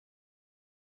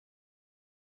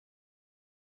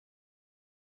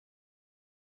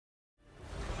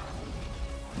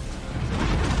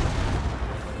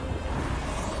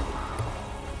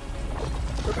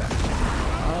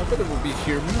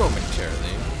here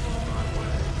momentarily.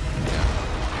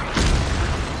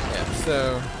 Yeah,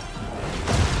 so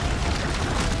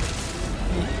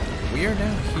we are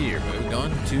now here, moved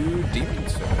on to Demon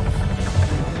Souls.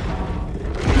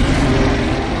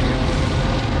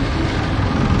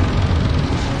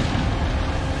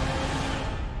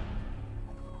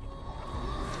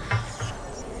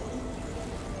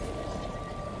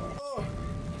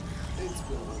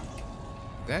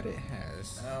 That it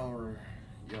has. How are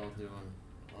y'all doing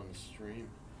on the stream?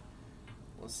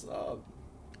 What's up?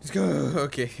 Let's go.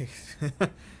 Okay.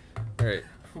 Alright.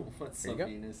 What's There up, you go.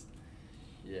 Venus?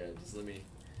 Yeah, just let me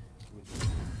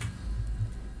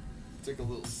take a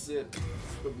little sip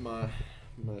of my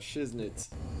shiznits.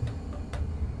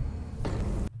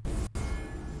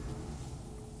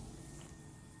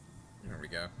 There we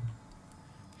go.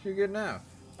 You're good now.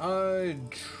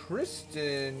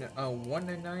 Tristan,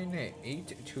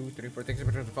 1998234. Thanks so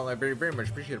much for the follow. I very, very much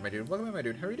appreciate it, my dude. Welcome, my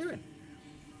dude. How are you doing?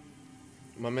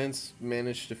 My man's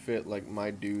managed to fit like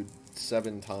my dude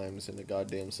 7 times in a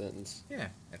goddamn sentence. Yeah,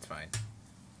 that's fine.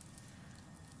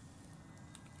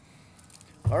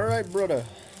 Alright, brother.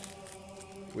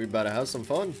 We about to have some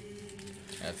fun.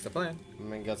 That's the plan.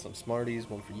 My man got some Smarties,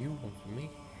 one for you, one for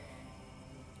me.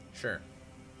 Sure.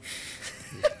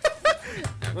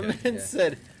 My man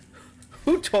said,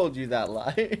 who told you that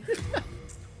lie?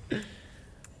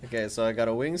 Okay, so I got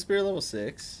a Wing Spear level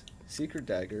 6, Secret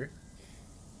Dagger.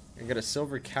 I got a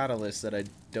Silver Catalyst that I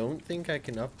don't think I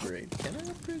can upgrade. Can I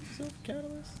upgrade the Silver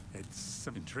Catalyst? It's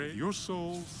 7 trade your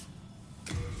souls.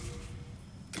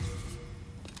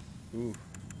 Ooh.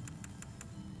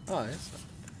 Oh, that's not.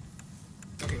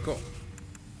 Okay, cool.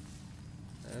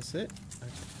 That's it.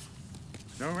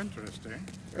 No interesting.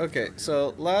 Okay,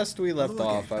 so last we left Okay,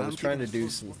 off, I was I'll trying to keep it do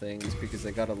full. some things because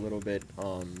I got a little bit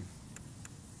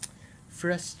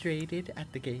frustrated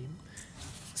at the game.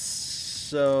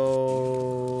 So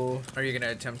Are you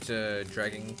gonna attempt to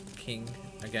Dragon King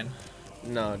again?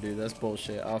 no, dude, that's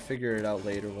bullshit. I'll figure it out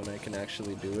later when I can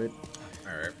actually do it.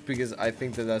 Alright. Because I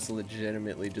think that that's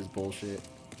legitimately just bullshit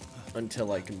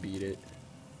until I can beat it.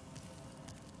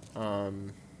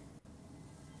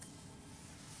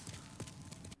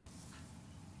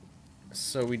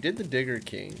 So we did the Digger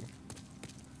King.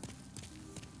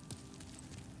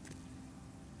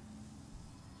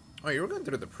 Oh, you were going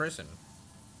through the prison.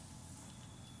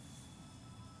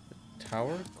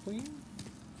 Tower Queen?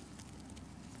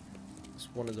 It's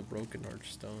one of the broken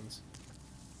arch stones.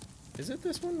 Is it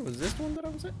this one? Was this one that I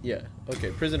was at? Yeah.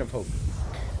 Okay, Prison of Hope.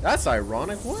 That's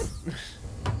ironic. What?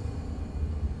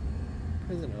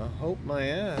 Prison of Hope, my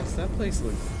ass. That place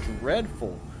looks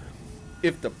dreadful.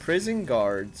 If the prison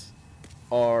guards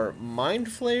are mind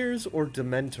flayers or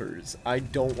dementors, I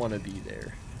don't want to be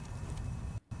there.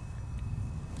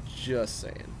 Just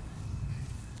saying.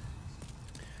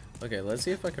 Okay, let's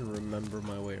see if I can remember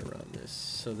my way around this.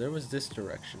 So there was this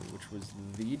direction, which was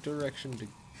the direction to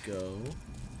go.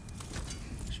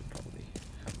 I should probably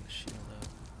have my shield out.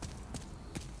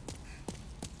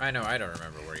 I know, I don't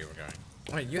remember where you were going.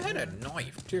 Wait, you had a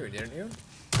knife too, didn't you?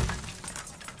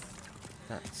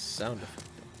 That sound effect.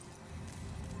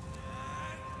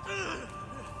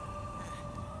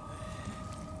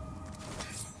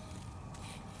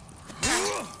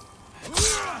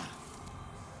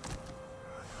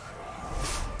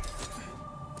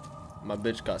 My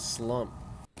bitch got slumped.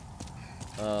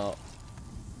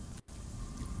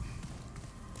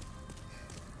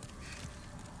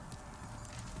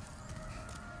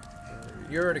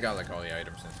 You already got like all the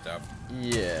items and stuff.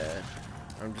 Yeah.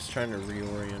 I'm just trying to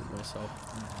reorient myself.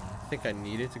 I think I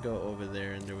needed to go over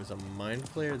there, and there was a mind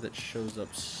flayer that shows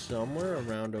up somewhere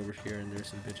around over here, and there's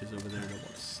some bitches over there that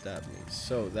want to stab me.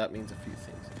 So that means a few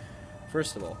things.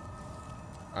 First of all,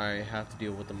 I have to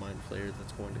deal with the mind flayer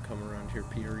that's going to come around here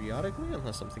periodically,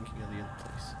 unless I'm thinking of the other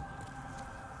place.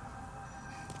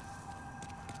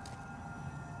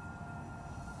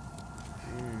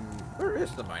 Where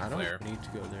is the mind I don't flayer? need to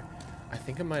go there. I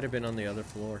think it might have been on the other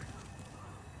floor.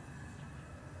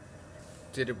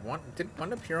 Did one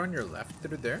appear on your left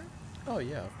through there? Oh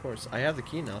yeah, of course. I have the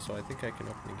key now, so I think I can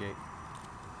open the gate.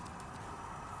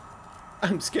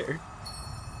 I'm scared.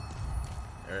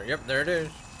 Yep, there it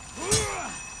is.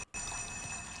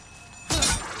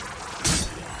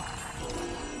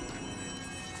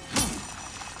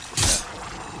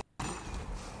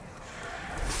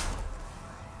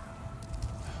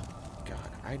 God,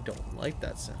 I don't like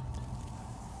that sound.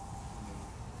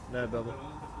 No, Bubba.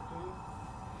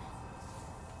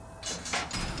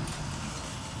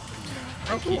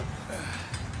 Oh, cool.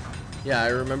 Yeah, I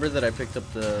remember that I picked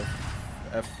up the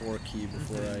F4 key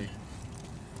before I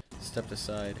stepped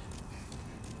aside.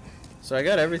 So I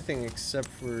got everything except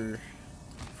for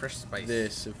Fresh spice.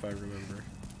 this, if I remember.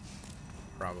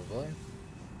 Probably.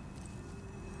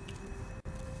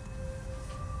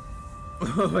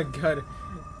 Oh my god.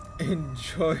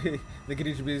 Enjoy the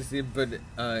kitty to be asleep, but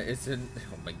it's in.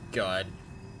 Oh my god.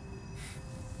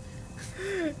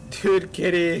 Dude,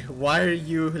 Kitty, why are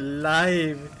you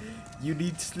live? You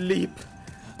need sleep.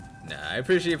 Nah, I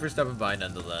appreciate you for stopping by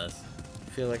nonetheless. I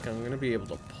feel like I'm gonna be able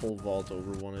to pole vault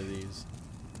over one of these.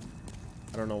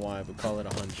 I don't know why, but call it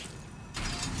a hunch.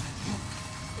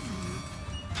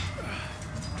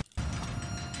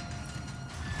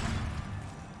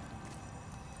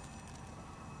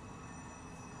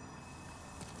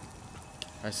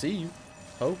 I see you.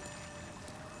 Hope.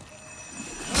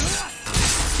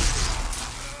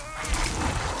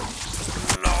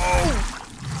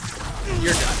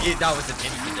 You're done. That was an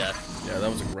instant death. Yeah, that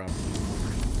was a grab.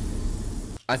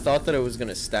 I thought that it was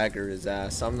gonna stagger his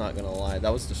ass. I'm not gonna lie.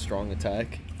 That was the strong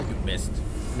attack. You missed.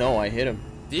 No, I hit him.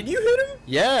 Did you hit him?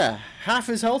 Yeah, half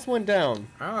his health went down.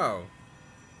 Oh.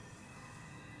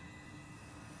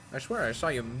 I swear I saw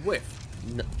you whiff.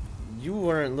 No, you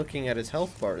weren't looking at his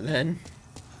health bar then.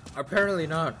 Apparently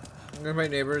not. My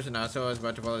neighbors and also I was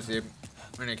about to fall asleep.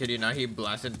 And I kid you not, he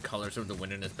blasted Colors of the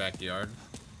Wind in his backyard.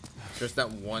 Just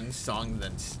that one song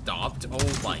then stopped.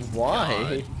 Oh my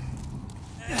Why?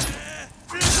 god.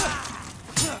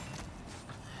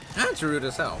 That's rude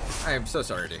as hell. I am so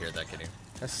sorry to hear that, kitty.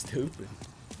 That's stupid.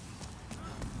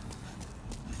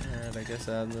 And I guess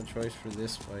I have no choice for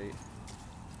this fight.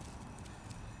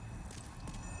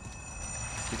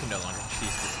 You can no longer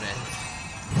cheese this man.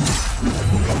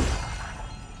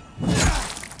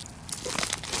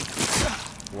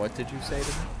 What did you say to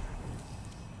me?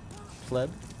 Pleb?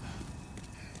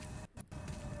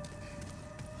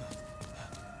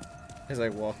 As I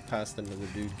walk past another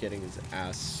dude getting his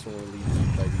ass sorely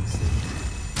beat by these things.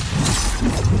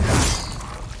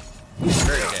 He's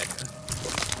very dead.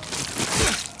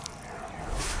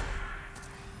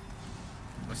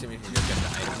 Let's see if we can go get the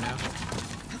item now.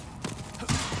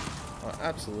 Oh,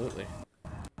 absolutely.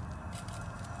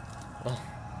 Oh.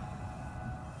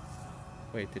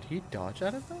 Wait, did he dodge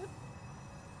out of that?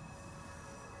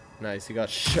 Nice, he got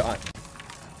shot.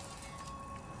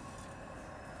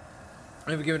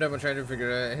 I've given up on trying to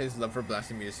figure out his love for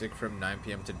blasting music from 9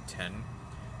 p.m. to 10.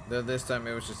 Though this time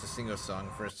it was just a single song.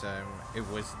 First time it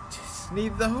was Disney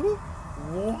though?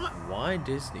 What? Why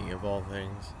Disney of all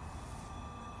things?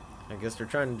 I guess they're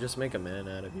trying to just make a man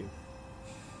out of you.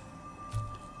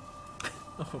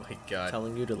 Oh my god.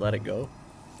 Telling you to let it go.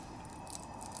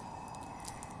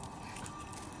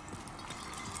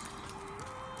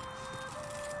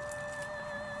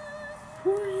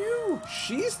 Who are you?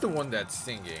 She's the one that's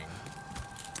singing.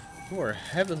 You are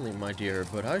heavenly, my dear,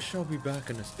 but I shall be back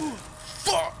in a...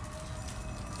 Fuck!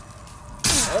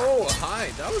 Oh, hi.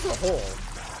 That was a hole.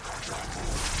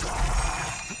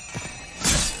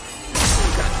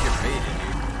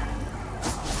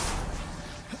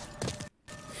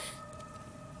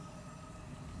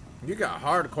 You got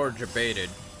hardcore debated.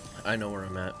 I know where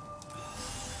I'm at.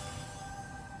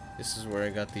 This is where I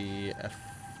got the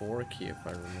F4 key, if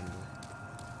I remember.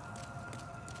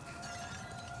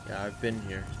 Yeah, I've been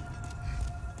here.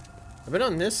 I've been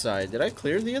on this side. Did I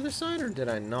clear the other side, or did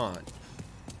I not?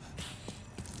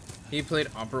 He played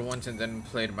Opera once and then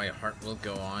played My Heart Will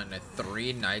Go On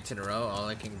 3 nights in a row. All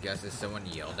I can guess is someone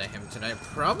yelled at him tonight.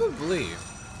 Probably.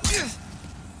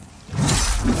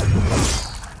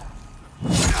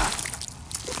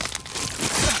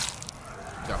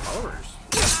 The horrors.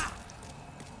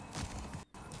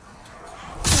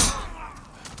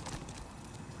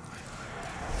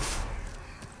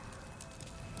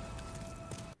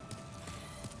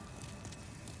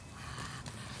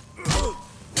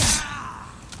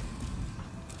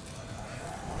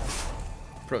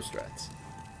 Pro strats.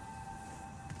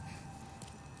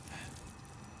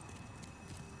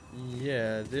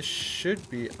 Yeah, this should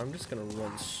be... I'm just gonna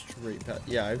run straight past...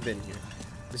 Yeah, I've been here.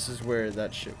 This is where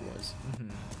that shit was.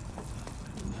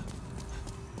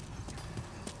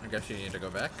 I guess you need to go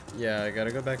back. Yeah, I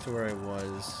gotta go back to where I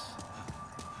was.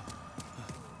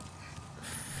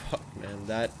 Fuck, man,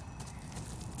 that...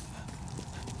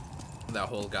 That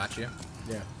hole got you.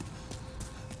 Yeah.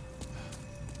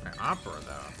 My opera,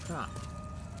 though. Huh.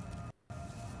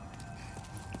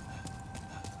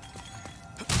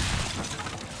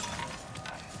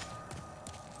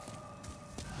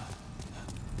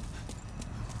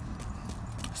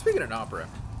 Speaking of opera,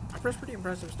 opera's pretty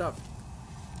impressive stuff.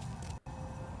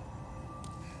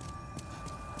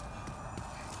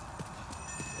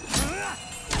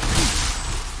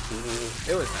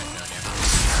 It was nice knowing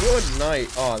you. Good night.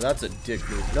 Oh, that's a dick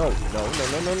move. No, no, no,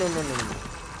 no, no, no, no, no, no.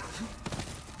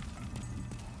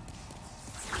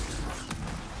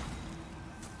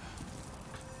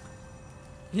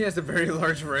 He has a very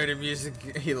large variety of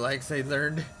music he likes, I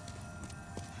learned.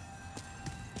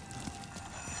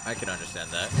 I can understand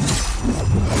that.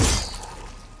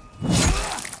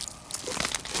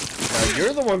 Now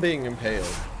you're the one being impaled.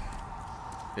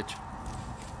 Bitch.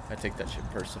 I take that shit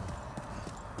personal.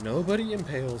 Nobody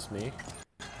impales me.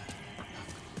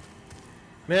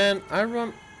 Man, I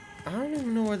don't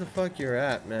even know where the fuck you're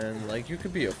at, man. Like, you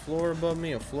could be a floor above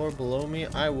me, a floor below me.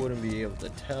 I wouldn't be able to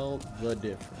tell the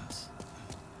difference.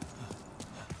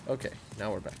 Okay,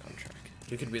 now we're back on track.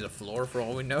 You could be the floor for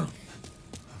all we know.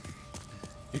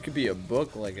 You could be a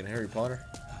book like in Harry Potter.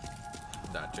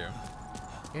 Not too.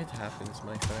 It happens,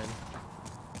 my friend.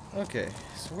 Okay,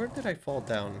 so where did I fall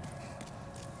down?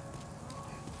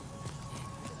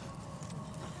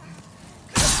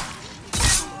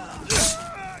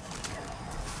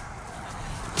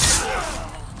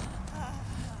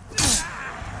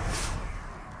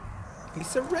 He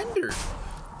surrendered.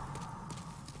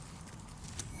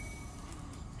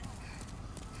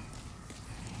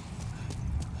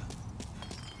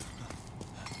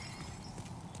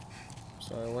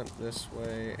 So I went this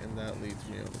way, and that leads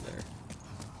me over there.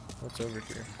 What's over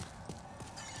here?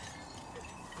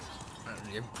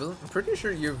 I'm pretty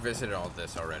sure you've visited all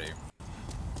this already.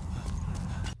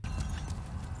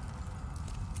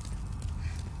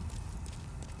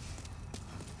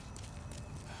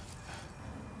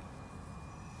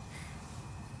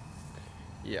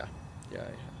 Yeah. Yeah, I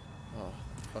have. Oh,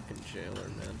 fucking jailer,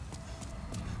 man.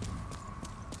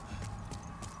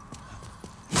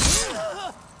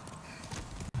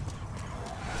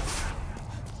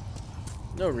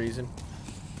 No reason.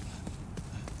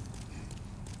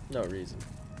 No reason.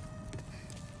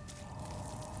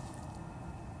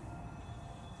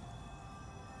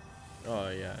 Oh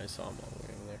yeah, I saw him all the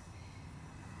way over there.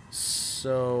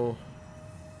 So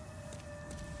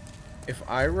if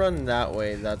I run that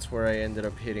way, that's where I ended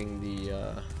up hitting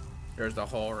the There's the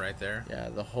hole right there. yeah,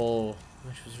 the hole,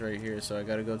 which was right here, so I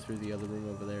gotta go through the other room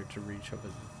over there to reach over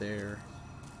there.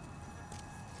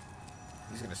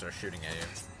 He's gonna start shooting at you.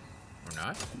 Or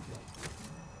not?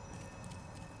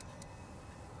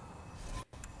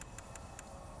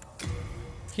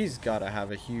 He's gotta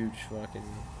have a huge fucking...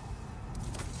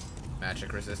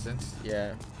 Magic resistance?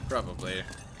 Yeah. Probably.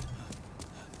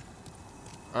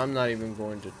 I'm not even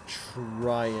going to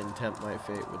try and tempt my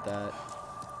fate with that.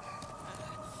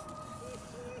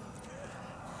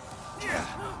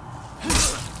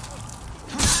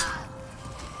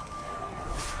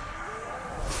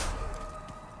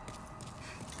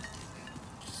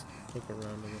 Just look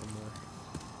around a little more.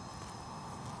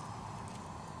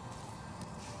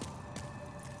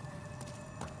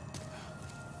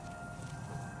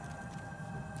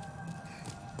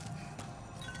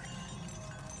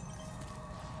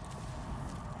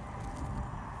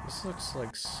 This looks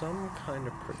like some kind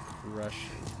of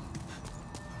progression.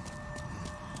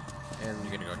 And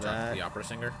You gonna go talk that, to the opera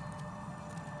singer?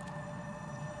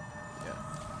 yeah.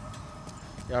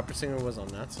 The opera singer was on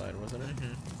that side, wasn't it?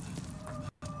 Mm-hmm.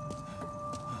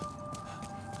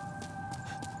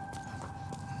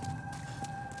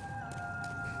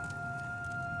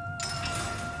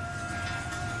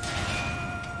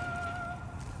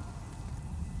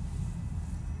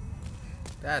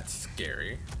 That's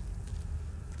scary.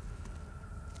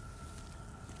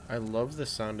 I love the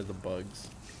sound of the bugs.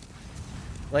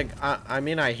 Like, I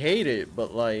mean, I hate it,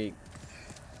 but like...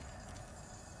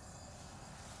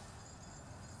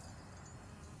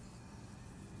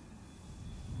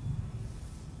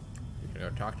 You gonna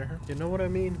go talk to her? You know what I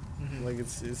mean? Mhm. Like,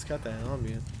 it's got that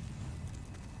ambient.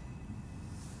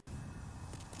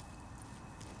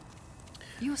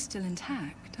 You're still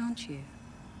intact, aren't you?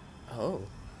 Oh,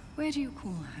 Where do you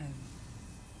call home?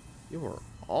 you were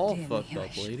all Dear fucked me, I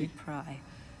up, lady. shouldn't pry.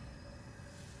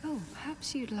 Oh,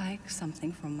 perhaps you'd like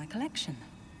something from my collection.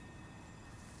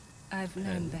 I've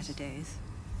known better days.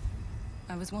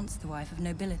 I was once the wife of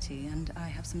nobility, and I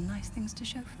have some nice things to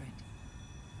show for it.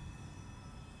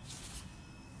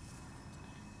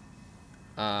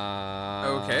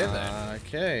 Okay, then.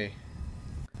 Okay.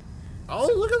 Oh,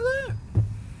 look at that!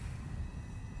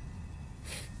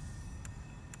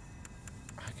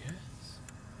 I guess.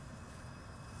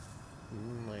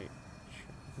 Moonlight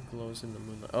glows in the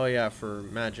moonlight. Oh yeah, for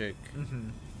magic, Mm-hmm.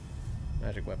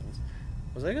 magic weapons.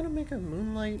 Was I gonna make a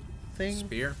moonlight thing?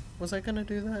 Spear? Was I gonna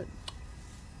do that?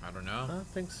 I don't I know. don't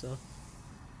think so.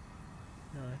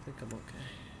 No, I think I'm okay.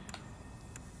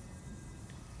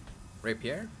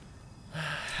 Rapier?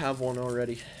 Have one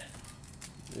already.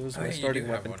 It was Oh, my yeah, you starting do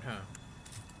have weapon. one, huh?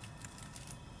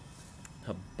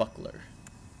 A buckler.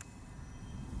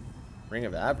 Ring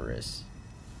of Avarice.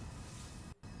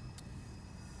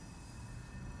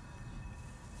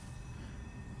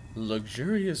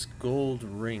 Luxurious gold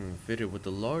ring fitted with a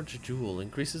large jewel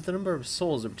increases the number of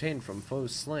souls obtained from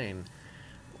foes slain.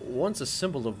 Once a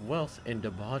symbol of wealth and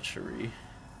debauchery.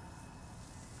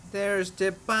 There's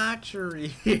debauchery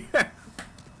here.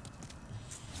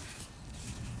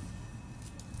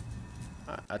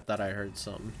 I thought I heard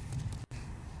something.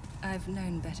 I've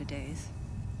known better days.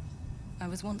 I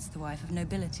was once the wife of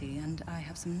nobility, and I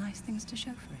have some nice things to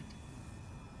show for it.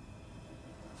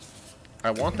 I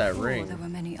want that Before, ring. There were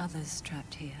many others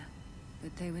trapped here,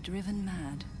 but they were driven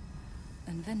mad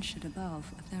and ventured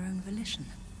above of their own volition.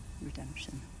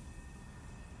 Redemption.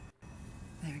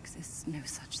 There exists no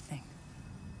such thing.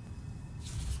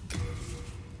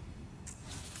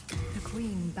 The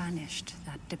Queen banished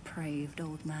that depraved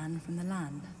old man from the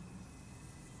land.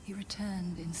 He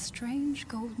returned in strange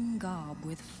golden garb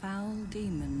with foul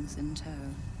demons in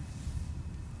tow.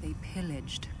 They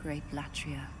pillaged great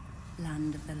Latria,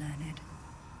 land of the learned,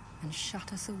 and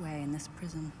shut us away in this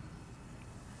prison.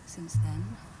 Since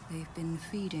then, they've been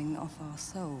feeding off our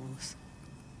souls,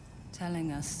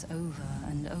 telling us over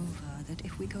and over that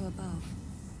if we go above,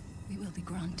 we will be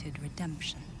granted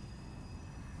redemption.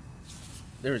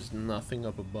 There is nothing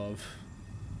up above.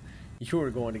 You are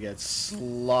going to get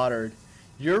slaughtered.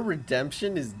 Your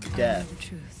redemption is I know death. the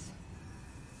truth.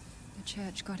 The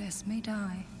church goddess may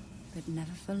die, but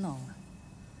never for long.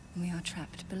 We are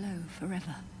trapped below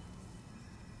forever.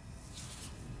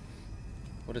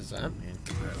 What does that mean?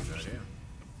 I have no idea.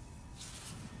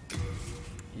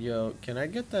 Yo, can I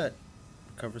get that?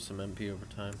 Cover some MP over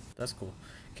time. That's cool.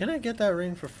 Can I get that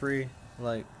ring for free?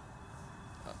 Like,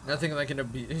 Nothing like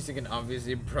using an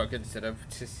obviously broken setup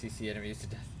to CC enemies to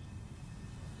death.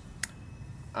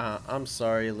 I'm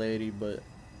sorry, lady, but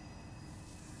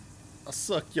I'll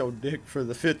suck your dick for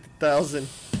the 50,000.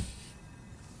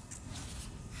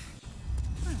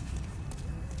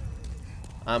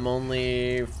 I'm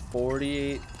only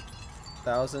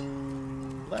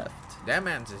 48,000 left. That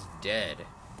man's is dead.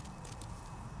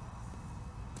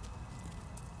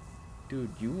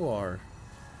 Dude, you are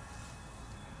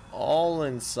all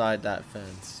inside that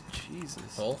fence.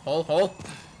 Jesus. Hole.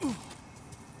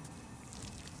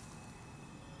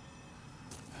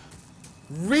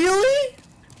 Really?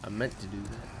 I meant to do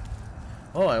that.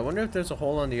 Oh, I wonder if there's a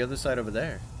hole on the other side over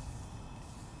there.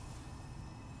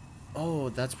 Oh,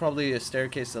 that's probably a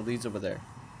staircase that leads over there.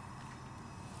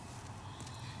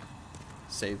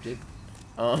 Saved it.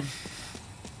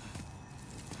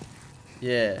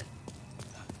 Yeah.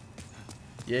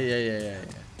 Yeah.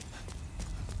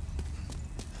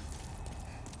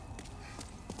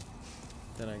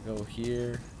 Then I go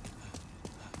here.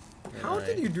 How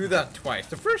did you do that twice?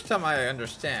 The first time I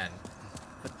understand.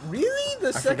 But really? The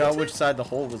I second forgot time? which side the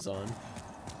hole was on.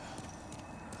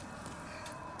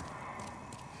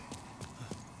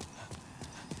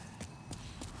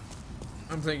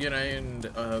 I'm thinking I end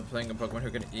playing a Pokemon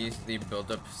who can easily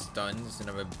build up stuns and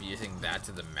I'm abusing that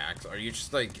to the max. Are you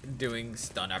just like doing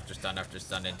stun after stun after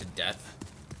stun into death?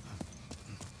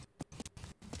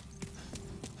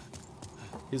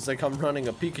 He's like, I'm running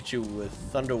a Pikachu with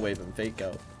Thunder Wave and Fake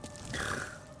Out.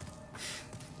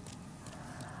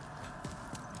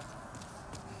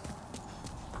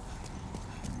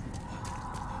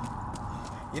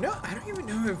 You know, I don't even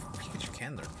know if Pikachu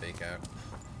can learn Fake Out.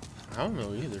 I don't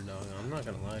know either, dog. I'm not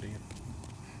gonna lie to you.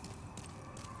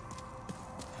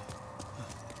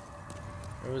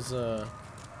 There was a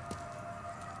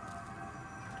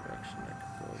direction I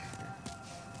could go over here.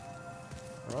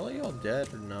 Are all of y'all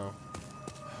dead or no?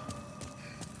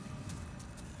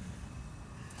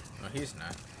 No, he's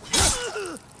not.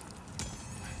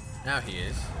 Now he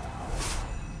is.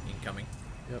 Incoming.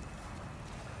 Yep.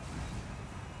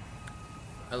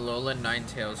 Alola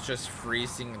Ninetales just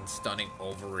freezing and stunning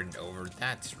over and over.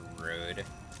 That's rude.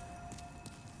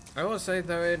 I will say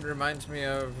though, it reminds me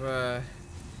of a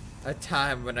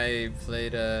time when I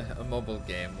played a mobile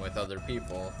game with other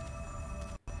people.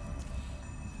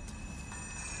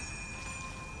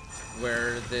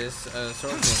 Where this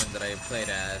swordswoman that I played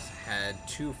as had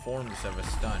 2 forms of a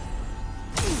stun.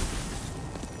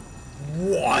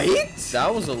 What?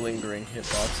 That was a lingering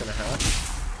hitbox and a half.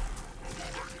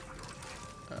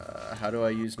 How do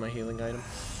I use my healing item?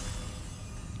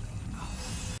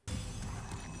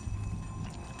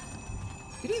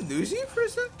 Did he lose you for a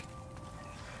sec?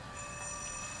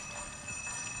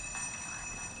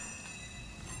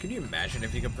 Can you imagine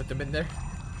if you could put them in there?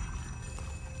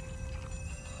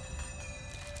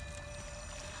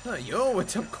 Yo,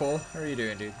 what's up, Cole? How are you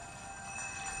doing, dude?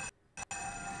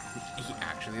 He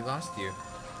actually lost you.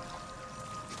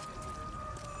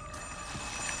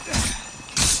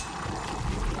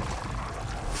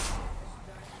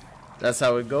 That's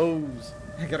how it goes.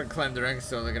 I gotta climb the ranks,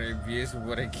 so I'm gonna abuse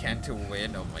what I can to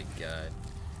win. Oh my god.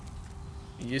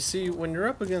 You see, when you're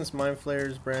up against mind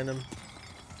flayers, Brandon,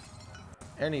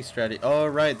 any strategy. Oh,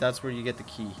 right, that's where you get the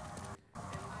key.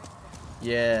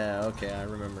 Yeah, okay, I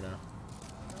remember now.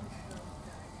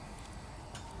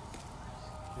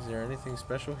 Is there anything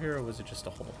special here, or was it just a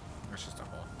hole? It's just a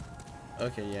hole.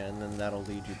 Okay, yeah, and then that'll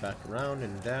lead you back around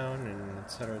and down, and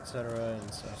etc.,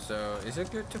 and so. So, is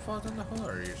it good to fall down the hole,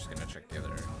 or are you just gonna check the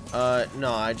other?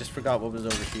 No, I just forgot what was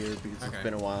over here because Okay. it's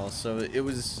been a while. So it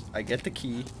was, I get the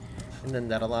key, and then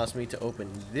that allows me to open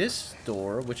this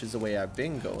door, which is the way I've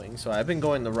been going. So I've been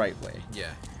going the right way.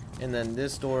 Yeah. And then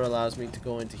this door allows me to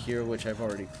go into here, which I've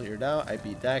already cleared out. I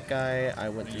beat that guy. I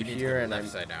went You through need to here, go and I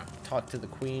left side now. talked to the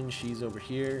queen. She's over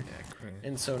here. Yeah, queen.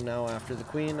 And so now after the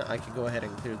queen, I can go ahead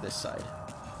and clear this side.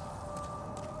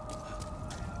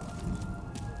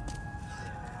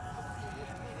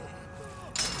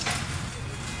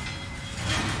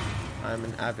 I'm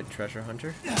an avid treasure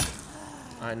hunter.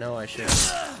 I know I should.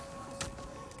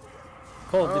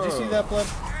 Cole, did you see that blood?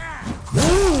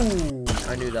 Ooh!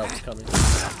 I knew that was coming.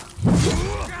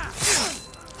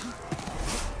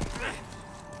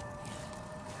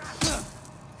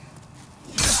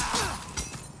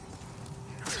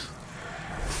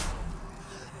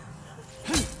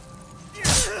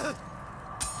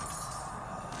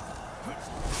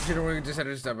 You know, we just had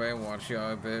to stop by and watch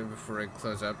y'all a bit before I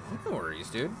close up. No worries,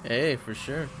 dude. Hey, for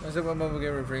sure. That's what mobile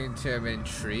game referring to. I'm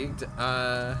intrigued.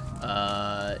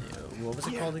 What was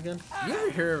it called again? You ever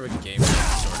hear of a game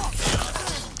that's sort of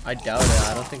chaos? I doubt it.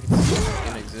 I don't think it's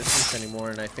in existence anymore,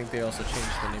 and I think they also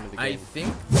changed the name of the game. I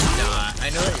think not. I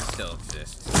know it still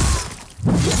exists.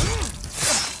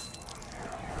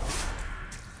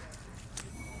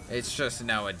 It's just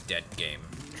now a dead game.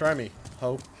 Try me,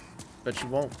 ho. Bet you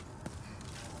won't.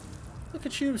 Look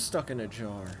at you stuck in a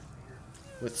jar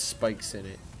with spikes in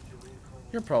it.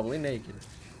 You're probably naked.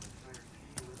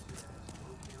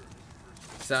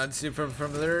 Sounds super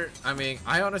familiar. I mean,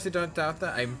 I honestly don't doubt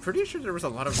that. I'm pretty sure there was a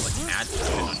lot of like ads and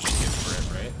shit on YouTube for it,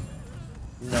 right?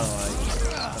 No,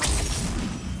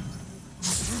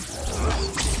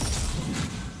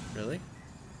 Really?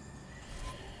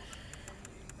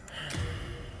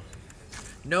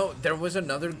 No, there was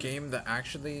another game that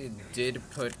actually did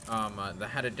put that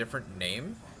had a different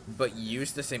name, but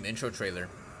used the same intro trailer.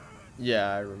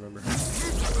 Yeah, I remember.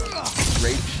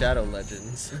 Raid Shadow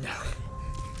Legends.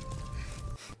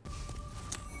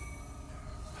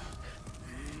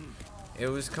 It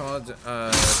was called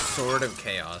Sword of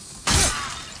Chaos.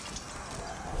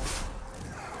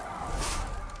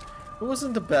 It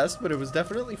wasn't the best, but it was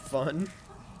definitely fun.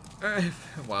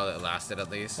 While it lasted,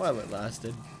 at least. While it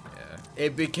lasted. Yeah.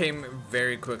 It became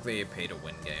very quickly a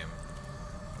pay-to-win game.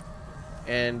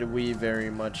 And we very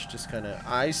much just kind of...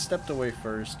 I stepped away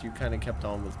first. You kind of kept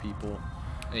on with people.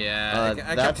 Yeah,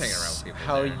 I kept hanging around with people.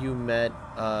 How there. you met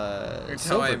That's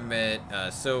Silver. how I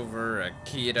met Silver,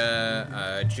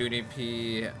 Akita, Judy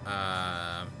P,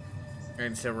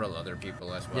 and several other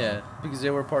people as well. Yeah, because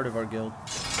they were part of our guild.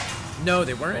 No,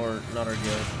 they weren't. Or not our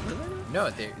guild. No,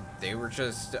 they were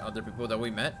just other people that we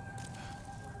met.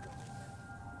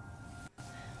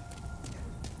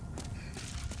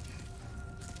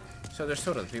 So there's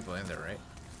still other people in there, right?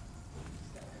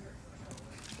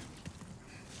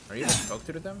 Are you even spoke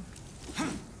to them?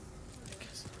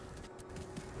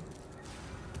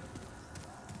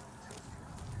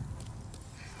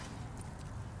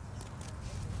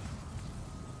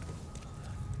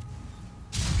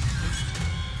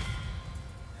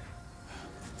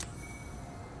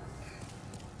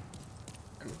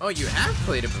 Oh, you have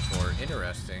played it before.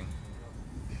 Interesting.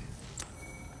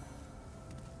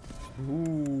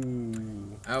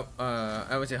 Ooh.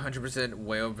 I was 100%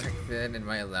 whale back then, and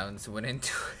my allowance went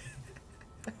into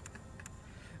it.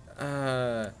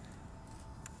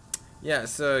 Yeah.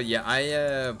 So yeah,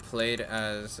 I played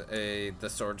as the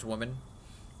swordswoman,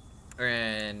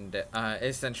 and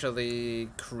essentially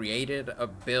created a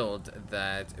build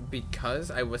that,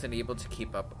 because I wasn't able to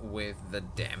keep up with the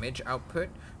damage output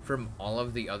from all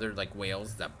of the other like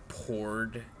whales that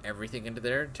poured everything into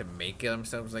there to make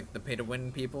themselves like the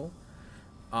pay-to-win people.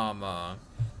 I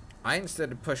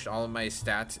instead pushed all of my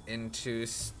stats into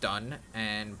stun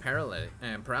and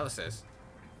paralysis.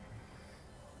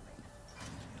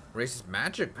 Raises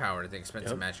magic power at the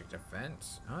expense of magic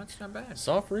defense. Oh, that's not bad.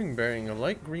 Soft ring bearing a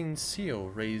light green seal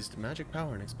raised magic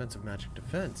power and expensive magic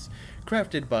defense.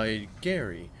 Crafted by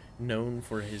Gary. known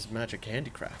for his magic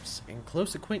handicrafts, and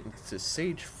close acquaintance to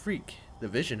Sage Freak, the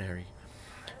Visionary.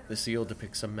 The seal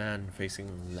depicts a man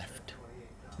facing left.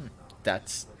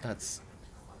 That's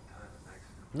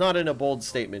not in a bold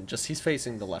statement, just he's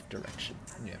facing the left direction.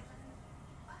 Yeah.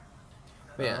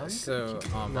 But yeah, so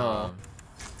no.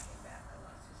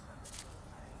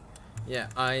 Yeah,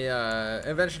 I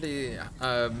eventually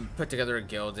put together a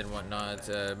guild and whatnot,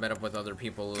 met up with other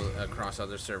people across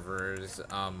other servers.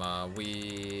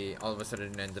 We all of a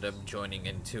sudden ended up joining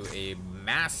into a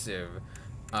massive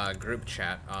group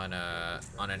chat on a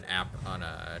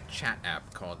chat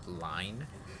app called Line.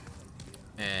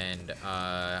 And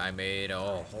I made a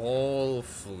whole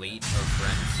fleet of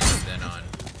friends from then on.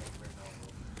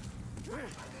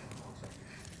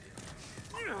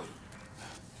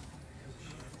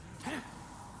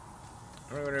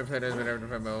 I'm gonna play this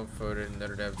whenever I my old photo and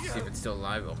another dev to see if it's still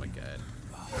alive. Oh my god.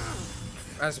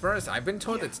 As far as I've been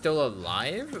told, it's still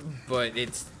alive, but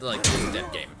it's like a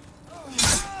dead game.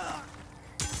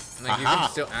 Like you can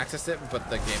still access it, but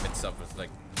the game itself is like,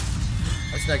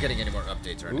 it's not getting any more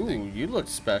updates or anything. Ooh, you look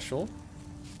special.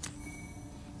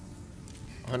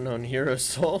 Unknown hero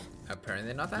soul.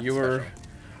 Apparently not that You special. were.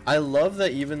 I love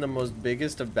that even the most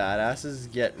biggest of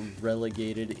badasses get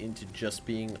relegated into just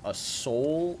being a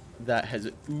soul that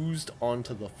has oozed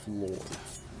onto the floor.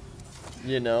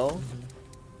 You know?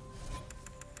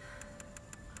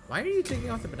 Why are you taking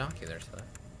off the binoculars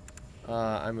though?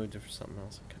 I moved it for something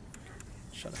else. Okay.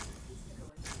 Shut up.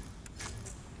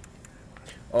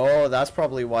 Oh, that's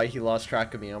probably why he lost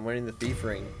track of me. I'm wearing the thief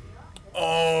ring.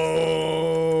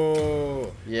 Oh,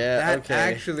 yeah. that okay.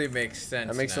 actually makes sense.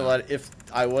 That makes now. a lot. If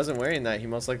I wasn't wearing that, he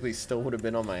most likely still would have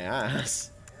been on my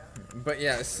ass. But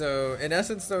yeah, so in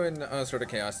essence, though, in Sword of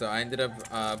Chaos, though, I ended up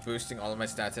boosting all of my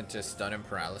stats into stun and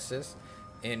paralysis,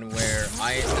 in where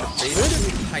I ended up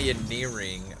basically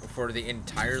pioneering for the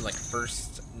entire like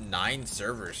first 9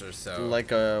 servers or so.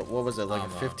 Like a what was it? Like a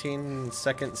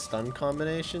 15-second stun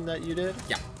combination that you did?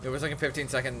 Yeah, it was like a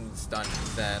 15-second stun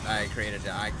that I created.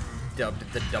 I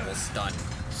dubbed the double stun.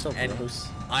 So and gross.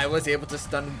 I was able to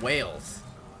stun whales.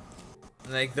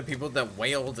 Like the people that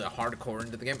wailed hardcore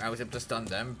into the game, I was able to stun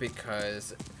them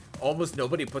because almost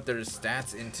nobody put their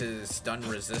stats into stun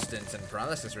resistance and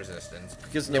paralysis resistance.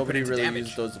 Because They put nobody into really damage.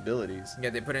 used those abilities. Yeah,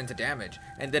 they put it into damage.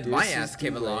 And then This my is ass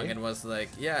came the along way. and was like,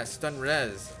 yeah, stun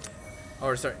res.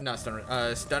 Or sorry, not stun,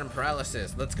 stun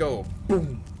paralysis. Let's go.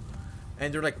 Boom.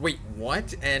 And they're like, wait,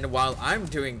 what? And while I'm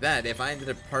doing that, if I ended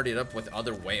up partied up with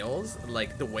other whales,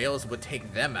 like the whales would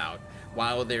take them out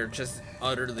while they're just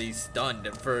utterly stunned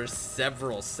for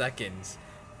several seconds.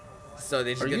 So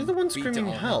they just Are get you the one beat to screaming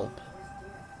all hell. help?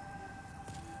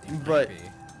 They might But be.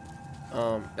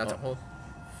 That's oh, a whole.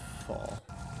 fall.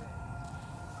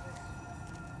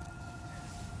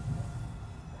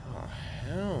 Oh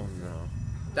hell no!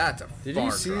 That's a. Did far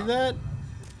you see drop. that?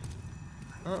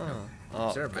 Oh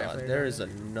Is there a back god, layer there down is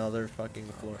another fucking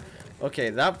floor. Okay,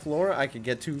 that floor I could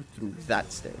get to through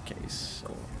that staircase.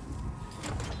 So.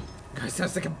 Guys,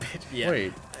 sounds like a bitch. Yeah.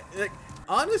 Wait. Like,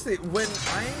 honestly, when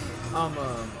I Don't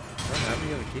have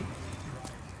any other key?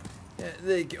 yeah,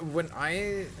 like when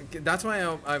that's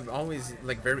why I'm always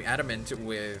like very adamant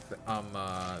with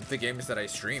the games that I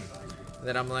stream,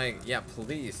 that I'm like, yeah,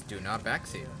 please do not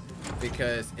backseat,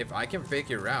 because if I can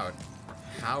figure out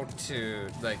how to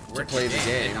like work play the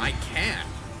game. and I can,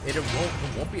 it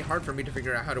won't be hard for me to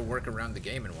figure out how to work around the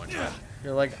game in one shot.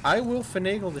 You're like, I will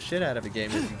finagle the shit out of a game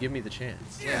if you give me the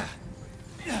chance. Yeah.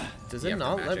 Does You it have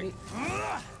not the let magic. me?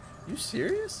 You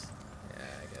serious? Yeah,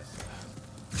 I guess.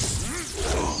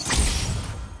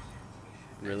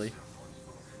 Really?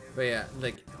 But yeah,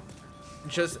 like,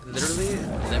 just literally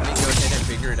let me go ahead and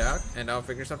figure it out, and I'll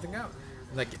figure something out.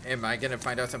 Like, am I gonna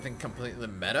find out something completely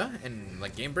meta and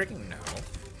like game breaking? No.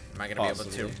 Am I gonna be able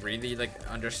Possibly. to really like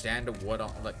understand what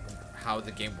like how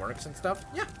the game works and stuff?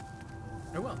 Yeah,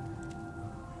 I will.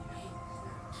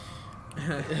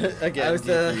 Again, I was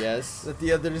DPS. let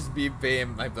the others be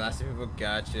bam. I blasted people.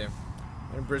 Gotcha.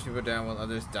 I burst people down while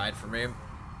others died for me.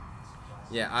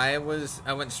 Yeah, I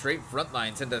went straight front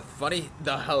lines, and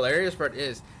the hilarious part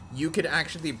is you could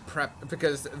actually prep,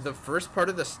 because the first part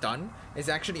of the stun is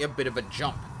actually a bit of a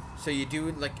jump. So you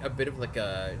do like a bit of like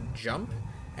a jump,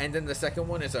 and then the second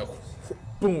one is a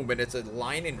boom, and it's a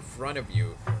line in front of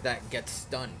you that gets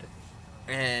stunned.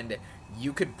 And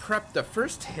you could prep the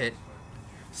first hit,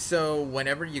 so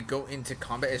whenever you go into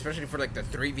combat, especially for like the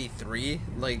 3v3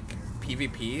 like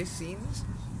PvP scenes,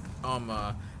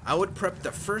 I would prep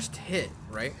the first hit,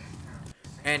 right?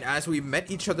 And as we met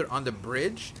each other on the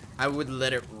bridge, I would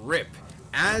let it rip.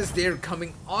 as they're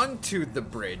coming onto the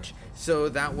bridge, so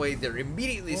that way they're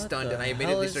immediately What stunned, the and I hell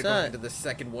immediately is start going that? into the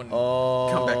second one. Oh,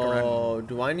 come back around.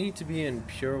 do I need to be in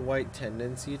pure white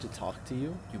tendency to talk to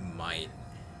you? You might.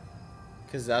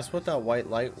 Because that's what that white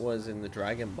light was in the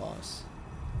dragon boss.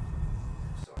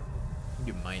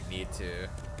 You might need to.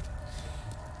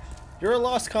 You're a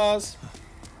lost cause.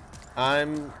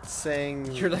 I'm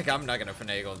saying... You're like, I'm not gonna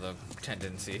finagle the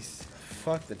tendencies.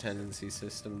 Fuck the tendency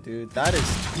system, dude. That is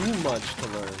too much to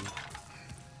learn.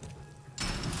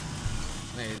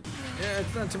 Yeah,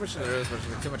 it's not too much to learn,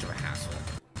 it's too much of a hassle.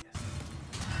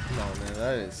 No, man,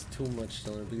 that is too much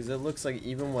to learn. Because it looks like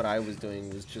even what I was doing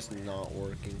was just not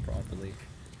working properly.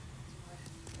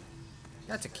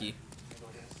 That's a key.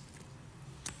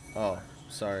 Oh,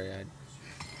 sorry. I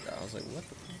was like, what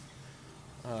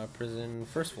the... prison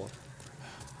first floor.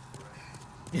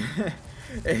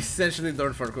 Essentially,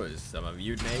 Lord Farquaad, some of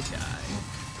you may die,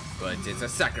 but it's a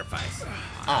sacrifice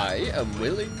I am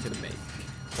willing to make.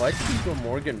 Why did you go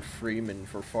Morgan Freeman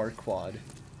for Farquaad?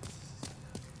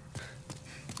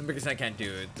 Because I can't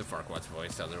do the Farquaad's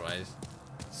voice otherwise.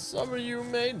 Some of you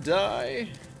may die.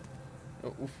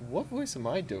 What voice am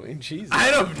I doing? Jesus. I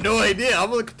have no idea.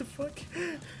 I'm like, what the fuck?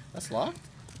 That's locked?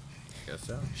 Guess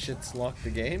so. Shit's locked the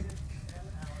game.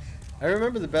 I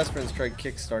remember the best friends tried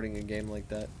kickstarting a game like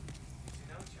that.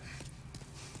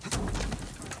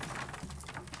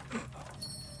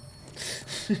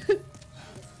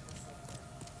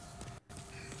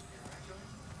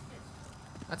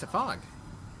 That's a fog.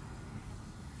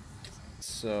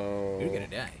 So... You're gonna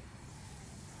die.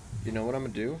 You know what I'm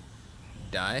gonna do?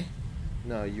 Die?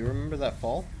 No, you remember that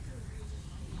fall?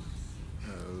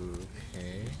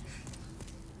 Okay.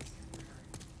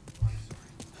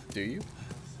 Do you?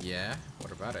 Yeah?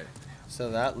 What about it? So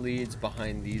that leads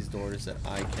behind these doors that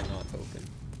I cannot open.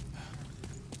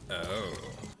 Oh.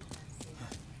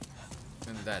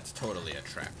 And that's totally a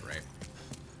trap, right?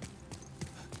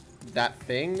 That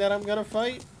thing that I'm gonna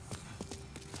fight?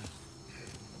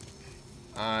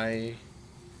 I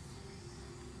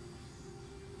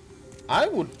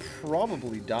would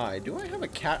probably die. Do I have a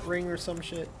cat ring or some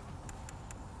shit?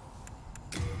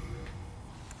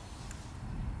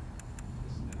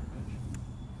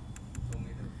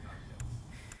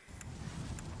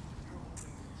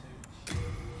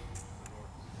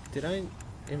 Did I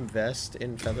invest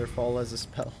in Featherfall as a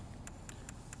spell?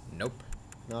 Nope.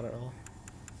 Not at all.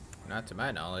 Not to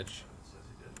my knowledge.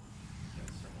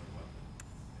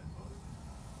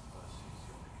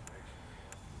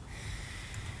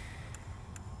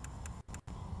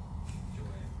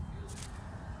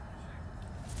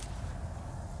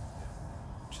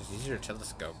 Just use your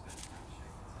telescope.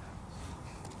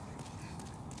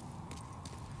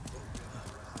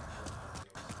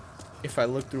 If I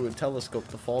look through a telescope,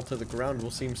 the fall to the ground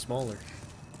will seem smaller.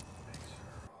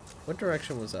 What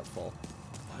direction was that fall?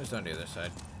 It was on the other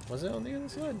side, Was it on the other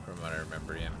side? from what I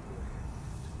remember, yeah.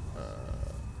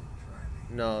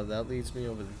 No, that leads me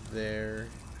over there.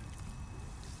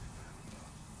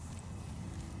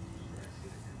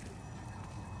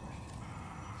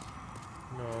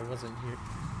 No, it wasn't here.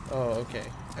 Oh, okay.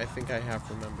 I think I have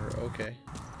to remember. Okay.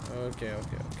 Okay.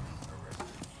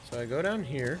 So I go down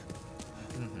here.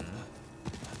 And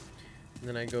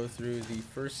then I go through the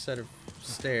first set of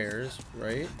stairs,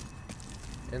 right?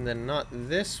 And then not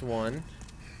this one,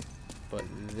 but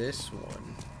this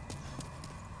one.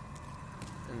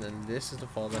 And then this is the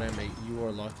fall that I make. You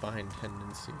are locked behind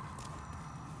tendency.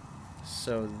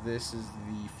 So this is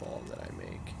the fall that I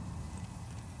make.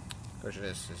 Which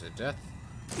is it death?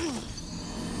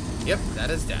 Yep, that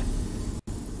is death.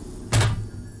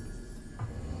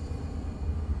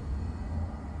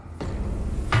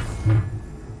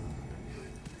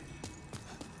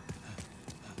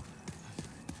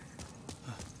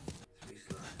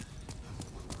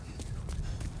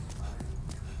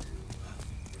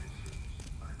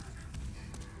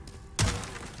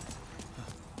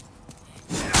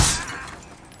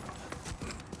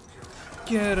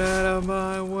 Get out of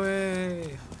my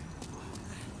way!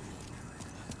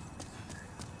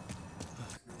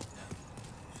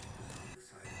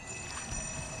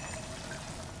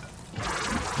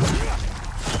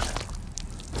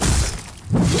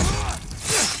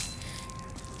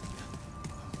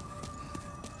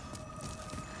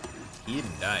 He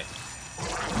didn't die.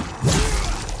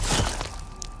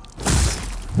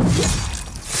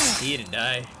 He didn't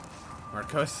die.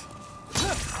 Marcos.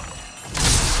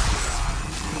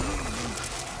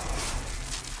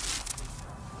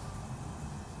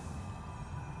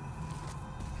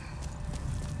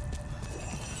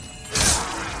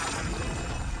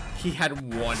 He had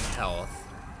 1 health.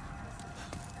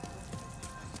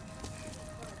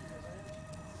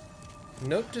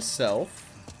 Note to self.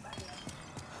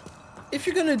 If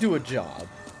you're gonna do a job,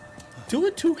 do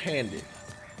it two-handed.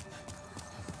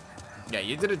 Yeah,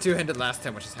 you did it two-handed last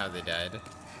time, which is how they died.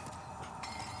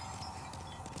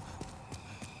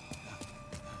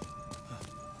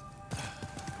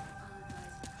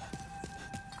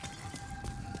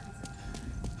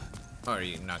 Oh, are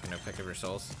you not gonna pick up your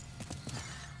souls?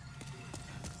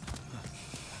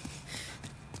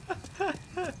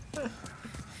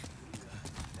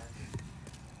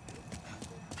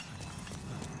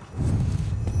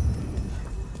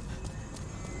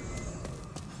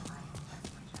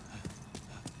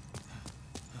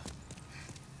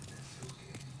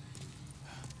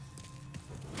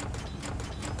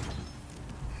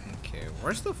 Okay,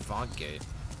 where's the fog gate?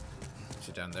 Is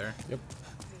it down there? Yep.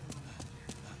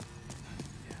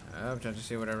 I'm trying to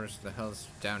see whatever the hell's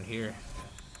down here.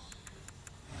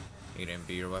 You didn't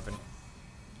imbue your weapon?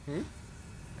 Hmm?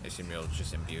 I assume you'll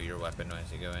just imbue your weapon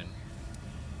as you go in.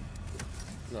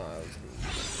 No,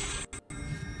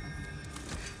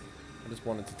 I just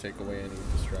wanted to take away any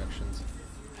distractions.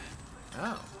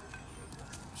 Oh.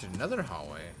 There's another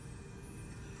hallway.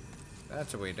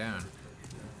 That's a way down.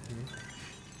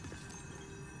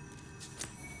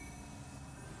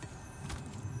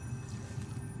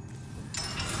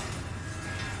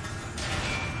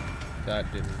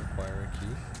 That didn't require a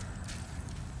key.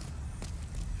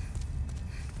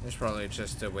 There's probably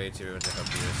just a way to be able to help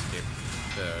you escape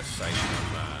the sight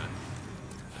from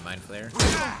the mind flare.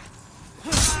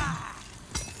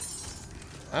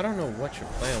 I don't know what your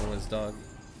plan was, dog.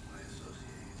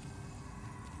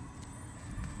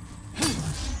 I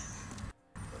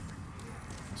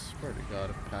swear to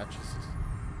God, if Patches is...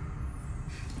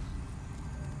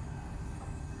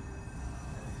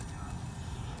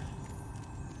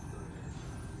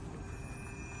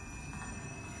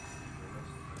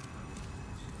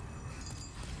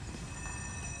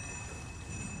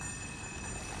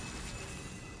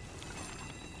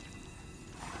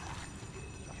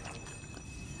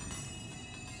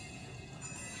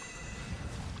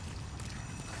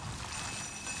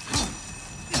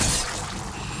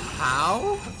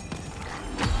 How?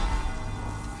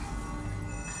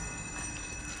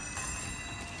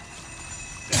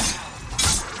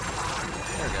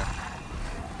 There we go.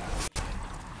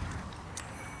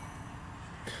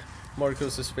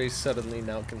 Marcos' face suddenly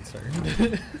now concerned.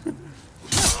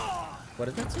 What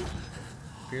did that say?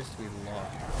 Appears to be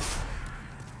locked.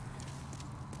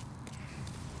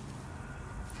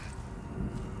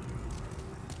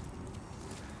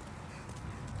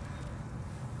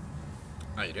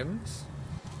 Items?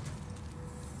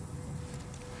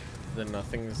 Then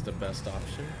nothing is the best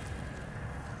option.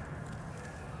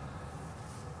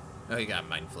 Oh, you got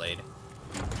mind flayed.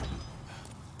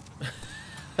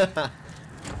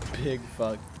 Big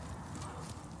fuck.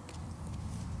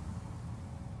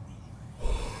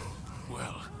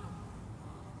 Well,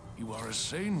 you are a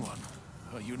sane one,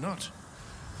 are you not?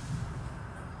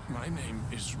 My name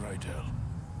is Rydell.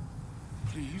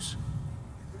 Please,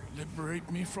 liberate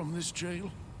me from this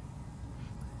jail.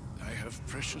 I have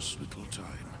precious little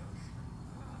time.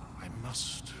 I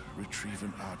must retrieve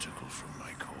an article from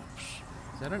my corpse.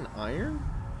 Is that an iron?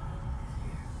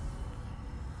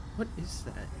 What is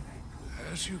that?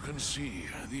 As you can see,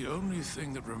 the only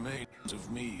thing that remains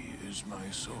of me is my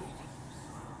soul.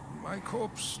 My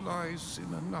corpse lies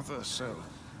in another cell.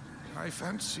 I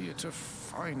fancy it a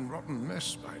fine, rotten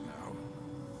mess by now.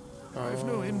 I've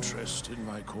no interest in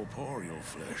my corporeal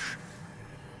flesh,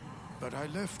 but I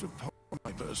left upon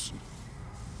my person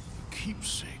a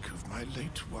keepsake of my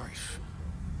late wife.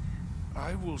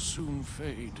 I will soon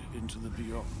fade into the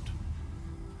beyond.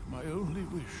 My only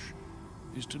wish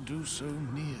is to do so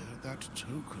near that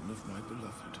token of my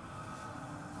beloved.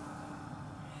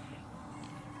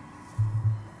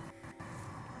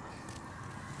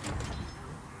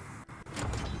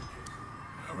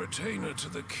 A retainer to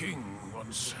the king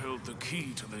once held the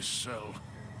key to this cell.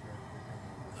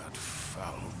 That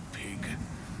foul pig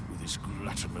with his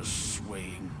gluttonous,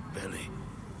 swaying belly.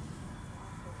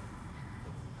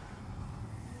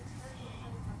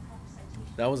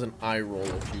 That was an eye roll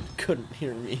if you couldn't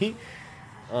hear me.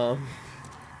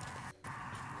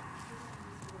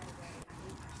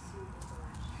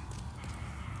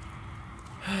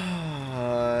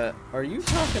 Are you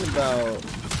talking about...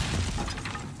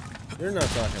 You're not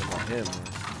talking about him.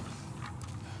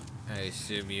 I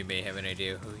assume you may have an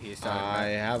idea who he's talking I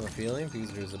about. have a feeling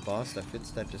because there's a boss that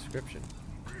fits that description.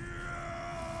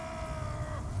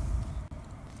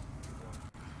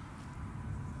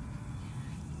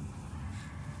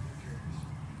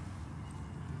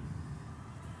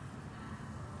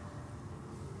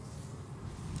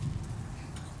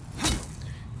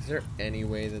 Is there any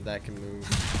way that that can move?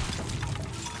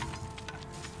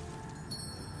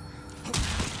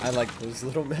 I like those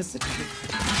little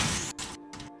messages.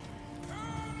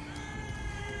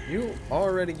 You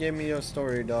already gave me your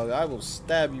story, dog. I will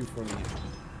stab you from you.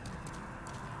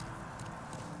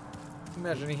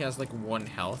 Imagine he has like 1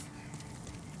 health.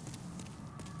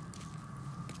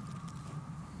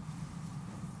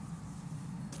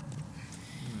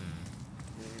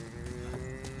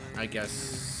 I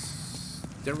guess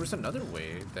there was another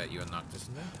way that you unlocked this,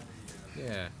 isn't there?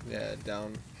 Yeah. Yeah,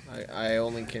 down. I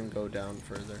only can go down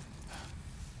further.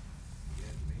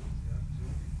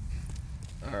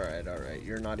 Alright, alright.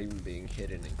 You're not even being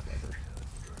hidden and clever.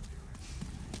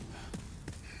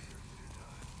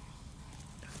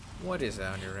 What is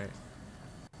that on your right?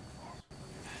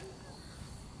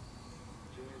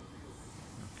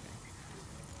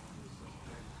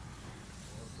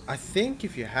 I think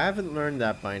if you haven't learned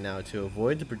that by now, to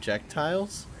avoid the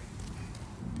projectiles.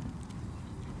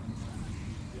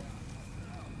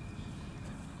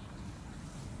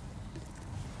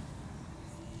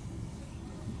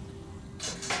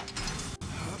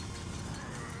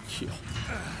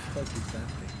 What is that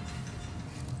thing?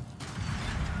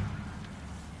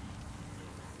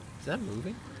 Is that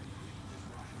moving?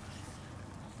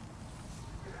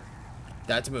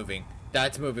 That's moving.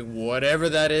 That's moving. Whatever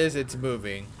that is, it's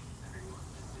moving.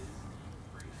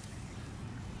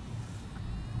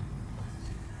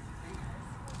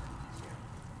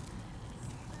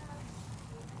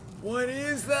 What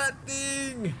is that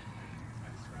thing?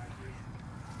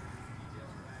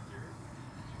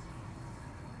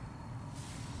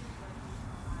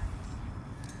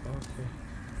 Okay.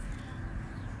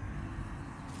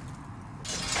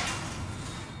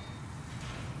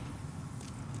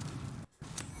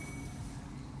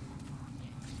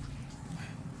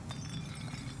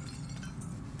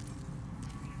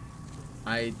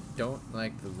 I don't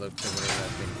like the look of whatever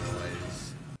that thing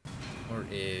was. Or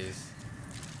is.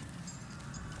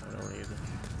 I don't either.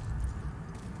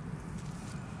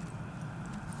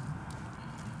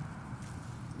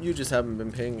 You just haven't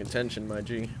been paying attention, my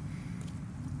G.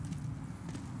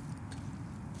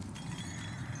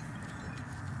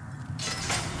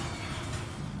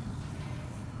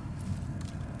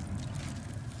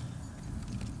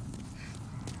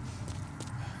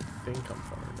 I think I'm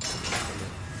far enough.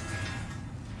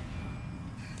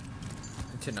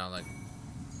 To not like.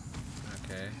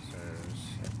 Okay, so there's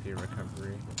FP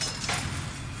recovery.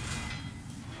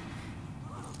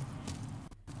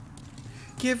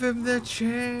 Give him the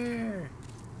chair!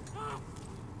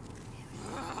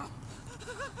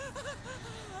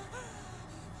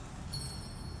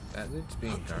 That loot's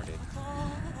being guarded.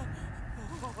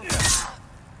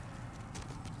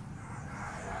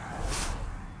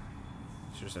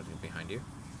 Is there something behind you?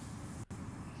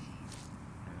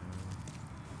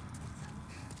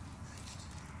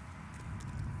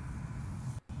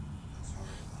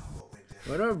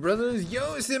 What up, brothers?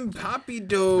 Yo, it's him, Poppy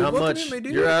Doe. Not Welcome much. in, my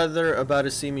dude. You're either about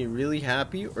to see me really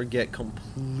happy or get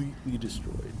completely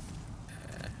destroyed.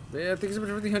 Yeah, thank you so much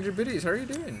for the 100 biddies. How are you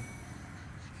doing?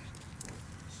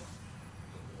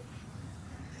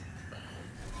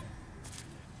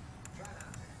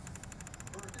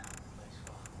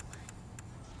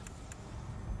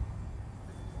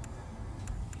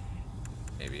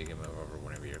 Maybe you can move over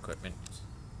one of your equipment.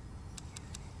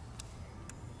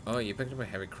 Oh, you picked up a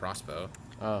heavy crossbow.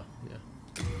 Oh, yeah.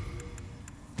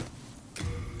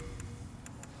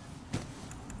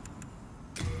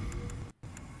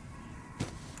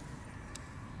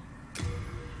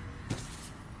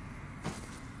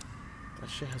 That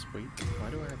shit has weight. Why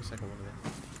do I have a second one of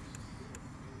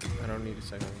that? I don't need a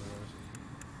second one of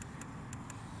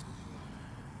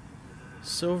those.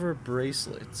 Silver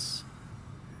bracelets.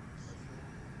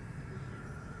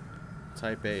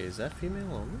 Type A. Is that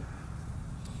female only?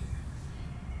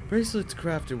 Bracelets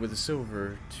crafted with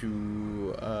silver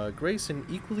to grace an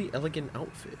equally elegant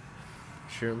outfit.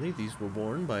 Surely these were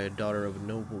worn by a daughter of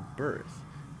noble birth.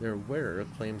 Their wearer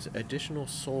claims additional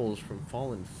souls from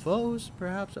fallen foes,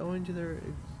 perhaps owing to their...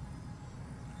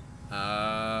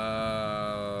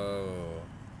 Oh.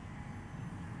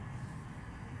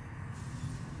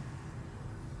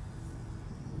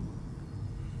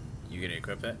 You gonna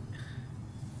equip that?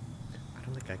 I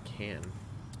don't think I can.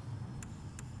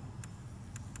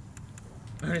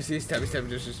 I see stabby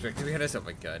disrespecting me. Oh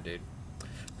my god, dude.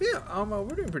 But yeah,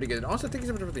 we're doing pretty good. Also, thank you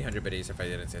so much for the 100 biddies if I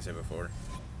didn't say so before.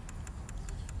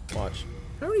 Watch.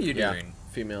 How are you Yeah, doing?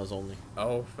 females only.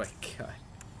 Oh my god.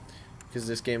 Because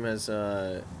this game has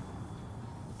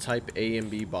type A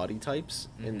and B body types,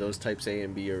 and those types A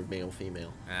and B are male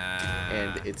female.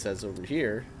 And it says over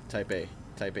here, type A.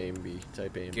 Type A and B.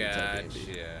 Type A and B. Type A and B.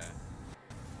 Gotcha.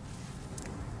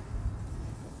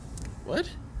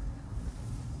 What?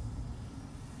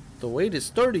 The weight is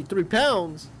 33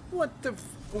 pounds. What the?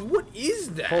 What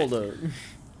is that? Hold up.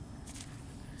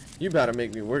 You about to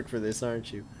make me work for this,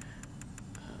 aren't you?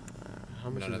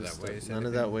 How much None of of this that weighs stuff? None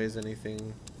of that weighs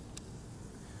anything.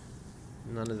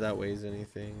 None of that weighs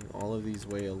anything. All of these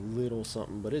weigh a little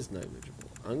something, but it's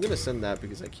negligible. I'm gonna send that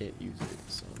because I can't use it,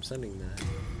 so I'm sending that.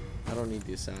 I don't need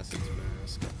the assassin's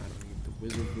mask. I don't need the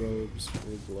wizard robes,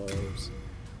 or gloves,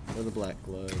 or the black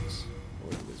gloves, or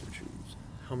the wizard shoes.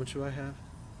 How much do I have?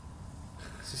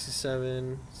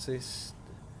 67, 6.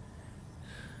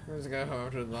 Let's go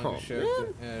home to the Oh, longest shift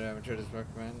man. and amateur this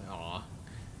Pokemon. Aw.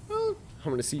 Well,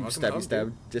 I'm gonna see you Welcome stabby home, stab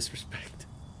dude. disrespect.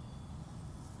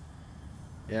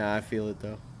 Yeah, I feel it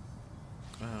though.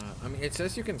 I mean, it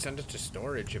says you can send it to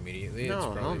storage immediately. No, it's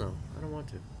hell probably... no. I don't want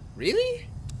to. Really?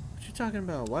 What you talking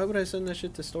about? Why would I send that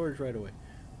shit to storage right away?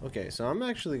 Okay, so I'm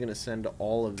actually gonna send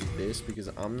all of this because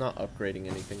I'm not upgrading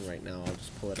anything right now. I'll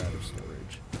just pull it out of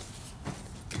storage.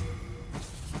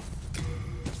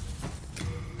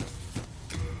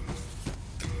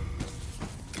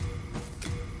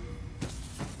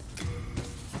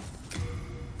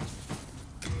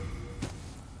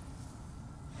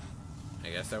 I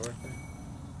guess that worked.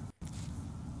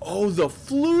 Oh, the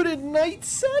fluted night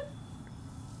set?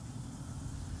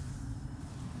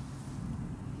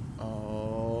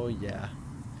 Oh, yeah.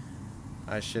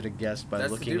 I should have guessed by That's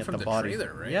the looking dude at from the the body.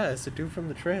 trailer, right? Yeah, it's the dude from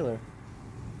the trailer.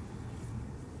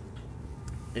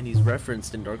 And he's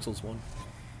referenced in Dark Souls 1.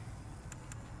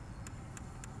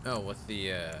 Oh, with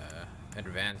the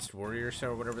advanced warrior set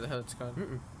or whatever the hell it's called.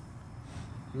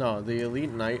 No, the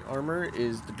Elite Knight armor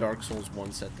is the Dark Souls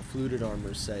 1 set. The fluted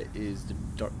armor set is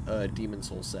the Demon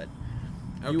Soul set.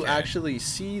 You Okay. actually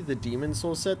see the Demon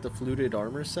Soul set, the fluted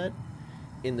armor set,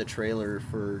 in the trailer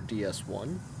for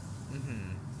DS1,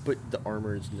 but the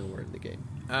armor is nowhere in the game.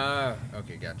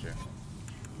 Okay, gotcha.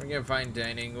 We're gonna find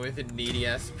dining with needy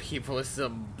ass people is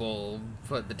some bull,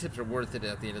 but the tips are worth it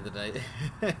at the end of the night.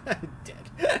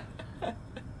 Dead.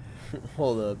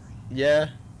 Hold up.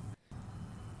 Yeah.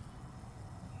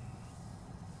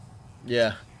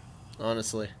 Yeah.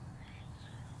 Honestly.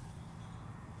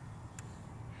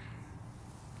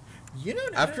 You know,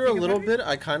 After a little bit,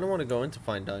 I kind of want to go into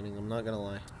fine dining. I'm not gonna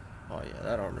lie. Oh yeah,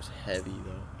 that armor's heavy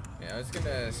though. Yeah, I was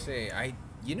gonna say, I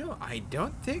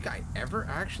don't think I ever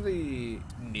actually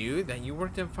knew that you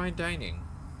worked in fine dining.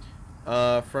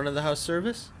 Front of the house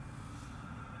service.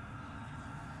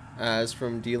 As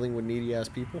from dealing with needy ass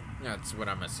people. That's what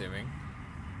I'm assuming.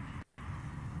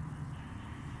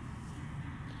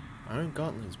 Iron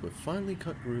gauntlets with finely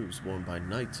cut grooves worn by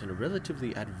knights in a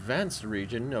relatively advanced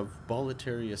region of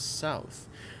Boletaria South.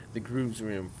 The grooves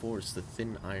reinforce the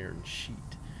thin iron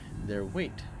sheet. Their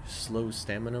weight, slow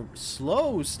stamina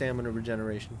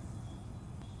regeneration.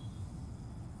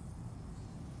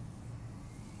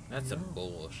 That's some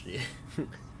bullshit.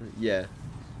 Yeah.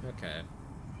 Okay.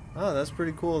 Oh, that's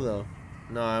pretty cool though.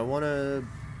 No, I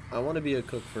wanna be a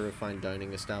cook for a fine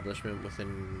dining establishment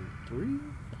within 3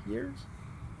 years.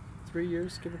 3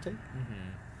 years, give or take.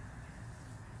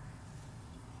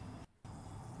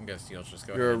 I guess you'll just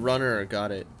go You're a ahead. runner,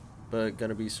 got it. But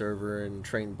gonna be server and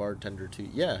trained bartender too.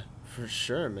 Yeah, for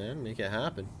sure, man. Make it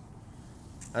happen.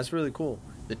 That's really cool.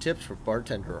 The tips for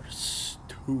bartender are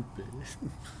stupid.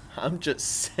 I'm just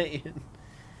saying.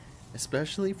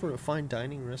 Especially for a fine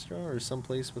dining restaurant or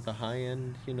someplace with a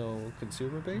high-end, you know,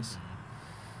 consumer base.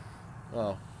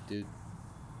 Oh, dude.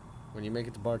 When you make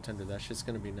it to bartender, that shit's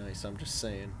gonna be nice. I'm just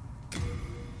saying.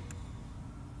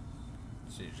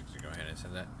 So you just go ahead and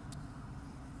send that.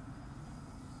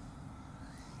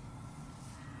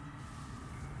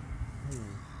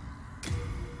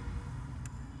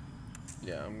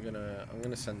 Yeah, I'm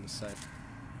gonna send this side.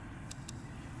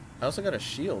 I also got a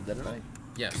shield, didn't I?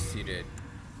 Yes, you did.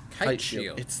 Kite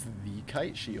shield. It's the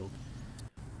kite shield.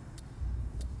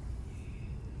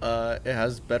 It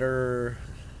has better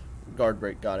guard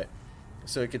break. Got it.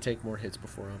 So it could take more hits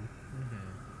before him.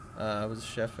 I was a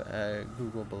chef at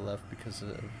Google, but left because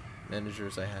of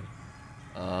managers I had.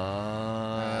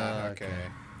 Okay.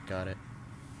 Got it.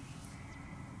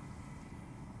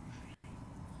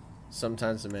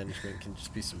 Sometimes the management can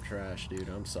just be some trash, dude.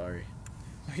 I'm sorry.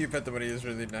 You bet the money is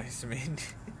really nice. I mean,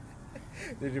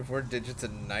 they do 4 digits a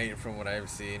night from what I've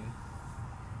seen.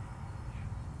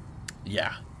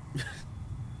 Yeah.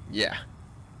 Yeah.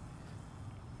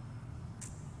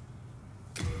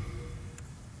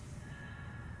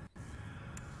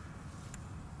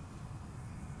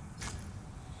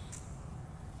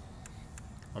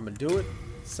 I'm gonna do it.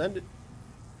 Send it.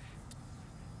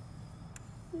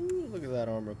 Look at that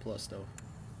armor plus though.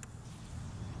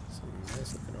 Some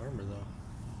nice looking armor though.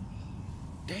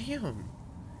 Damn.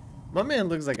 My man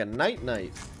looks like a night.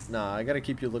 Nah, I gotta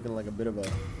keep you looking like a bit of a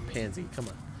pansy. Come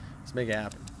on. Let's make it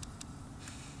happen.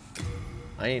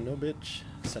 I ain't no bitch.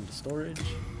 Send to storage.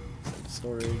 Send to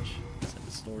storage. Send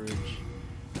to storage.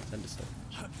 Send to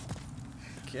storage.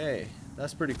 Okay.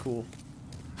 That's pretty cool.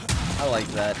 I like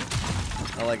that.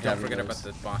 I like Don't having forget those.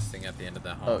 about the boss thing at the end of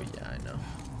the hall. Oh yeah, I know.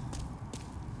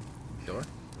 Door?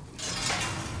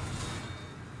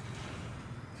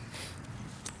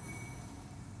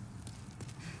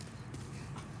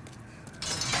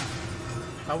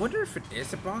 I wonder if it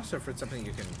is a boss or if it's something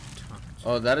you can talk to.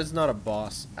 Oh, that is not a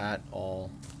boss at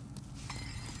all.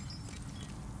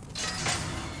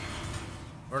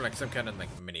 Or like some kind of like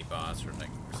mini boss or like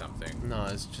something. No,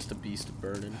 it's just a beast of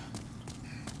burden.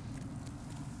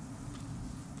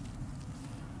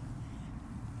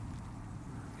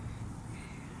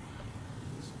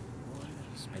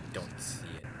 I don't see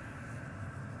it.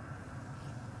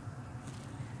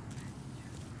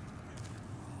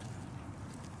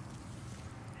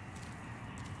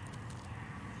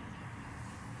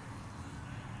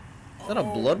 Is that a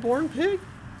bloodborne pig?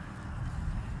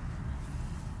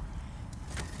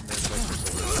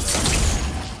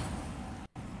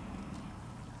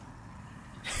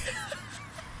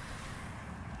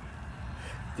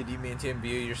 Did you mean to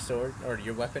imbue your sword or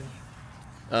your weapon?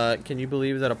 Can you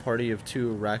believe that a party of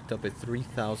 2 racked up a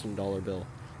 $3,000 bill?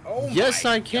 Oh Yes,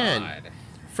 my I can. God.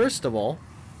 First of all,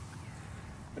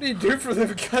 What do you do for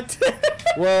the content?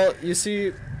 well, you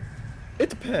see, it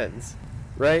depends,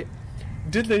 right?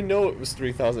 Did they know it was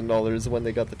 $3,000 when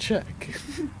they got the check?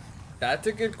 That's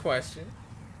a good question.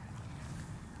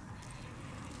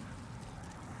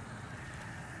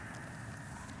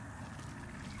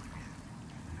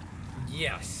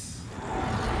 Yes.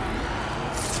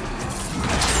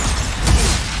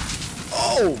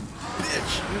 Oh,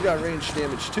 bitch! You got range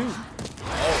damage too.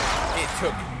 Oh, it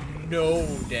took no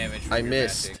damage from I your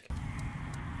missed. magic.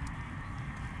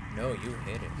 No, you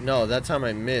hit it. No, that time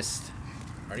I missed.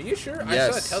 Are you sure? I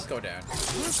Yes. saw a tail go down.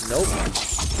 Nope.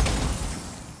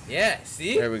 Yeah,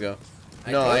 see? There we go.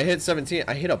 I No, told- I hit 17.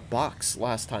 I hit a box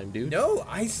last time, dude. No,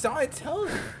 I saw it tell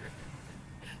you.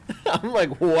 I'm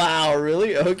like, wow,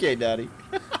 really? Okay, daddy.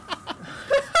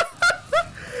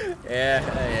 Yeah.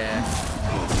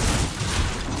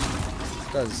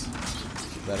 Does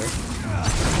better.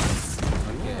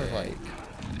 I'm more like.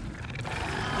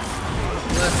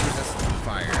 Less resistant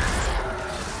fire.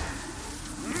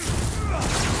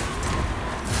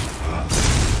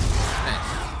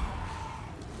 Nice.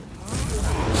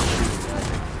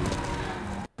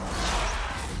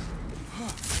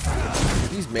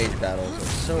 These mage battles are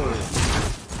so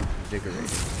invigorating.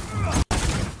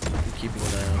 I'm keeping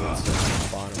an eye on what's on the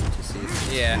bottom to see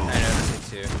if Yeah, I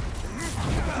noticed it too.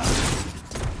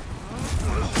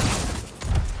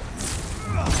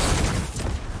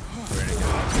 Where'd it go?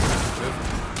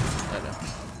 I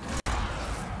know.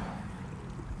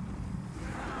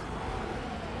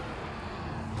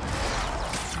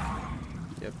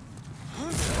 Yep.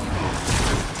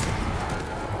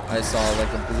 I saw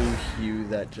like a blue hue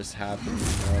that just happened,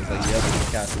 and I was like, yep,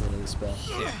 I'm casting another spell.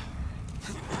 Yeah.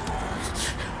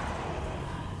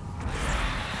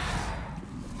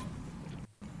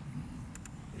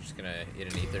 You're just gonna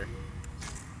eat an ether.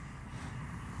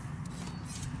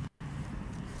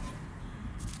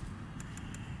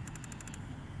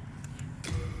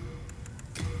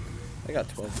 I got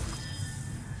 12.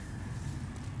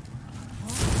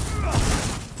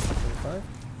 25?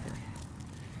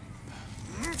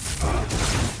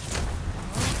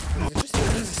 It just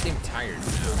doesn't seem tired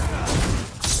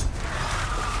now.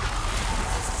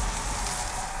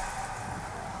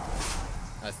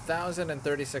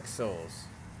 1,036 souls.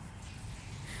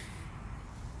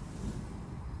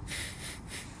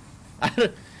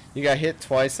 You got hit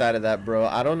twice out of that, bro.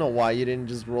 I don't know why you didn't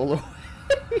just roll away.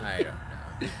 I don't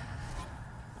know.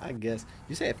 I guess.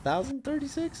 You say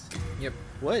 1,036? Yep.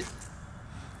 What?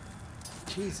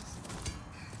 Jesus.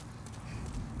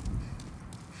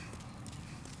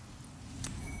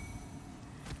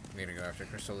 I'm gonna go after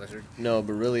Crystal Lizard. No,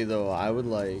 but really though, I would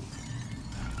like.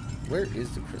 Where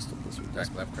is the crystal lizard?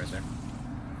 Back left, Chrysaor.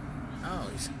 Oh,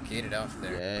 he's gated off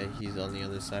there. Yeah, he's on the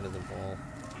other side of the wall.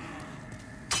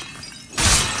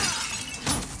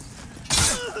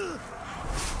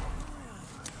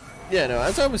 Yeah, no,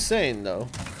 as I was saying though,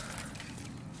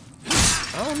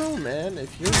 I don't know, man.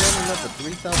 If you're running up a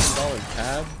 $3,000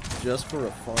 tab just for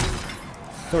a fun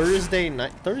Thursday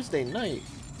night.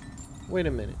 Wait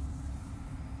a minute.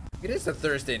 It is a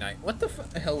Thursday night. What the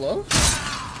hello?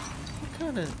 What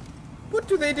kind of? What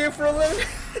do they do for a living?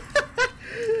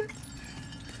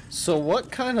 So what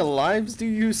kind of lives do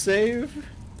you save?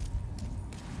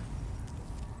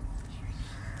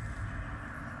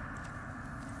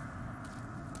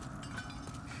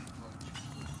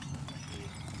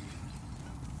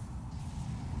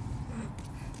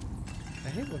 I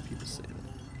hate when people say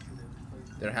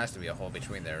that. There has to be a hole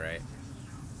between there, right?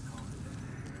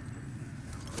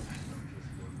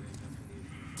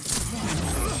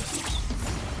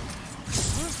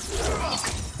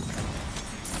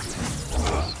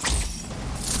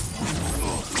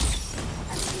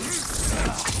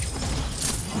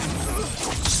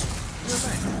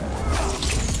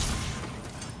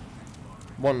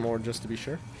 One more just to be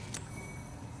sure.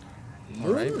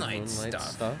 Moonlight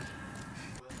stuff.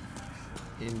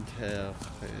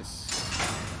 Interface.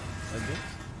 I guess.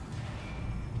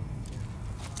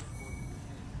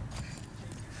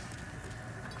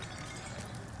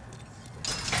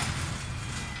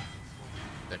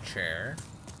 The chair.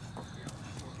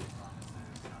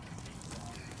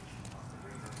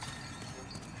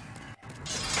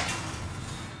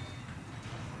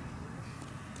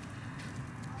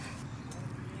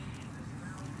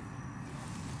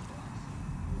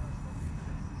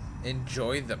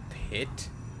 Enjoy the pit.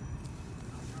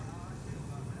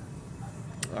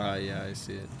 Yeah, I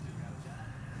see it.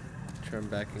 Turn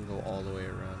back and go all the way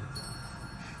around.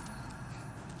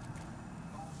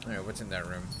 Alright, what's in that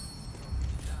room?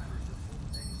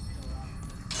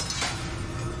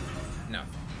 No.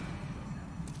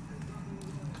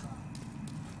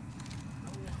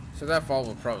 So that fall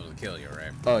will probably kill you,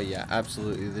 right? Oh yeah,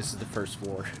 absolutely. This is the first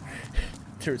floor.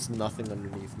 There's nothing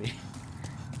underneath me.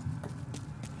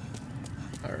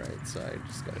 Alright, so I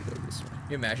just gotta go this way.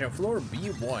 You imagine floor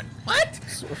B1. What?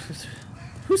 So,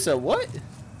 who said what?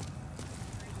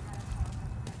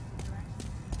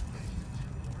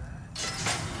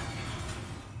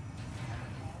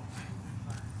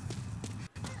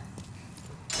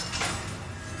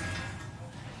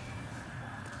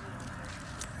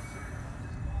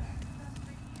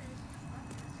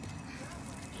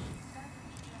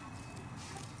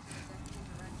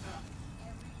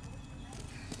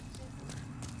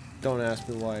 Don't ask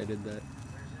me why I did that.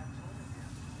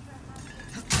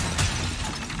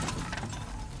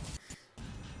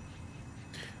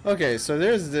 Okay, so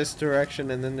there's this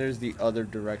direction and then there's the other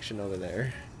direction over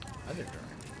there. Other direction?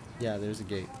 Yeah, there's a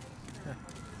gate. Huh.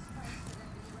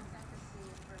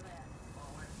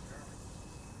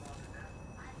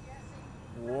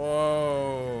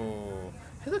 Whoa.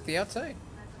 Hey, look, the outside.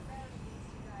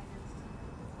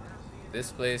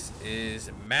 This place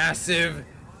is massive.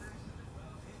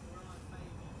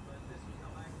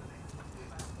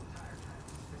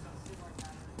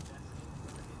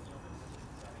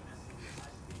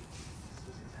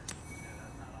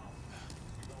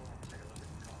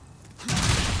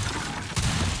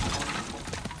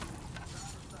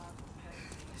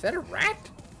 Is that a rat?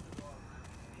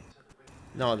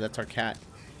 No, that's our cat.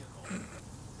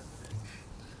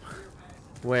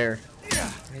 Where?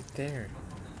 Right there.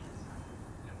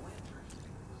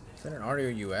 Is that an Audio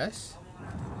US?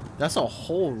 That's a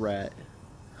whole rat.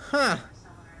 Huh.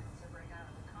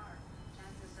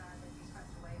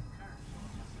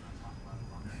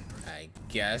 I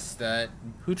guess that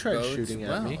Who tried bodes shooting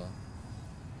at me? well.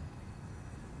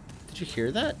 Did you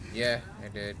hear that? Yeah, I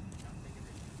did.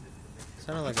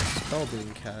 Sounded like a spell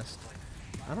being cast.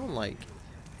 I don't like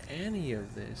any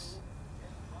of this.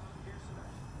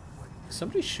 Is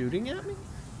somebody shooting at me?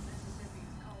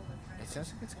 It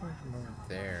sounds like it's coming from over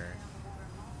there.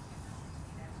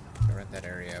 Around that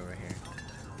area over here.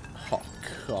 Oh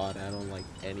god, I don't like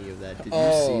any of that. Did you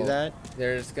Oh, see that?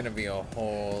 There's gonna be a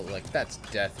whole, like, that's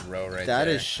death row right there. That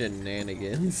is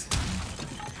shenanigans.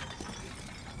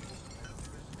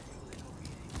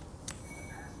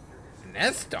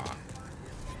 Nestock.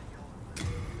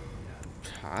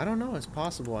 I don't know, it's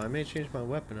possible. I may change my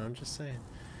weapon, I'm just saying.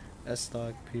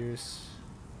 S-Stock, Pierce,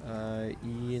 E,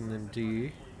 and then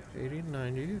D. 80,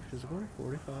 90, physical,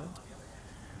 45.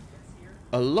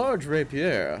 A large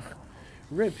rapier.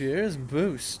 Rapiers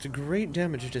boast great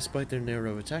damage despite their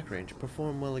narrow attack range,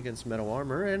 perform well against metal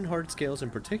armor and hard scales in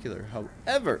particular.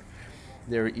 However,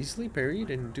 they are easily parried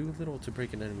and do little to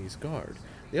break an enemy's guard.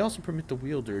 They also permit the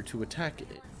wielder to attack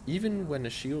it, even when a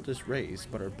shield is raised,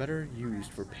 but are better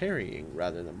used for parrying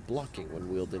rather than blocking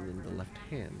when wielded in the left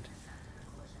hand.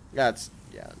 That's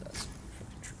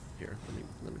fucking true. Here,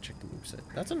 let me check the moveset.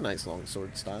 That's a nice long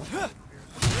sword style.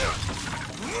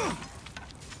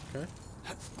 Okay.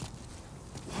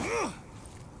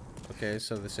 Okay,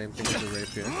 so the same thing with the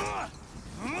rapier.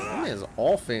 That man's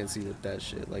all fancy with that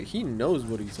shit. Like, he knows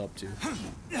what he's up to.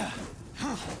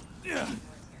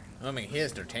 I mean, he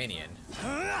is D'Artagnan.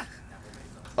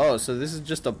 Oh, so this is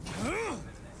just a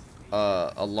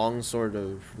long sword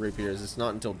of rapiers. It's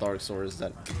not until Dark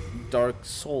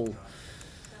Soul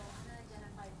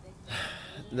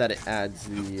that it adds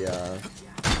the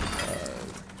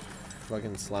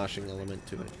fucking slashing element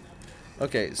to it.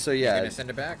 Okay, so yeah. Are you gonna send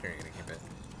it back or are you gonna keep it?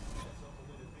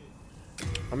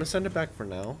 I'm gonna send it back for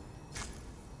now.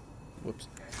 Whoops.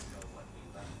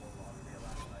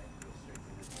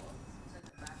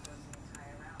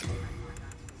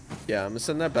 Yeah, I'm gonna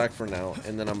send that back for now,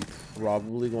 and then I'm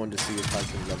probably going to see if I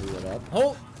can level it up.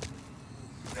 Oh!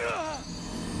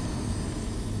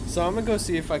 So I'm gonna go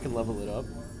see if I can level it up.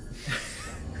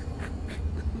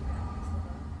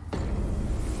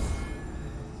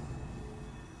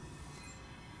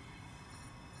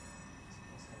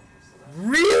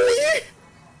 Really?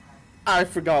 I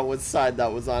forgot what side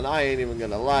that was on. I ain't even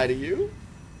gonna lie to you.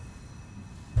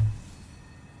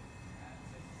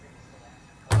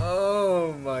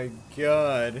 Oh my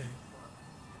god.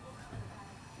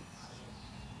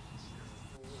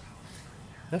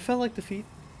 That felt like defeat.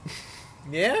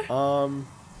 Yeah? I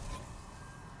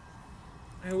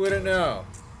wouldn't know.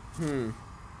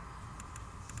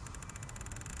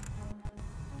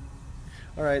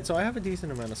 Alright, so I have a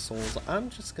decent amount of souls. I'm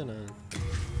just gonna...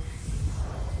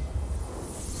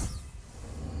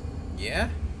 Yeah?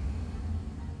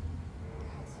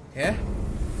 Yeah?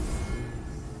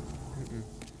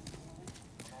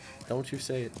 Don't you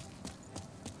say it.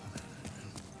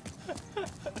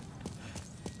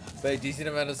 By a decent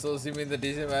amount of souls, you mean the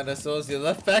decent amount of souls you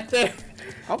left back there?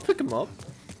 I'll pick him up.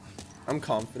 I'm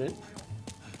confident.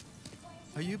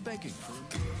 Are you begging for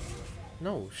it?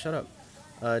 No, shut up.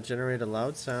 Generate a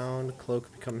loud sound,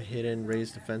 cloak become hidden,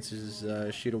 raise defenses,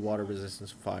 sheet of water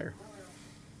resistance fire.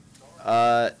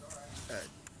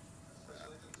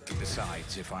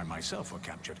 Besides, if I myself were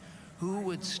captured, who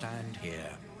would stand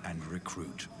here and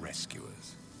recruit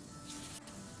rescuers?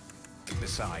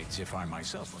 Besides, if I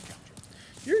myself were captured.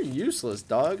 You're useless,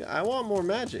 dog. I want more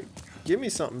magic. Give me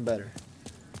something better.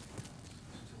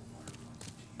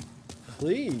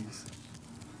 Please.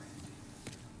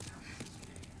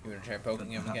 You wanna try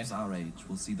poking him again? Perhaps our age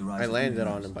will see the rise I of landed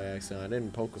heroes on him by accident. I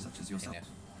didn't poke him. such as yourself.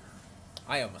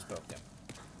 I almost poked him.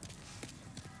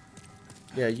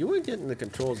 Yeah, you ain't getting the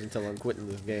controls until I'm quitting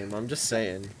this game. I'm just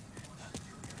saying.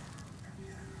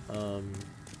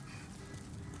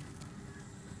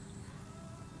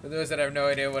 For those that have no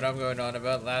idea what I'm going on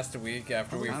about, last week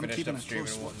after we I'm finished keeping up a streaming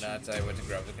close and watch. whatnot, I went to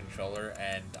grab the controller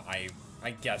and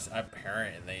I guess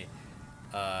apparently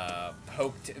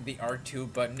poked the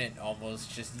R2 button and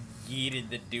almost just yeeted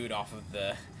the dude off of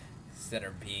the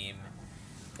center beam.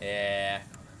 Yeah,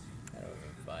 that would have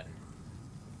been fun.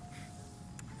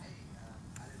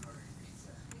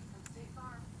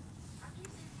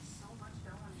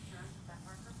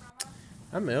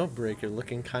 I'm Mailbreaker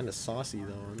looking kind of saucy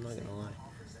though, I'm not gonna lie.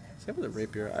 Same with the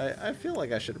rapier. I feel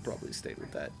like I should have probably stayed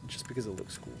with that just because it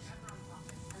looks cool.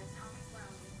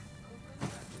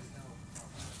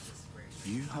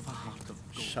 You have a heart of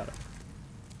gold. Shut up.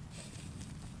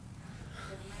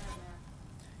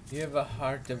 You have a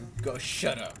heart of go.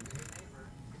 Shut up.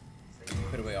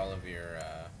 Put away all of your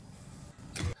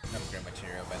upgrade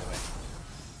material, by the way.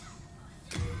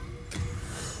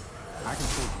 I can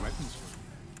forge weapons for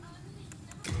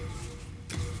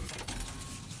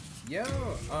Yo,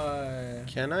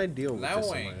 Can I deal with this on my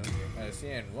Lowing. own?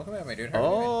 Cian, welcome back, my dude. How are you,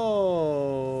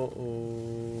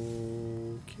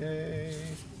 Oh, okay.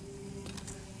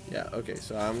 Yeah, okay,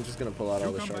 so I'm just gonna pull out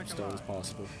all the come sharp back stones alive.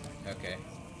 possible. man? Okay.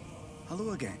 Hello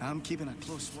again. I'm keeping a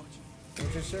close watch.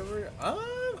 What's your server?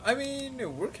 I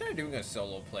mean, we're kind of doing a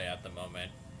solo play at the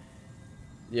moment.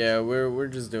 Yeah, we're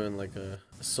just doing like a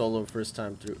solo first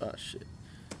time through. Ah, shit.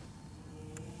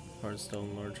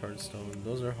 Hardstone, large hardstone.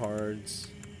 Those are hards.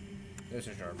 Those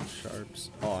are sharp. Sharps.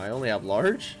 Oh, I only have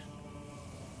large?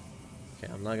 Okay,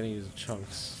 I'm not gonna use the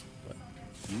chunks, but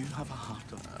You have a heart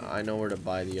of I know where to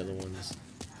buy the other ones.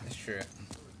 That's true.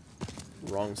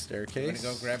 Wrong You staircase.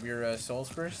 wanna go grab your souls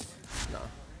first? No,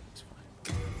 it's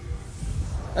fine.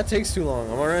 That takes too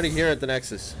long. I'm already here at the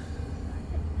Nexus.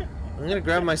 I'm gonna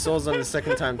grab my souls on the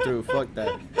second time through. Fuck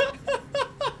that.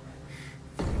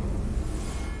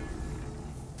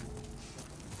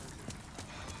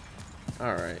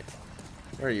 Alright.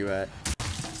 Where are you at?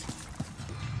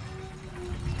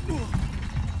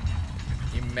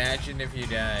 Imagine if you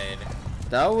died.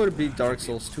 That would be Dark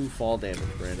Souls 2 fall damage,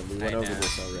 Brandon. We went I over know.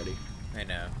 this already. I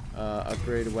know.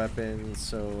 Upgrade weapons,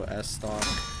 so S stock.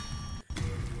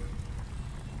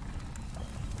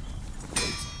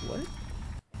 What?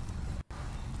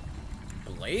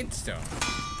 Bladestone.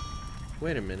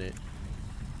 Wait a minute.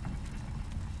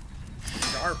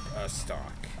 Sharp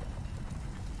stock.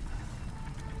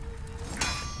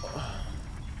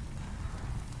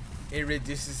 it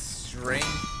reduces strength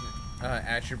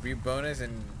attribute bonus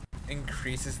and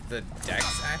increases the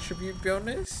dex attribute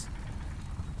bonus.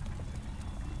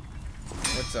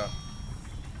 What's up?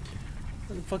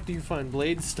 Where the fuck do you find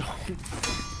blade stone?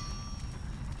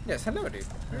 Yes, hello, dude.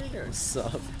 How are you doing? What's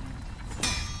up?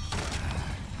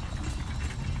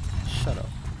 Shut up.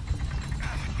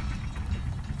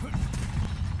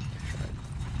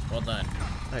 Well done.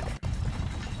 I tried.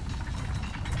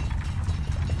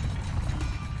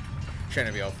 Trying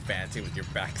to be all fancy with your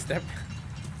backstep.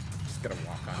 Just gotta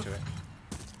walk onto it.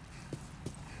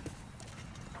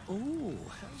 Ooh.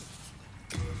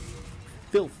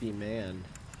 Filthy man.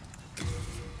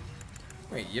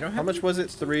 Wait, you don't have How much was it?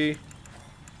 3.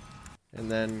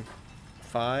 And then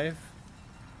 5?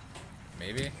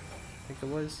 Maybe. I think it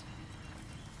was.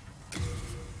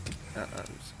 I'm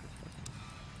just gonna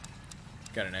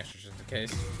Got an extra just in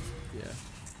case. yeah.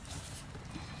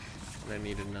 And I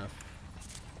need enough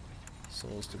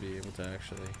souls to be able to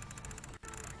actually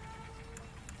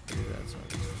do that. So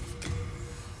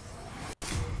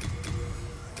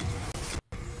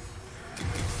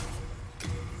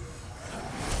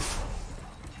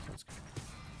sounds good.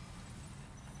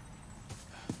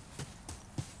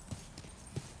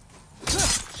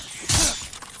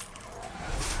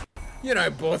 You and I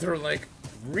both were like,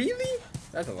 really?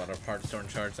 That's a lot of Hearthstone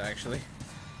shards, actually.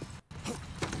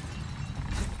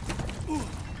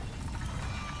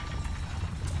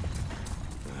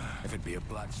 If it be a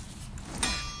blood.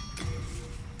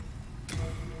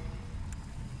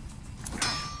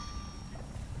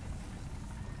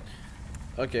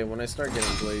 Okay, when I start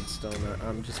getting blade stone,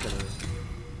 I'm just gonna.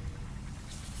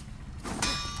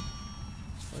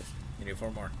 What? You need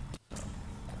 4 more.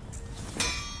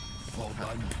 Fall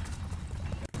blood.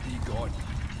 Be gone.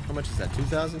 How much is that?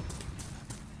 2,000?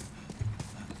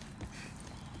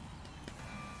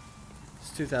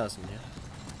 It's 2,000, yeah.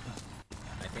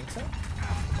 I think so.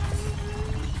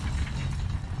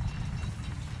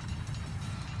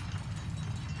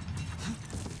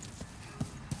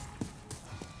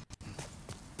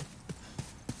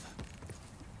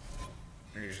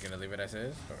 Are you just gonna leave it as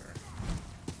is, or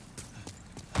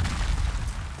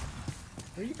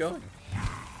where are you going?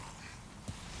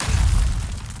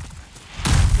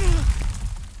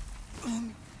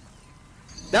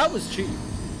 That was cheap.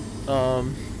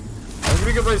 I'm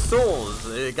gonna get my souls.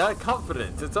 I got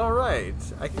confidence. It's all right.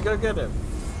 I can go get him.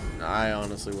 I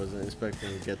honestly wasn't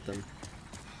expecting to get them.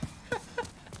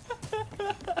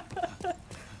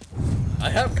 I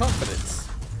have confidence.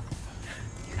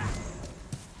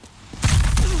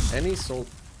 Any soul.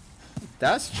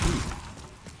 That's cheap.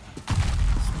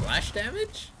 Splash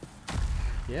damage?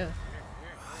 Yeah.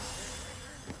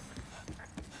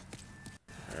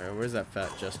 Alright, where's that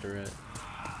fat jester at?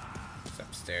 It's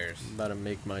upstairs. I'm about to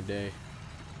make my day.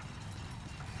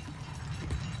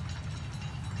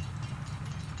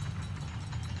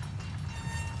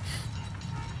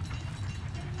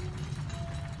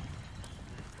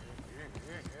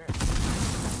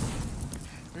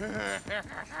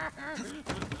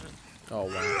 Oh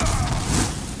wow.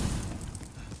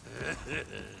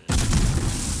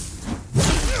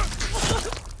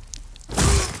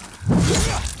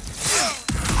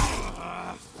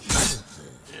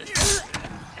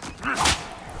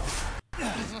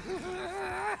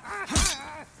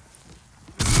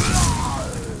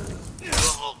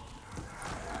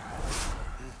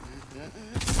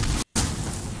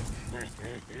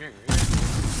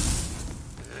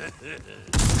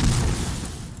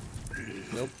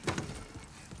 Nope.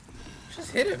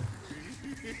 Just hit him.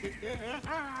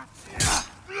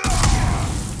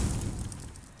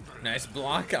 Nice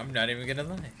block. I'm not even gonna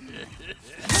lie.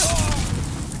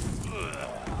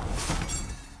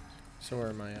 So where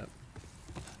am I at?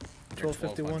 You're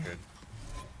 1251. 1200.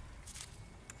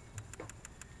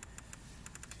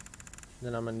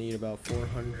 Then I'm gonna need about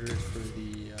 400 for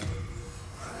the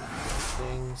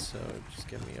thing, so just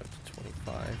get me up to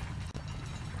 25.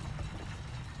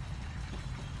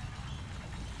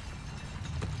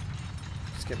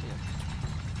 Just get me up.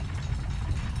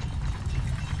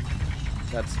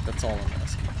 That's all I'm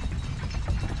asking.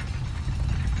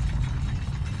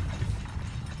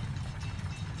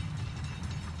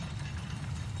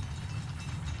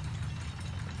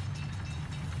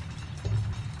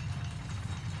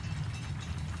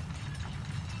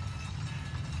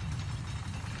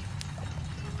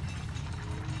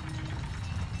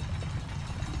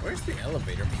 Where's the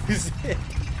elevator music?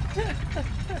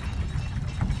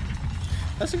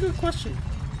 That's a good question.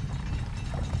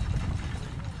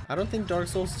 I don't think Dark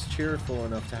Souls is cheerful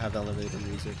enough to have elevator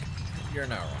music. You're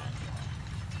not wrong.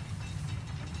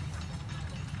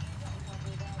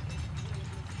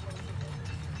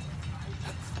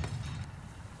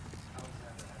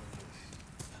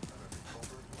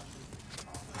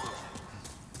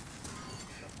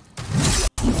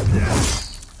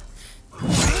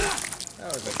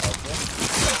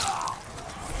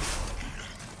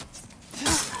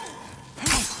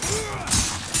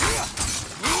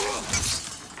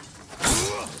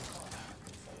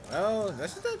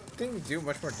 even do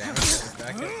much more damage than his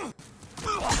back hit?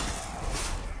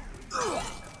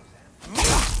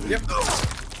 Yep.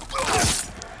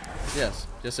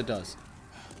 Yes it does.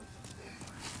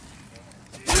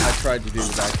 I tried to do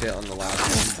the back hit on the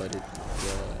last one, but it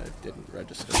didn't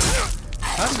register.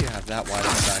 How do you have that wide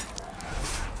on the back?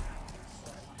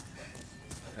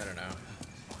 I don't know.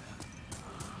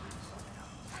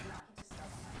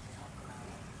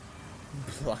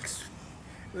 Blocks.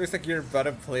 Looks like you're about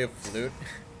to play a flute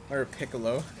or a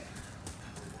piccolo.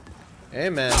 Hey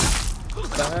man.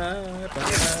 Ba-da-da.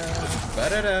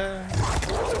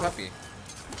 It's a puppy.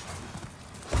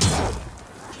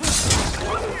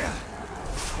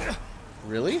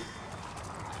 Really?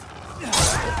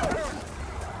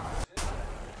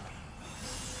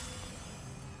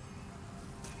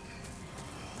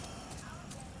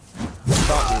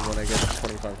 Stop me when I get to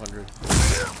 2,500.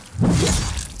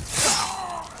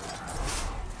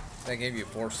 That gave you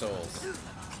 4 souls.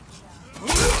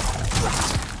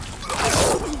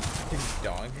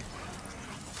 Dog.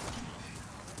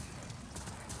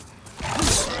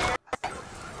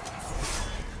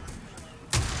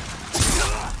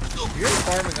 If you're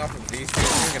farming off of these two,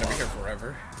 you're gonna be here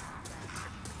forever.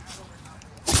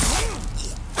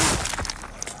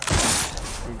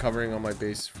 I'm covering on my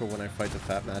base for when I fight the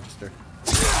Fat Magister.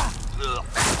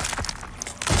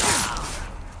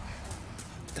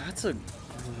 That's a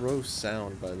gross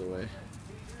sound, by the way.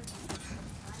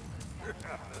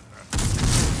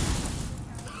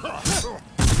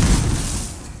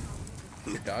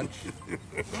 Good dodge.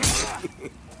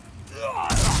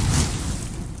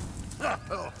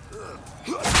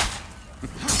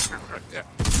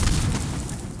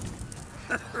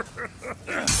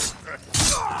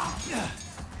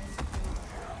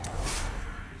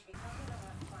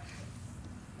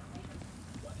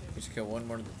 Just kill one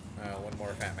more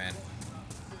fat man.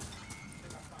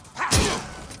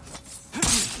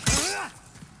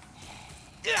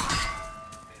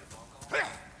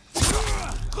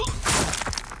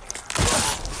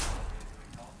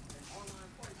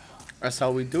 That's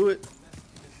how we do it.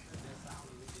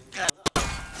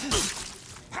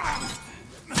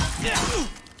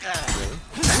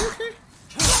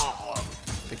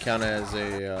 It counted as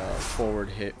a forward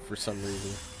hit for some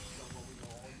reason.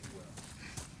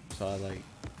 So I like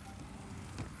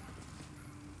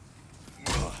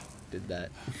did that.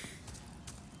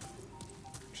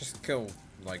 Just kill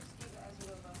like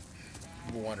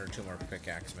 1 or 2 more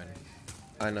pickaxemen.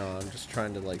 I know, I'm just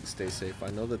trying to like stay safe.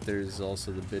 I know that there's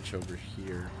also the bitch over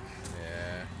here.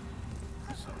 Yeah.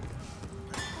 So,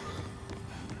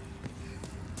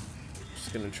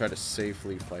 just gonna try to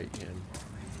safely fight him.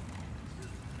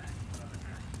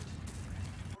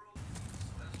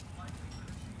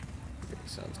 Okay,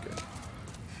 sounds good.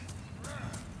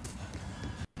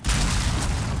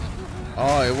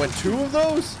 Oh, it went 2 of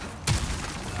those?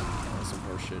 That's some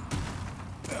horseshit.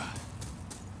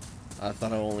 I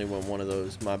thought I only went 1 of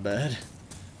those. My bad.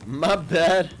 My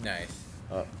bad. Nice.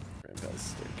 Oh, Rampell's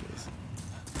staircase.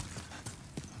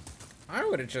 I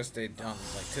would have just stayed down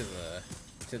like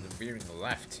to the veering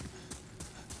left.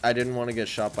 I didn't want to get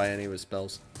shot by any of his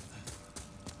spells.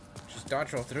 Just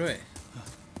dodge roll through it.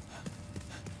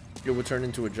 It would turn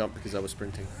into a jump because I was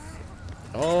sprinting.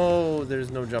 Oh,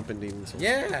 there's no jump in Demon Souls.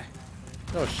 Yeah.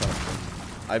 No shot.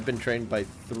 I've been trained by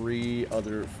 4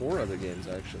 other games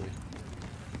actually.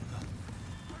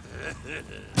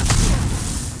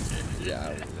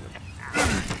 Yeah.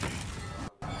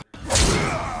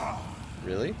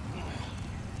 Really?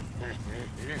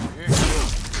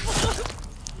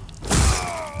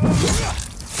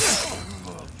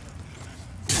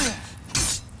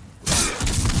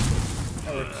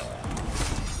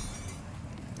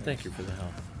 Thank you for the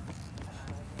help.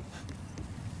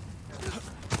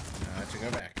 To go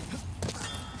back.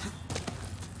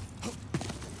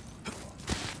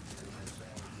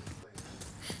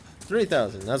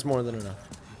 $3,000. That's more than enough.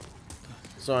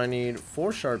 So I need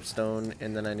 4 sharp stone,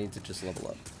 and then I need to just level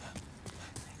up.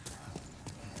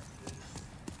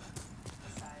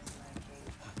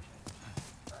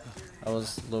 I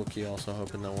was low-key also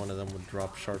hoping that one of them would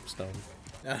drop sharp stone.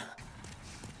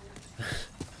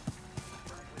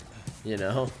 You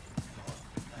know?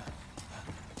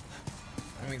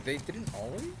 I mean, they didn't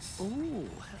always. Ooh.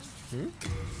 Hmm?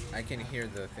 I can hear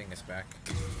the thing is back.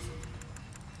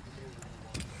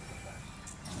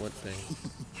 What thing?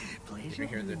 Did you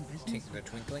hear the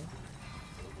twinkling?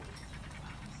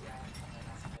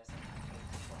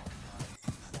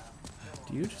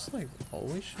 Do you just like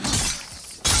always shoot?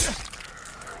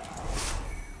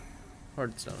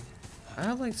 Hardstone. I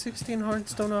have like 16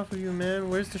 hardstone off of you, man.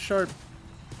 Where's the sharp?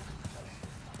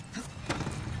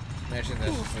 Imagine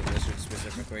this is a lizard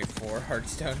specifically for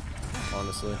Hearthstone.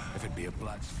 Honestly. If it be a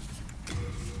blood.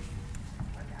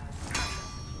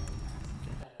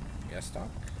 Gas stock.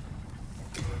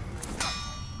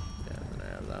 Yeah, and then I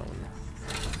have that one.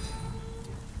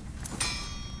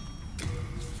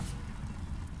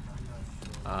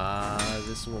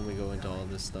 This is when we go into all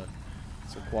this stuff.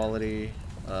 So quality,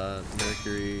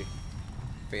 mercury,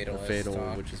 Fatal, fatal,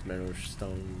 stock. which is metal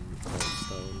stone, gold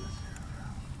stone.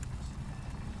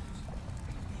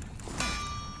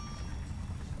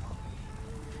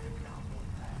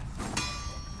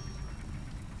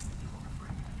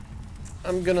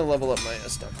 I'm gonna level up my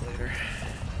S stock later.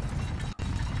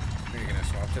 Are you gonna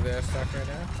swap to the S stock right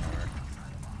now?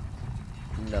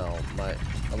 Or? No,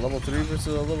 a level 3 versus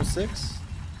a level 6?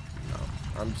 No,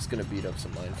 I'm just gonna beat up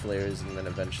some mind flayers and then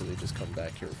eventually just come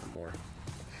back here for more.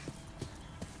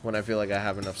 When I feel like I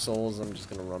have enough souls, I'm just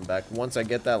gonna run back. Once I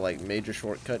get that like major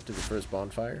shortcut to the first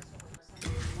bonfire,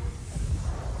 I'm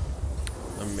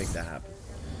gonna make that happen.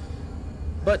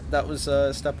 But that was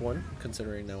step 1,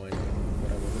 considering now I know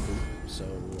what I want to do. So,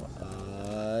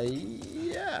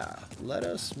 yeah, let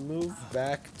us move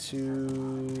back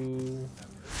to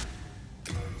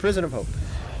Prison of Hope.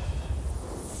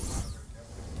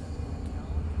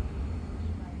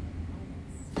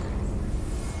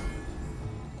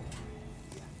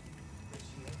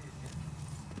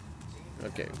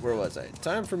 Okay, where was I?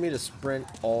 Time for me to sprint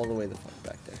all the way the fuck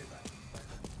back there.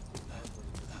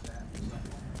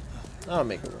 I'll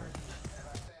make it work.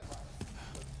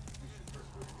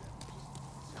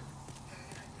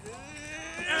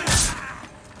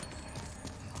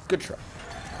 Good try.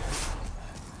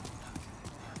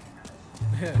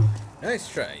 Nice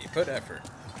try, you put effort.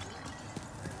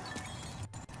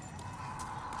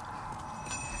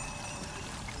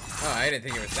 Oh, I didn't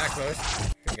think it was that close.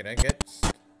 Figured I'd get...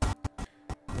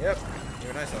 Yep, you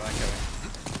and I saw that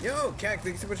coming. Yo, Cat,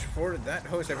 thanks so much for that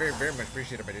host. I very, very much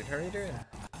appreciate it, buddy. How are you doing?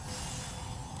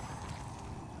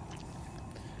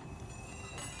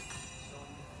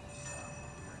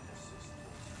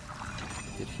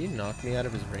 Did he knock me out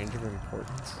of his range of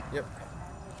importance? Yep.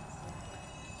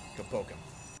 Go poke him.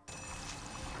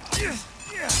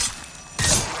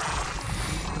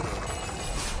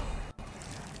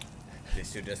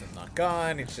 This dude doesn't lock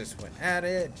on, it just went at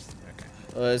it. Okay.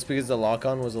 It's because the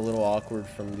lock-on was a little awkward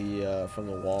from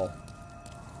the wall.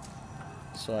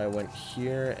 So I went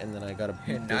here, and then I got a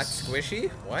beat Not this. squishy?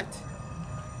 What?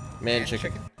 Man Ant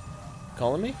chicken.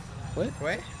 Calling me? What?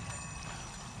 What?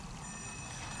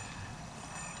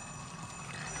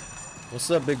 What's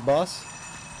up, big boss?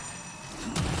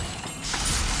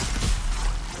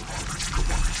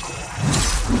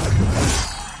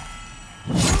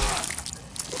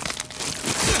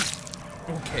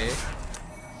 Okay.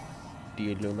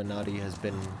 The Illuminati has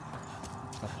been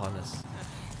upon us.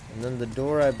 And then the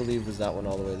door, I believe, was that one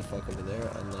all the way the fuck over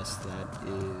there, unless that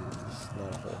is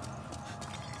not a hole.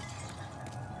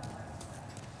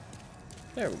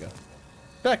 There we go.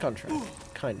 Back on track.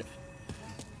 Kind of.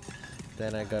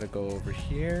 Then I gotta go over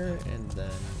here, and then...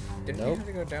 Didn't you nope. have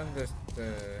to go down the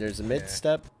There's a mid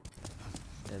step,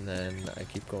 and then I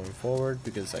keep going forward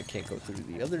because I can't go through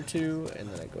the other two, and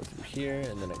then I go through here,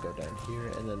 and then I go down here,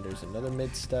 and then there's another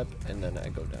mid step, and then I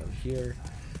go down here.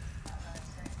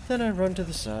 Then I run to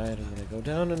the side, and then I go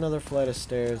down another flight of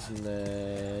stairs, and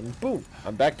then boom!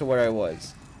 I'm back to where I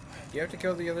was. Do you have to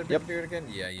kill the other big dude again?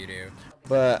 Yeah, you do.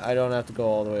 But I don't have to go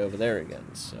all the way over there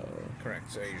again, so...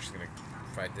 Correct, so you're just gonna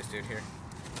fight this dude here?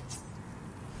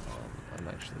 I'm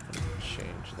actually going to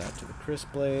change that to the Crisp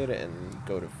Blade and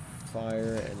go to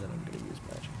fire, and then I'm going to use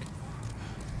magic.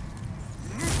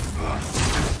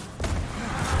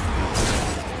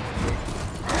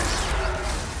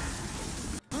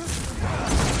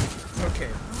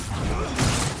 Okay.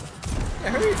 Yeah,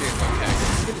 how are you doing,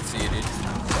 Monkag? Good to see you, dude.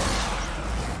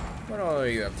 What all are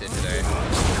you up to today?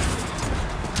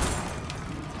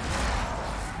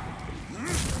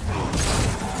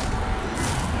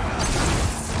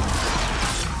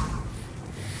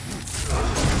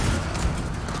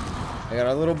 I got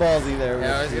a little ballsy there.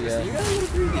 Yeah, I was gonna say, you got a little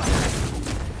greedy there.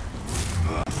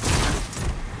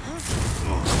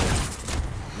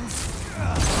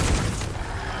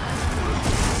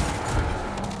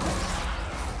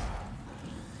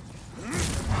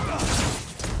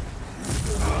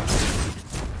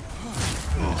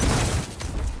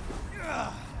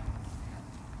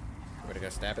 Way to go,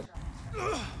 stab it.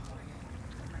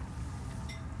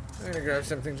 I'm gonna grab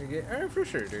something to get. Alright, for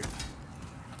sure, dude.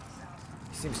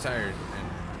 He seems tired, and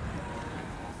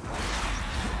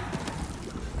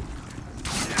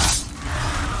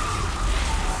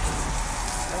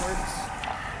that works.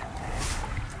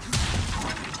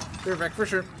 They're back for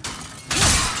sure.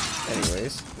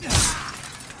 Anyways.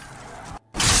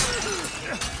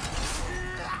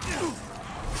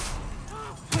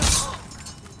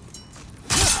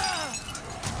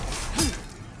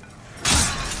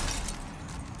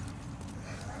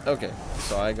 Okay,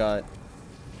 so I got...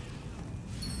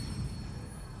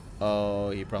 Oh,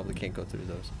 he probably can't go through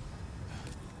those.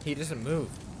 He doesn't move.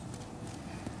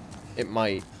 It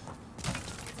might.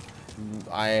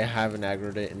 I haven't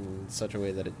aggroed it in such a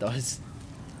way that it does.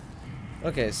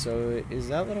 Okay, so is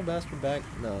that little bastard back?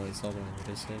 No, it's all the way in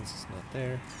the distance. It's not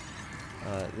there.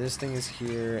 This thing is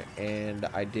here, and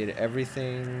I did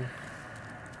everything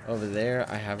over there.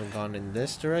 I haven't gone in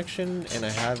this direction, and I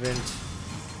haven't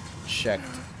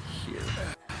checked here.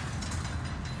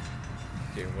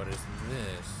 Okay, what is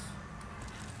this?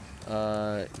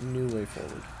 New way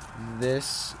forward.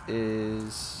 This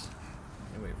is...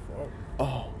 New way forward.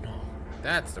 Oh, no.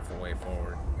 That's the way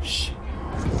forward. Shit.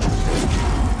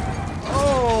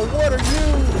 Oh, what are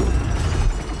you?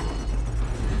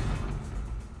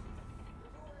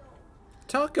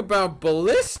 Talk about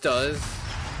ballistas.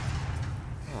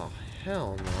 Oh,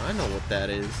 hell no. I know what that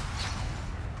is.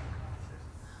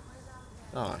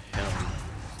 Oh, hell no.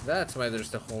 That's why there's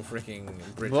the whole freaking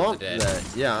bridge of Bump the dead.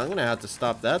 that. Yeah, I'm gonna have to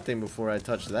stop that thing before I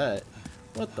touch that.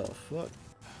 What the fuck?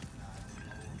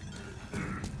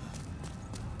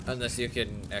 Unless you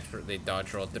can expertly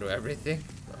dodge roll through everything.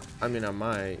 I mean, I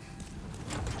might.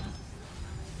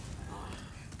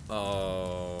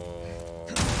 Oh.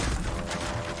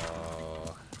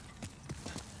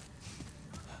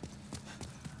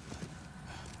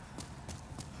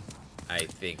 I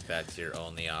think that's your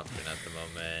only option at the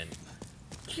moment.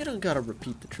 You don't gotta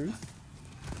repeat the truth.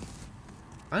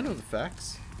 I know the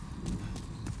facts.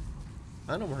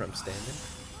 I know where I'm standing.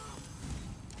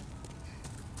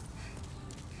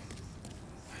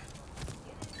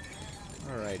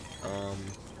 Alright, hold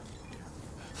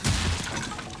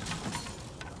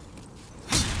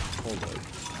on.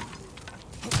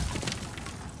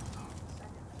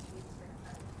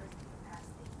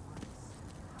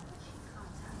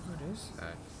 What is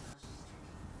that?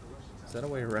 Is that a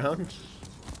way around?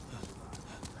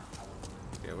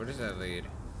 Yeah, where does that lead?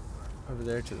 Over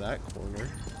there to that corner.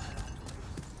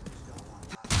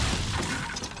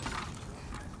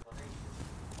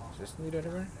 Does this lead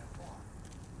anywhere?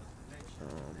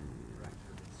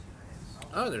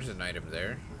 Oh, there's an item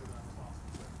there.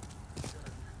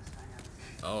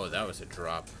 Oh, that was a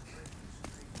drop.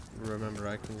 Remember,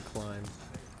 I can climb.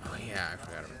 Oh yeah, I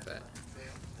forgot about that.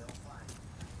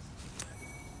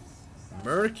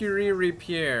 Mercury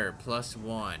Repair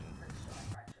 +1.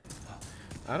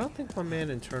 I don't think my man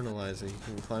internalized it. He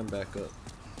can climb back up.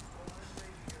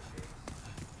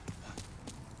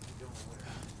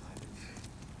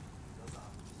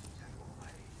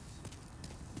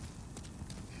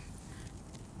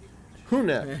 Who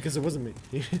now? Because it wasn't me.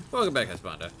 Welcome back,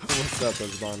 Husbanda. What's up,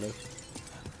 Osbando?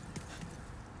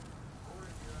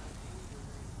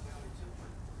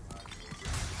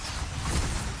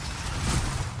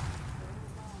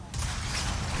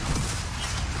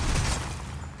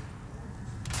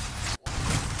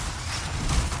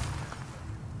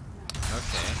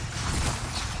 Okay.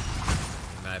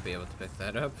 Might be able to pick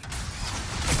that up.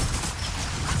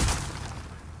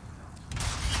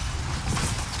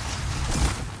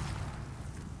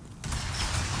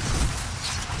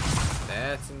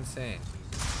 That's insane.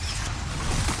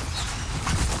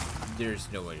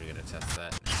 There's no way you're gonna test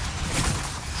that.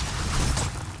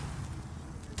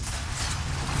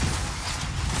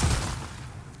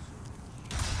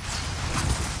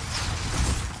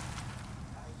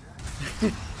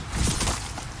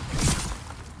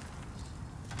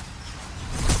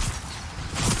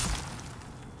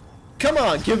 Come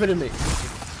on, give it to me.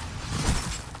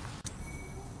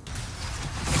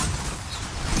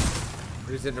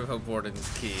 Reason of Hope Warden's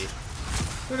key.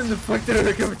 What in the fuck did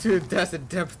I come to? That's a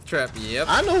depth trap. Yep.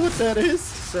 I know what that is.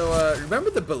 So, remember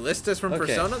the ballistas from Okay.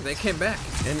 Persona? They came back.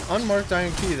 An unmarked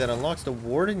iron key that unlocks the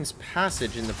Warden's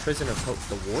Passage in the Prison of Hope.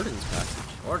 The Warden's Passage?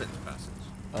 Warden's Passage.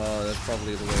 That's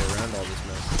probably the way around all this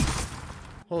mess.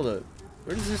 Hold up.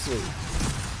 Where does this lead?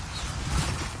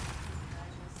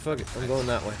 Fuck it. I'm going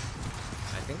that way.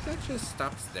 I think that just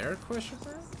stops there, question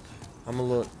mark? I'm gonna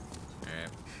look.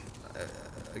 Alright.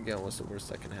 Again, what's the worst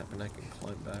that can happen? I can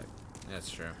climb back.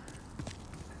 That's true.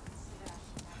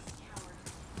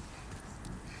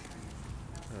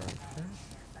 Okay.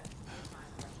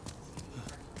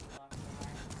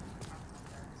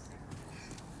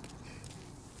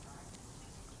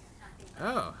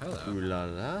 Oh, hello. Ooh la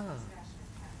la.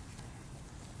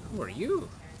 Who are you?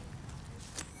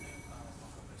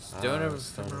 Stone of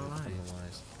Stone of Ephemeral Eyes. Ephemeral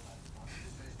Eyes.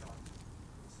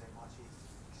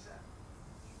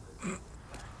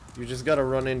 You just gotta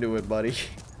run into it, buddy.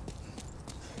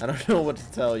 I don't know what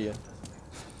to tell you.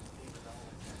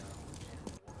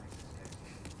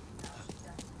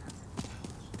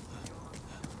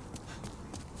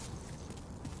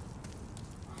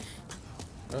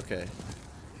 Okay.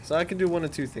 So I can do one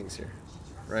of two things here,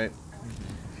 right?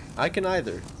 I can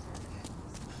either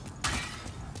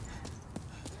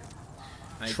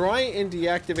try and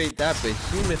deactivate that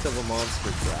behemoth of a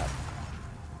monster trap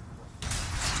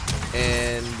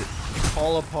and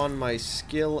call upon my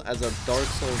skill as a Dark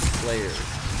Souls player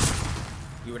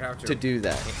You would have to do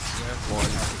that. One,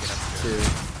 two.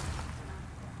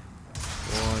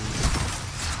 One.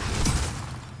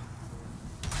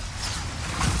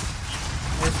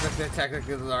 I expect that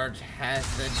technically large has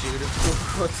the dude of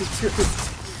what to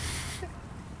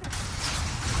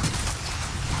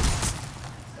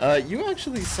do. You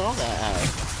actually saw that ad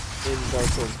in Dark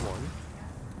Souls 1.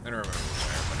 I don't remember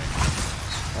where,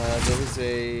 There was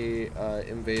a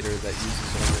invader that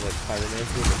uses only like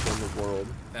pyromancy in the form of world.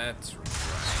 but that's right.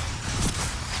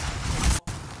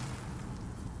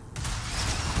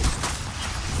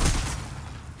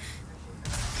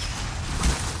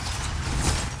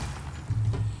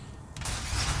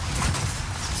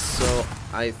 So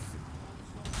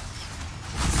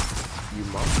you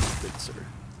must, good sir.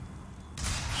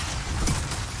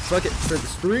 Fuck it for the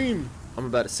stream. I'm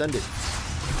about to send it.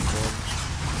 One,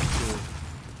 two.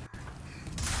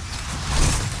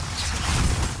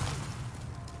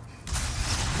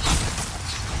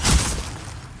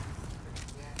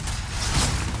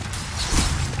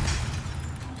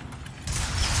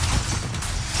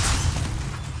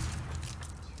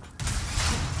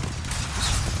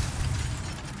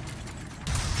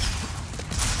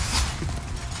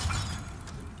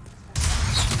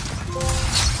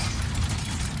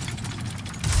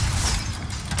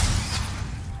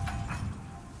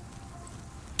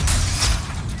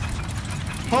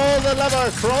 Pull the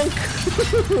lever, trunk!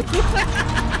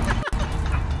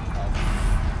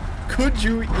 Could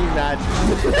you imagine?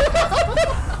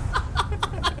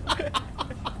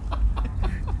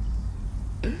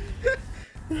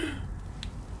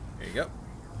 There you go.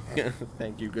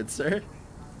 Thank you, good sir.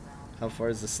 How far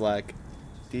is the slack?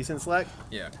 Decent slack?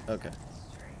 Yeah. Okay.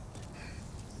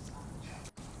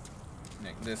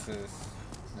 Nick, this is.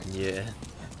 Yeah.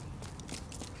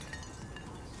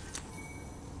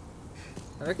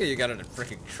 I think you got a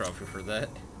freaking trophy for that.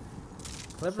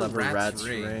 Clever Rat's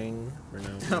ring.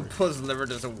 ring. Plus liver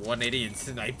does a 180 and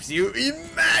snipes you.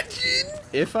 Imagine!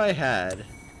 If I had.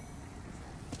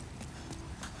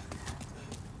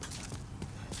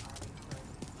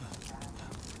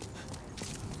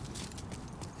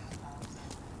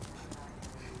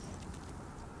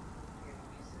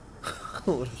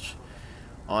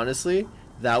 Honestly,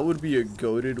 that would be a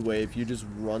goated way if you just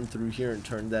run through here and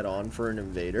turn that on for an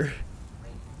invader.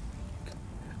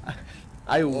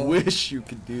 I wish you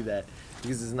could do that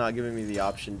because it's not giving me the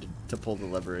option to pull the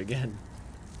lever again.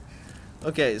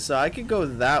 Okay, so I could go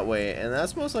that way, and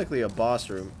that's most likely a boss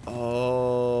room.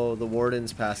 Oh, the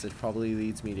warden's passage probably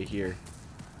leads me to here.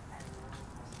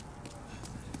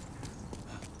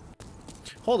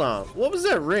 Hold on, what was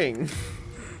that ring?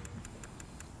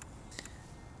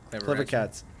 Clever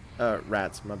cats.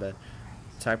 Rats, my bad.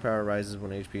 Attack power rises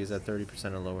when HP is at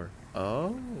 30% or lower.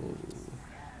 Oh.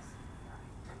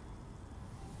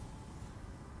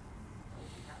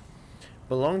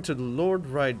 Belonged to Lord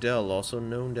Rydell, also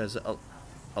known as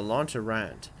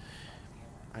Alantarant,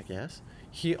 I guess.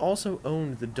 He also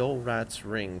owned the Dull Rat's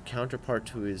ring, counterpart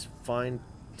to his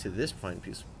this fine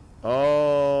piece.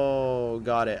 Oh,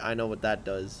 got it. I know what that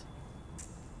does.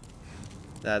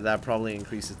 That probably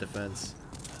increases defense.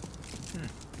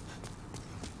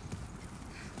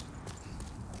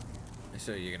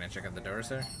 So you're gonna check out the doors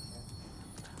there?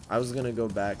 I was gonna go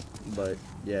back, but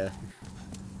yeah.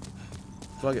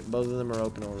 Fuck it, both of them are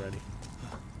open already.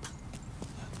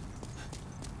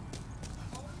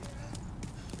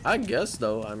 I guess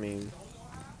though, I mean.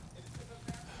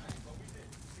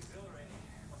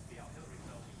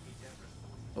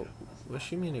 Oh, what's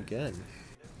she mean again?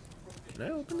 Can I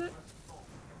open that?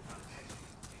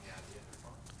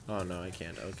 Oh no, I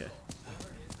can't, okay.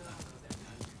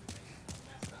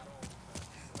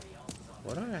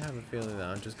 Why do I have a feeling that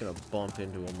I'm just gonna bump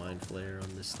into a mind flayer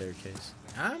on this staircase?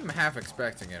 I'm half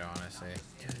expecting it, honestly.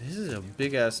 Dude, this is a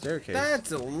big ass staircase.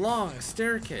 That's a long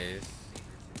staircase.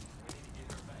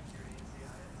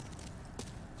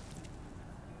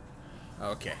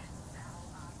 Okay.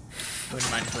 When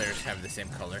mind flayers have the same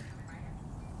color.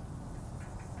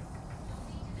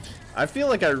 I feel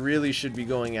like I really should be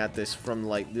going at this from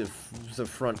like the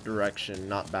front direction,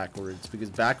 not backwards, because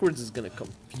backwards is gonna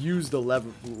confuse the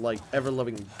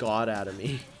ever-loving god out of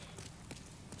me.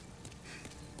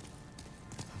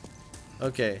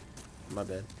 Okay, my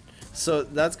bad. So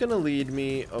that's gonna lead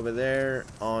me over there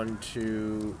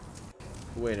onto.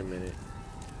 Wait a minute.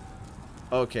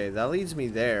 Okay, that leads me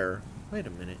there. Wait a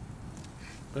minute.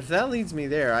 But if that leads me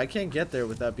there, I can't get there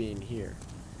without being here.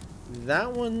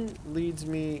 That one leads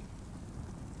me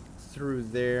through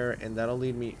there, and that'll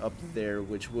lead me up there,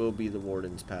 which will be the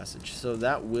Warden's Passage. So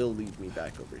that will lead me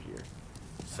back over here.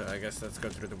 So I guess let's go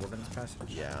through the Warden's Passage.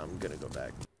 Yeah, I'm gonna go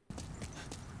back.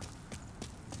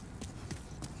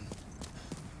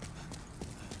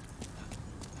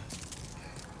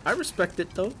 I respect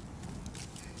it though.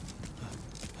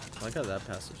 I got that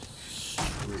passage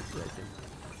straight broken.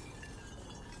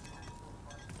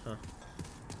 Huh.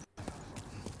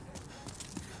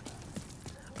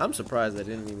 I'm surprised I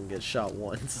didn't even get shot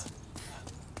once.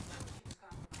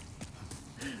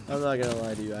 I'm not gonna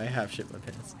lie to you, I half shit my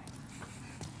pants.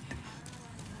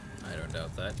 I don't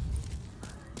doubt that.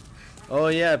 Oh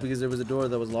yeah, because there was a door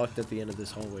that was locked at the end of this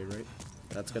hallway, right?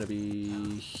 That's gonna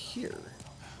be here.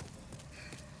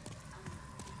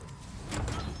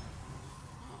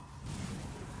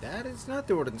 That is not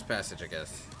the Warden's Passage, I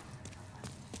guess.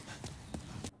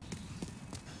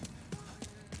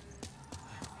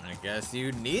 I guess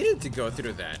you needed to go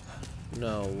through that.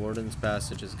 No, Warden's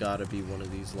Passage has got to be one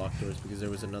of these locked doors because there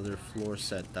was another floor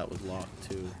set that was locked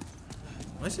too.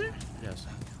 Was there? Yes.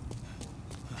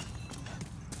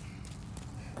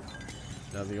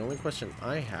 Now the only question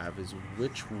I have is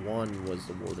which one was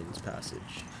the Warden's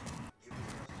Passage?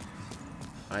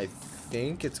 I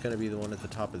think it's going to be the one at the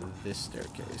top of this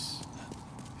staircase.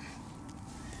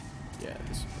 Yeah,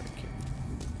 this is where it came.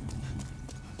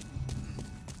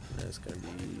 That's going to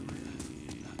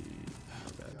be...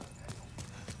 not bad.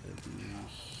 It's going to be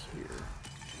here.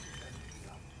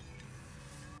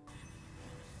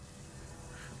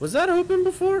 Was that open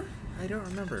before? I don't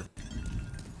remember.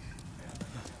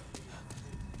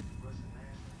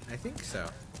 I think so.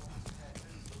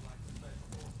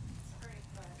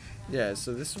 Yeah,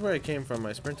 so this is where I came from.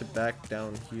 I sprinted back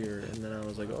down here, and then I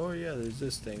was like, oh yeah, there's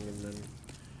this thing, and then...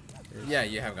 Yeah,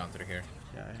 you have gone through here.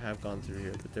 Yeah, I have gone through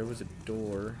here, but there was a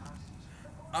door.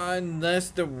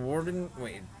 Unless the Warden...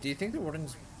 Wait, do you think the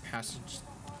Warden's Passage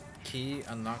key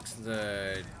unlocks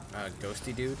the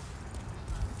ghosty dude?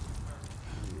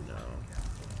 No.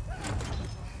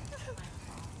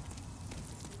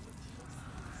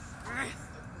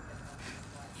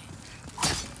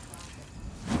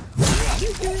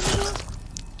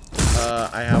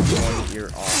 I have one ear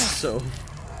off, so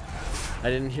I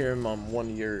didn't hear him on one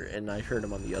ear, and I heard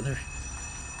him on the other.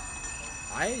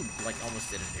 I, like,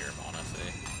 almost didn't hear him,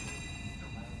 honestly.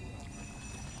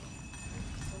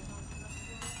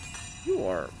 You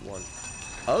are one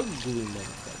ugly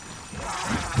motherfucker.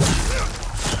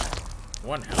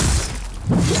 One health.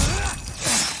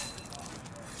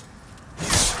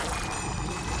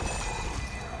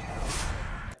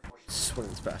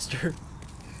 Swings faster.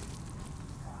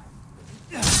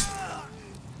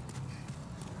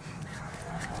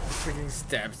 Freaking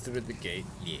stabs through the gate.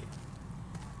 Yeah.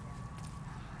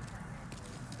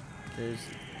 There's...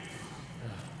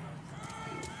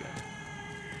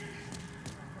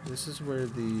 This is where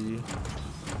the...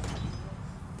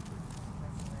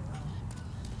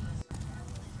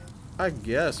 I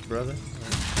guess, brother.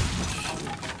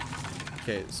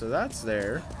 Okay, so that's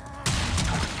there.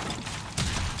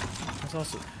 That's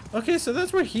also... Okay, so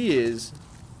that's where he is.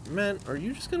 Man, are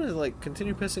you just gonna, like,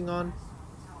 continue pissing on?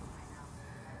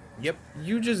 Yep.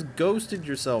 You just ghosted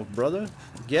yourself, brother.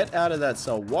 Get out of that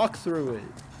cell. Walk through it.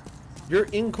 You're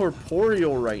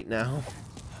incorporeal right now.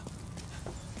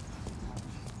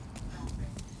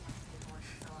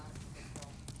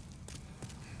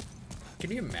 Can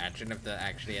you imagine if that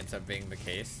actually ends up being the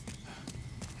case?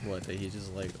 What, that he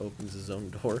just, like, opens his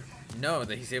own door? No,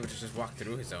 that he's able to just walk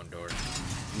through his own door.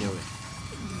 Knew it.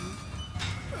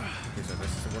 Okay, so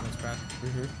this is the Warden's Path?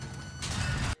 Mm-hmm.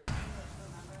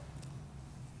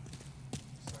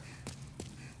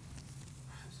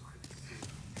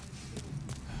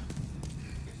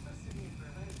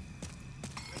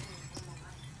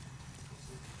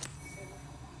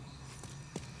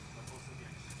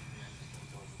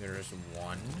 There is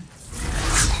one.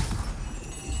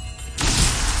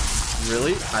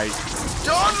 Really?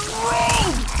 Done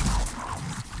wrong!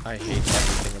 I hate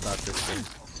everything about this game.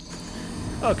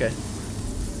 Okay.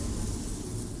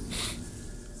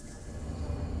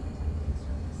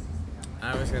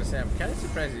 I was gonna say, I'm kind of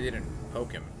surprised you didn't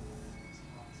poke him.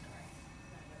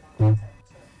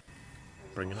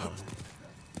 Bruh, Bring it on.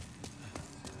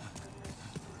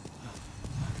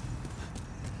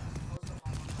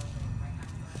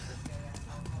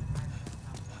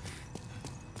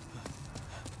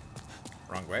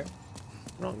 Wrong way.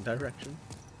 Wrong direction.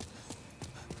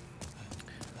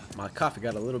 My coffee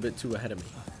got a little bit too ahead of me.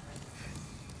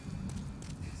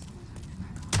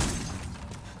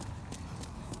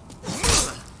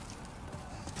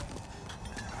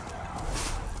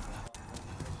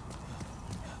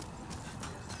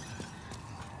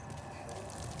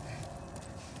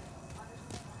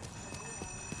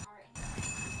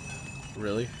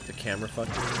 Really? The camera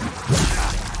fucked me?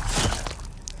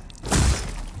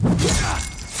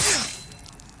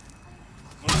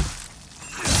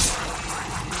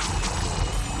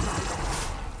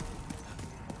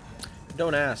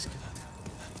 Don't ask.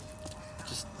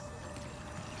 Just...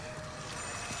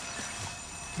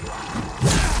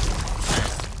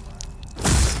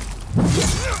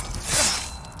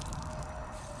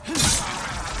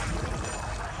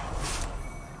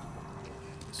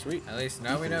 Sweet. At least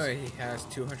now we know he has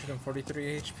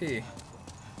 243 HP.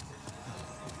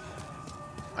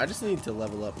 I just need to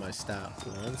level up my stat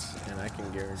once, and I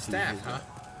can guarantee. Staff, huh?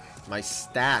 My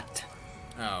stat.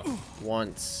 Oh.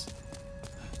 Once.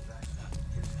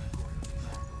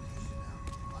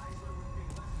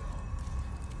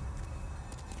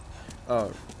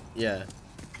 Oh, yeah.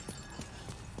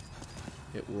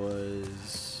 It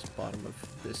was bottom of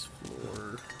this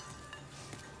floor.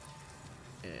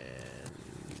 And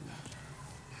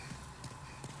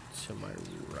to my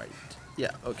right. Yeah,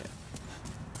 okay.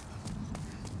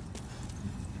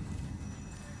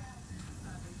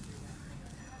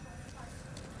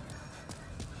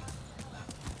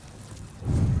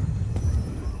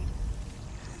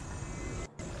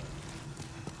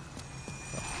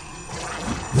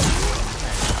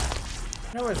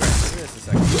 No worries, right. Give us a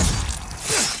second.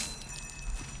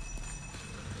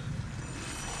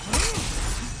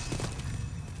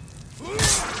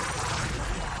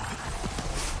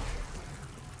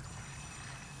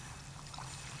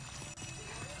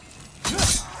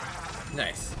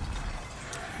 Nice.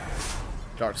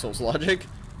 Dark Souls logic.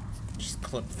 Just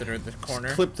clip through the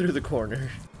corner. Clip through the corner.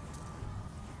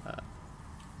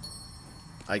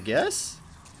 I guess?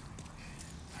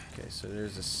 Okay, so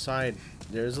there's a side...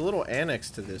 There's a little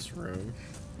annex to this room.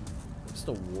 It's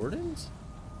the wardens?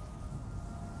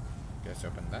 Guess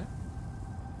open that.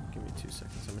 Give me 2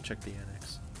 seconds. I'm gonna check the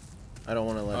annex. I don't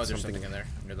want to let Oh, there's something in there.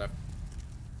 On your left.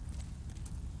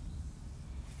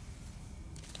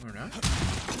 Or not?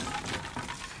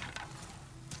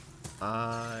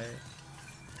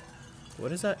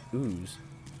 What is that ooze?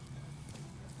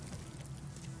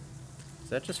 Is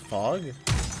that just fog?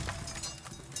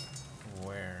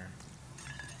 Where?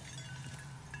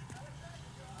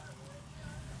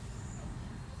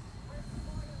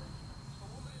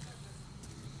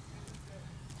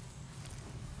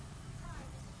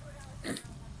 Oh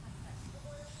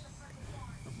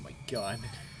my god.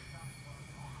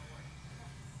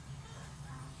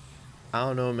 I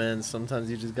don't know, man.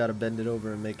 Sometimes you just gotta bend it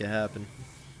over and make it happen.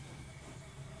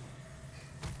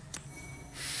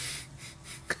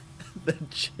 The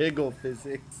jiggle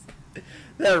physics.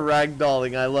 That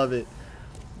ragdolling, I love it.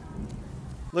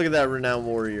 Look at that renowned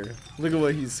warrior. Look at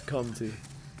what he's come to.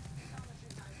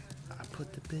 I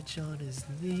put the bitch on his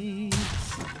knees.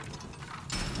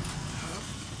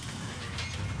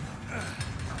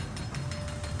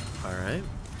 Alright.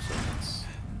 So let's...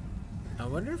 I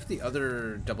wonder if the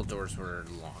other double doors were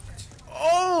locked.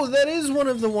 Oh, that is one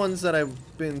of the ones that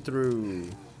I've been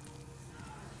through.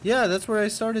 Yeah, that's where I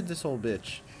started this whole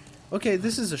bitch. Okay,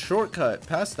 this is a shortcut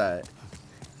past that.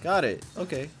 Got it.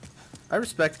 Okay. I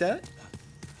respect that.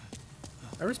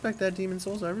 I respect that, Demon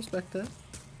Souls. I respect that.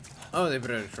 Oh, they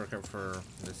put a shortcut for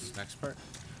this next part?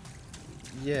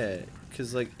 Yeah,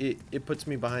 because like it puts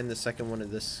me behind the second one of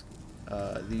this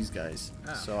these guys.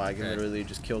 Oh, so I can okay. literally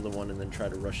just kill the one and then try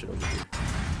to rush it over here.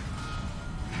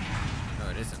 No,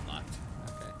 it isn't locked.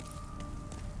 Okay.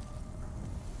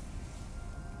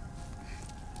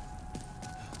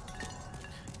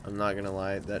 I'm not gonna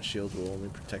lie, that shield will only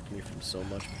protect me from so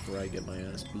much before I get my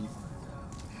ass beat.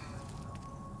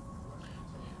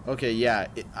 Okay, yeah,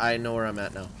 I know where I'm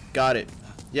at now. Got it.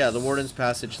 Yeah, the Warden's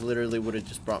Passage literally would have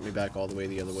just brought me back all the way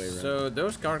the other way around. So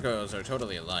those gargoyles are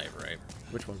totally alive, right?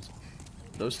 Which ones?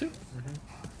 Those two?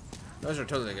 Those are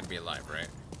totally gonna be alive, right?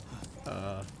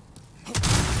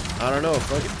 I don't know.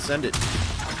 Fuck it. Send it.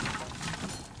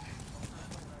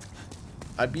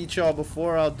 I beat y'all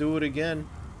before. I'll do it again.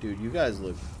 Dude, you guys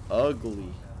look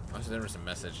ugly. Oh, so there was a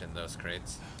message in those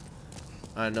crates.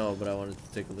 I know, but I wanted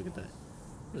to take a look at that.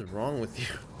 What is wrong with you?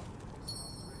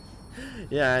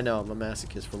 Yeah, I know. I'm a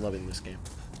masochist for loving this game.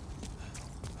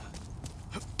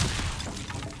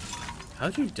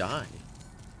 How'd you die?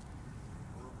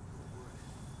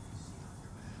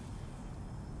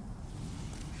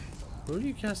 Who are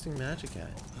you casting magic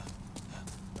at?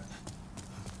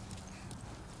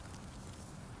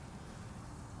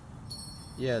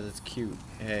 Yeah, that's cute.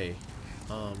 Hey,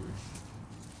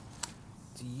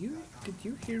 Did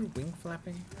you hear wing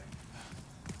flapping?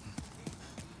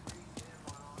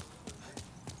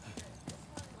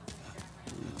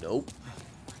 nope.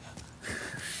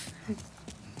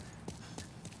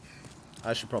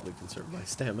 I should probably conserve my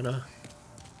stamina.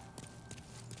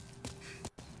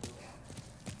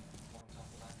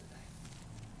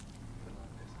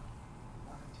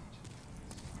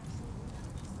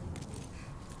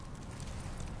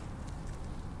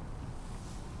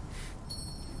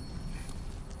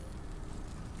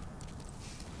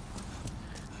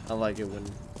 I like it when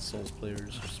Souls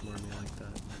players smart me like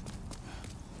that.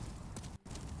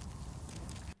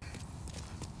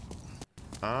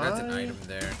 That's an item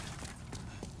there.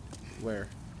 Where?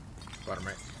 Bottom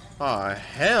right. Aw,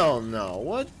 hell no.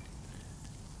 What?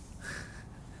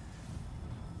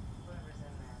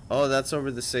 Oh, that's over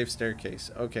the safe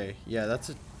staircase. Okay, yeah, that's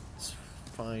a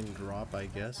fine drop, I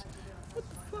guess. What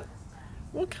the fuck?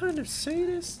 What kind of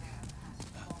sadist?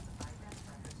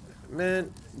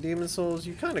 Man, Demon Souls,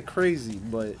 you kind of crazy,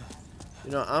 but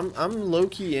you know, I'm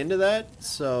low-key into that,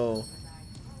 so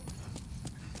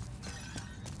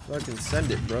fucking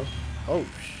send it, bro. Oh,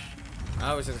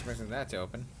 I was expecting that to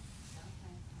open.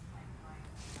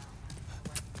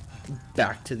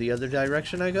 back to the other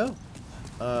direction I go.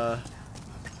 I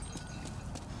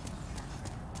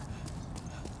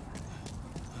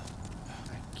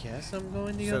guess I'm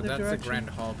going the other direction. So that's the grand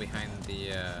hall behind the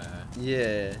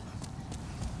Yeah.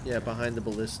 Yeah, behind the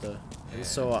ballista. Yeah. And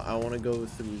so I want to go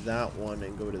through that one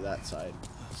and go to that side.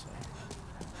 So.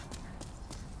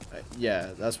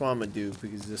 Yeah, that's what I'm going to do,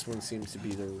 because this one seems to be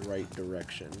the right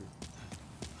direction.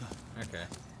 Okay.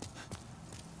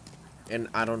 And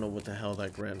I don't know what the hell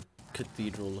that grand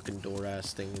cathedral-looking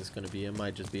door-ass thing is going to be. It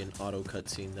might just be an auto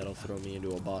cutscene that'll throw me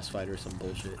into a boss fight or some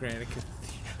bullshit. Grand cathedral.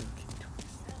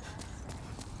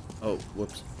 Oh,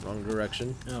 whoops. Wrong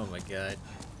direction. Oh my god.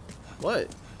 What?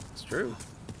 It's true.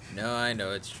 No, I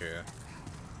know it's true.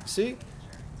 See?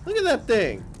 Look at that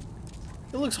thing.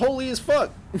 It looks holy as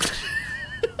fuck.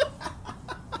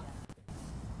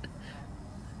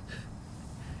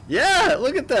 Yeah,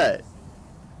 look at that.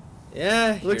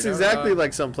 Yeah, It looks you're not exactly wrong.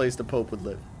 like some place the Pope would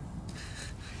live.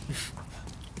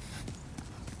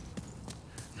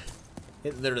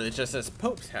 It literally just says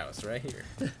Pope's house right here.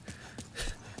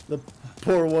 The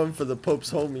poor one for the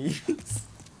Pope's homies.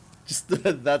 Just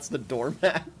that's the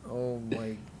doormat. Oh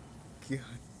my god.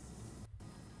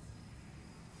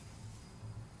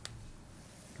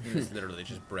 It was literally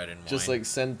just bread and wine. Just like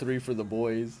send 3 for the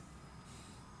boys.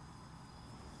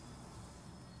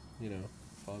 You know,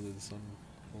 Father, the Son,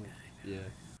 Holy. Yeah.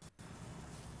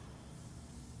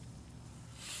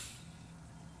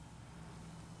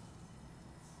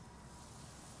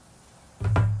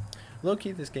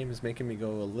 Low-key, this game is making me go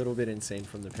a little bit insane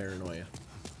from the paranoia.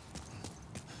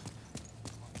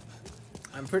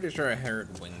 I'm pretty sure I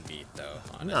heard wing beat though,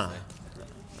 honestly. Nah.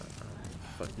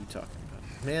 What are you talking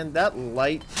about? Man, that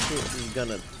light shit is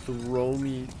gonna throw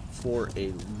me for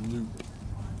a loop.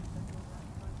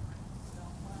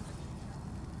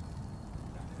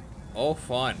 Oh,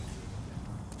 fun.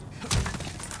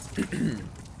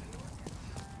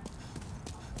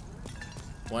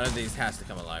 One of these has to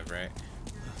come alive, right?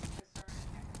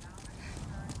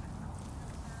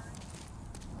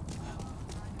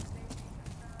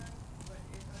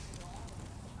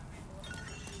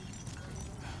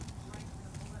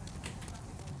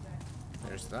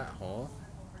 There's that hole.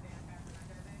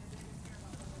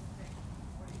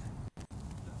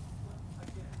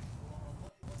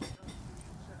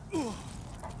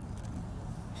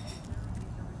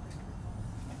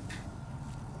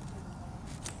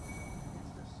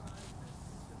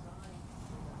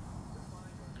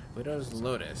 Widow's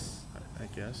Lotus. I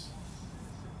guess.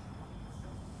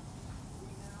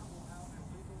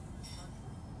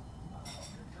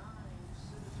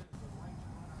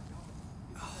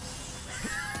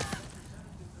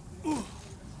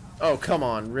 Oh, come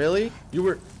on, really? You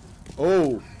were...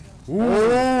 Oh. Ooh.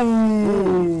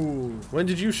 Ooh. When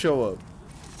did you show up?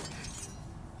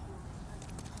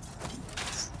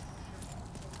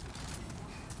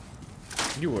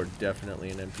 You are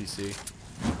definitely an NPC.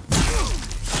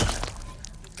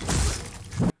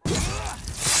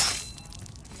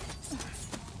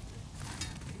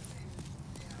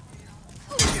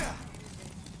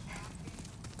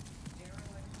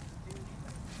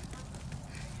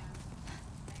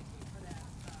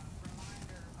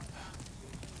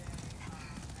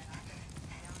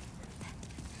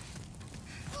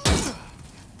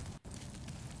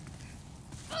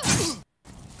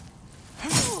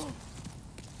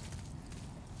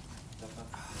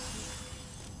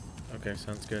 Okay,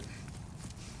 sounds good.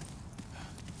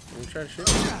 Let me try to shoot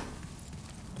him.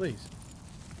 Please.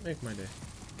 Make my day.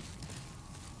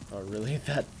 Oh, really?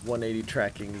 That 180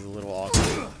 tracking is a little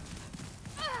awkward.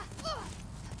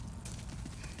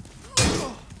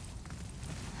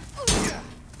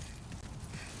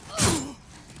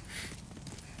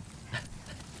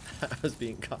 I was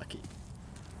being cocky.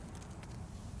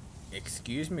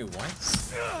 Excuse me,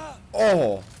 what?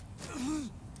 Oh!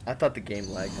 I thought the game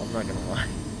lagged, I'm not gonna lie.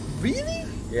 Really?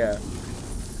 Yeah.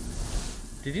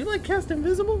 Did you like cast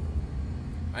invisible?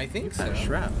 I think so. Had a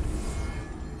shroud.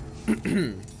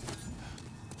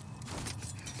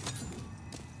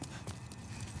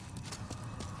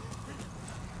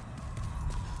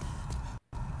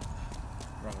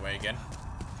 Wrong way again.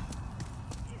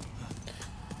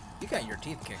 You got your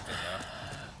teeth kicked in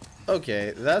though.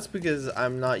 Okay, that's because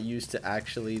I'm not used to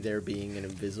actually there being an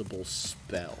invisible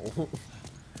spell.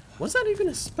 Was that even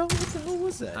a spell? What the hell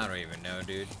was that? I don't even know,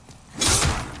 dude.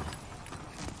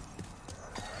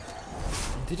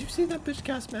 Did you see that bitch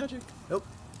cast magic? Nope.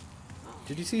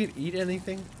 Did you see it eat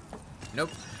anything?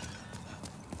 Nope.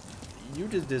 You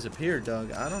just disappeared,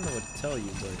 dog. I don't know what to tell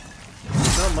you, but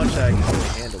there's not much I can really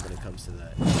handle when it comes to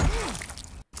that.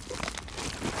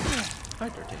 Hi,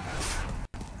 Dirty.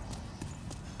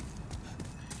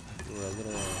 You were a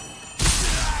little...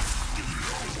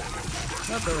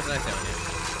 Nope, that was nice having you.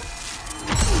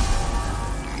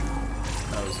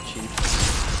 That was cheap.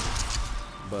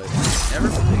 But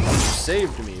everybody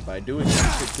saved me by doing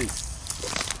stupid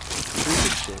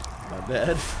shit. My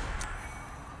bad.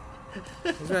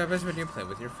 This is what happens when you play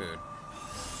with your food.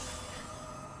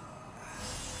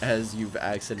 As you've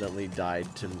accidentally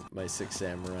died to my 6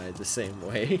 samurai the same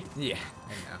way. Yeah,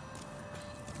 I know.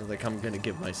 I was like, I'm gonna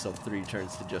give myself 3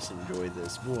 turns to just enjoy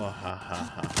this.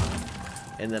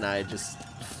 And then I just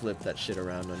flip that shit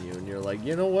around on you, and you're like,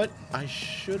 you know what? I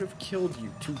should have killed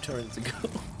you 2 turns ago.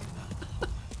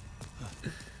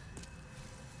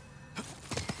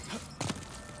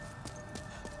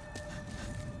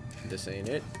 This ain't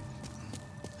it.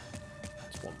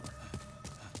 It's one more.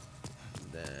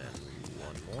 Then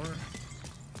one more.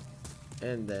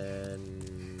 And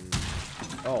then...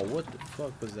 Oh, what the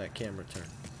fuck was that camera turn?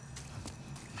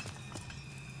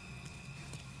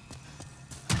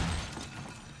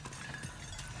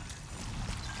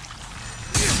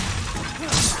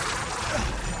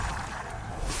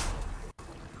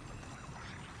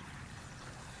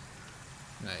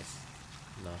 Nice.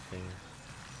 Nothing.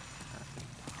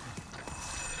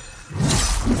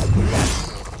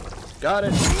 Got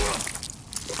it.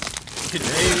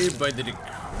 Today, by the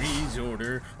decree's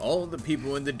order, all the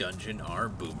people in the dungeon are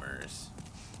boomers.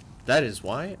 That is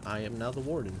why I am now the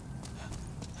warden.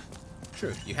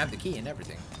 True, you have the key and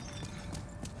everything.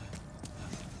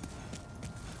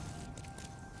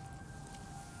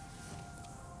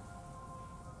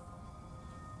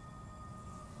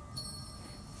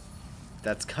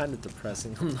 That's kind of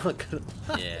depressing, I'm not gonna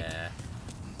lie. Yeah.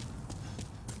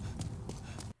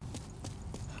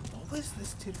 What was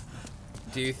this dude?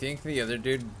 Do you think the other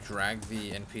dude dragged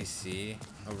the NPC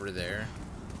over there?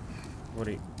 What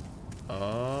do you...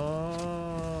 Oh.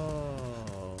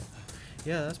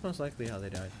 Yeah, that's most likely how they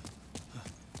died.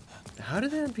 How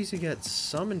did the NPC get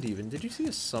summoned even? Did you see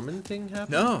a summon thing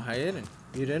happen? No, I didn't.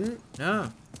 You didn't?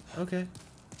 No. Okay.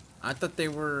 I thought they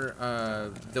were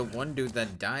the one dude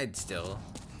that died still.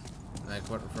 Like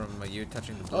what from you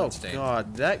touching the blood stain. Oh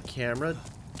god, that camera...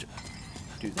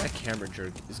 Dude, that camera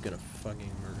jerk is gonna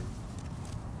fucking murder me.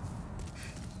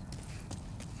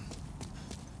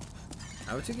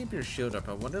 I would say keep your shield up.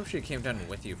 I wonder if she came down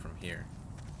with you from here.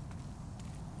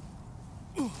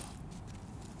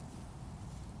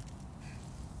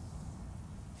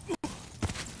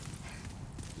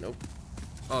 Nope.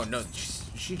 Oh no,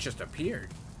 she just appeared.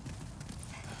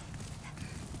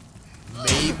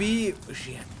 Maybe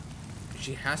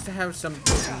she has to have some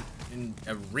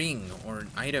a ring or an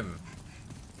item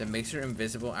that makes her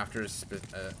invisible after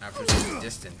some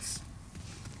distance.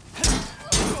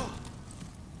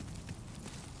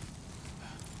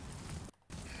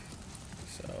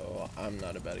 So I'm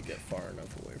not about to get far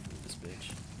enough away from this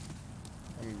bitch.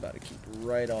 I'm about to keep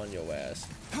right on your ass.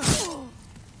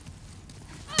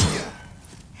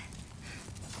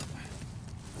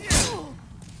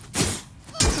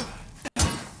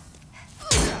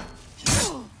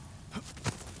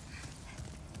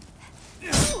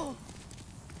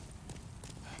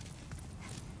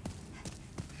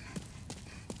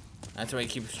 That's why he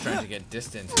keeps trying to get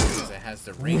distance because it has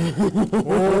the ring.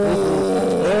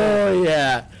 Oh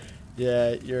yeah.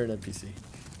 Yeah, you're an NPC.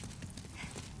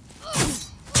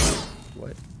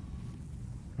 What?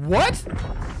 What?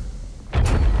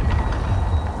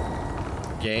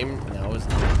 Game, now is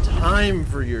not time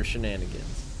for your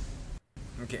shenanigans.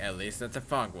 Okay, at least that's a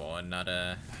fog wall and not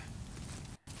a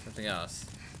something else.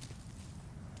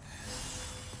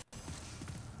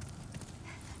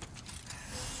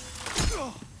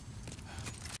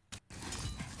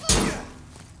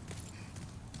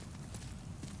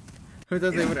 Who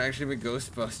thought they would actually be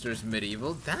Ghostbusters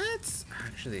medieval? That's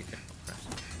actually a good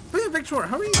question. But yeah, Victor,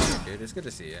 how are you doing, dude? It's good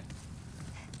to see you.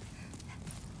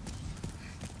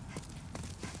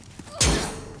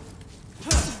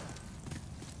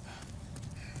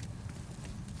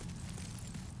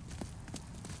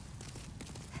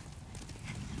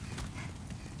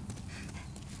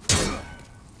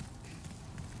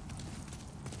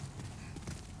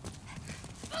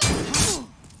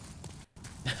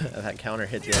 That counter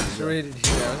hit you. Sure, I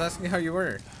was asking how you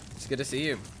were. It's good to see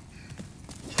you.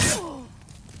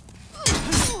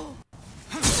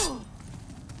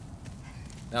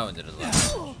 That one did a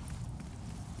lot.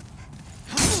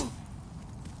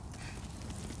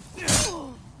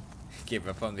 Gave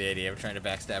up on the idea of trying to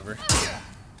backstab her.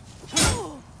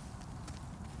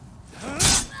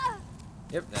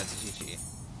 Yep, that's a GG.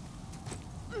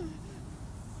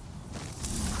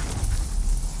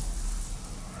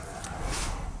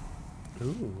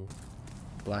 Ooh.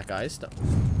 Black eye stone. I don't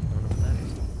know what that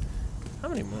is. How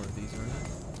many more of these are there?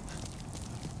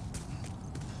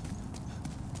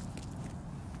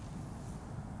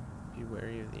 Be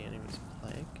wary of the enemy's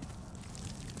plague.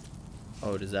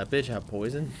 Oh, does that bitch have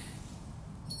poison?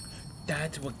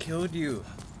 That's what killed you.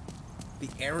 The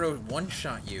arrow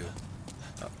one-shot you.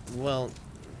 Well,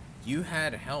 You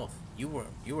had health. You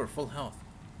were full health.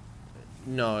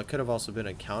 no, it could have also been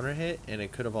a counter hit, and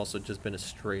it could have also just been a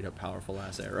straight up powerful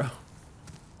ass arrow.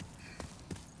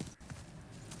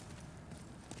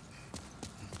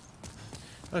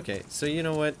 Okay, so you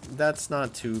know what? That's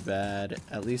not too bad.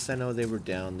 At least I know they were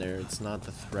down there. It's not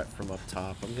the threat from up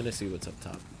top. I'm gonna see what's up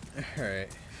top. Alright.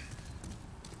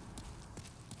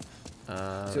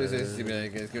 So it's nice to be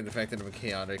like, given the fact that I'm a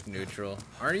chaotic neutral.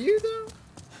 Are you though?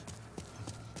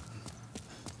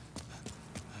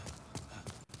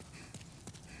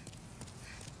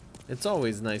 It's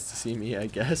always nice to see me, I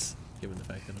guess, given the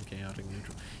fact that I'm chaotic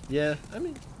neutral. Yeah, I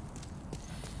mean,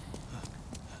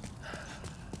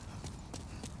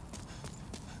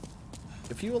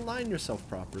 if you align yourself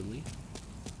properly,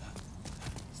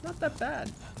 it's not that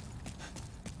bad.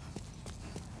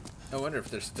 I wonder if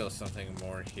there's still something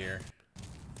more here.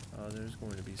 Oh, there's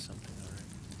going to be something, alright.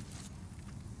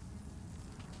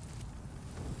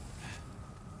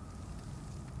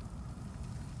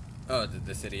 Oh, did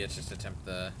this idiot just attempt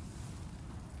the...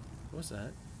 What was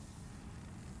that?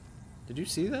 Did you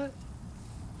see that?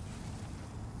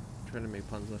 I'm trying to make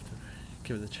puns left.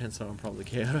 Give it a chance, so I'm probably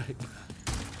chaotic.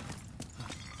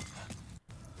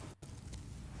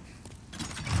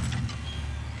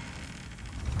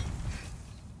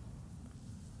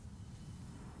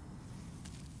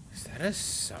 Is that a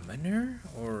summoner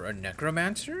or a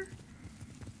necromancer?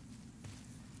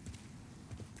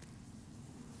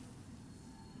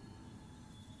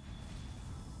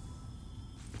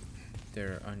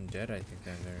 They're undead, I think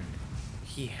that they're...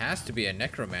 He has to be a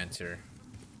necromancer.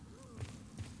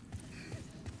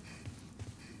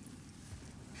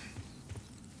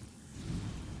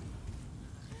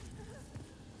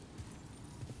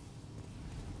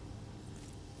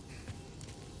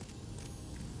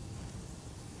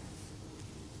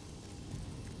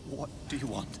 What do you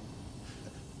want?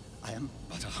 I am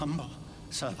but a humble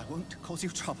serf. I won't cause you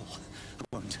trouble. I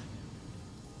won't.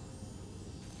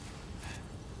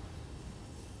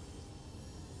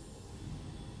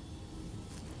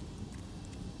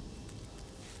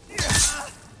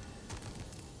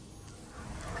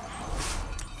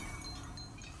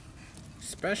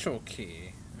 Special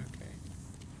key. Okay.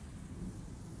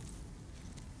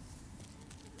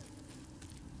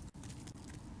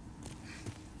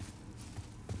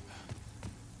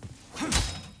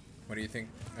 What do you think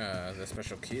the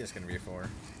special key is going to be for?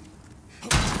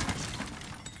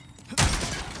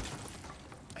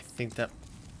 I think that...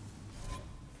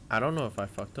 I don't know if I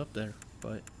fucked up there,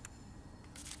 but...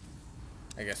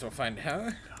 I guess we'll find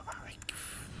out.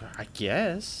 I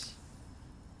guess.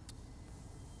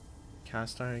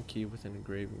 Cast iron key with an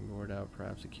engraving moored out,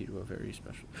 perhaps a key to a very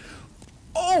special...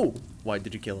 Oh! Why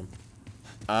did you kill him?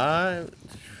 I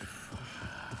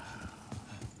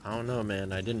don't know,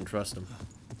 man. I didn't trust him.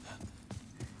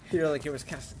 Feel like it was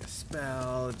casting a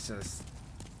spell. It's just,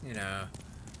 you know.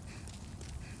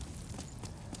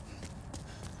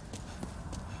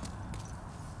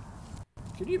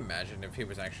 Could you imagine if he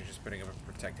was actually just putting up a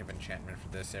protective enchantment for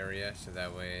this area, so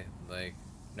that way, like,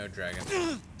 no dragons.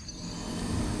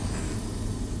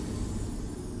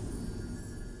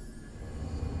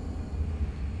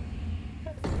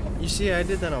 You see, I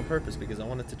did that on purpose because I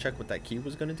wanted to check what that key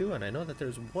was going to do, and I know that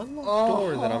there's one locked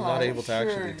door that I'm not able to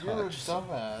actually touch. You're a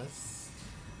dumbass.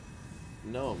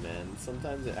 No, man.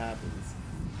 Sometimes it happens.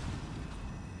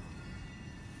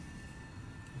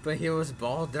 But he was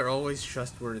bald. They're always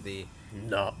trustworthy.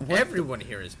 No. Everyone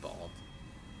here is bald.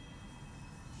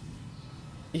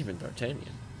 Even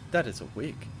D'Artagnan. That is a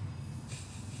wig.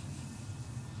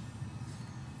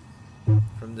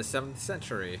 From the 7th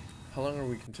century. How long are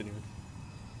we continuing?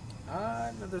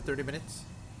 Another 30 minutes.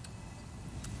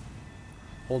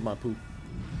 Hold my poop.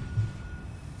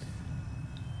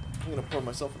 I'm gonna pour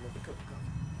myself another cup of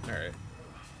coffee. Alright.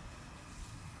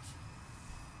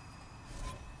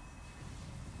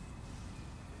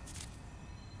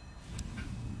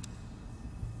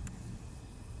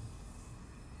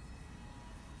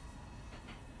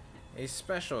 A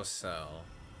special cell.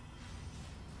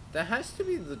 That has to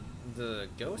be the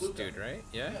ghost dude, right?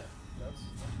 Yeah? That's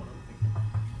what I'm thinking.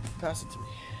 Pass it to me.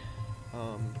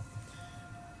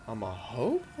 I'ma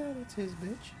hope that it's his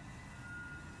bitch.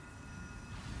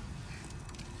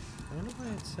 I wonder why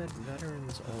it said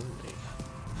veterans only.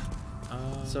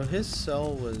 So his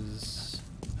cell was...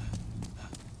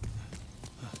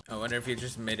 I wonder if you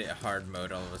just made it hard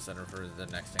mode all of a sudden for the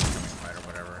next incoming fight or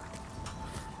whatever.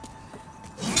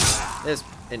 It's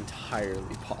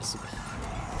entirely possible.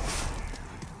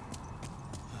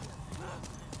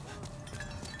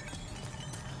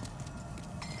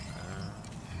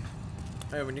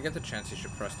 Hey, when you get the chance, you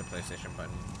should press the PlayStation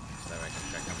button so that way I can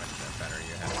check how much battery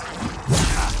you have.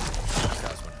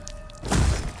 That was one.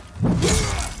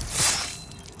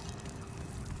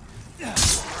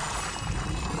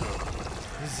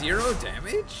 0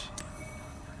 damage?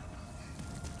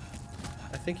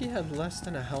 I think he had less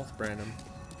than a health, Brandon.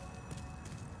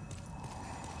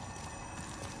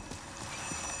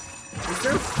 Is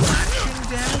there fraction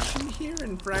damage in here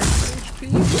and fraction HP?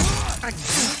 I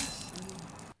guess.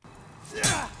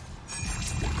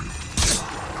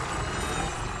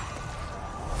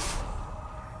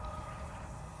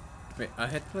 Wait, I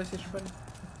hit the PlayStation button?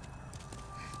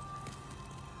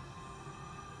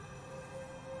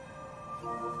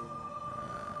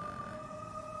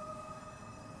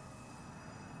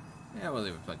 Yeah, we'll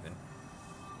leave it plugged in.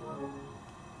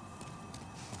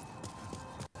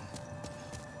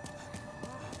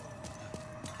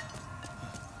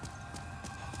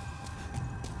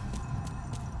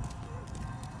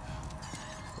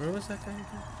 Where was that guy again?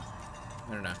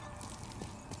 I don't know.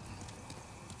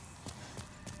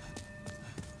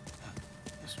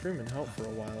 Screaming help for a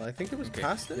while. I think it was Okay,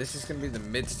 past this. this is gonna be the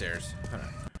mid stairs. Hold on.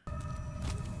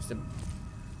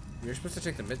 You're supposed to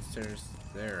take the mid stairs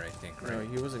there, I think, right? No,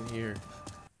 he wasn't here.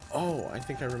 Oh, I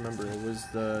think I remember. It was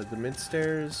the mid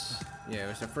stairs. Yeah, it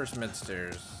was the first mid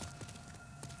stairs.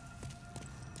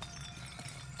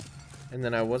 And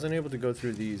then I wasn't able to go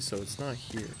through these, so it's not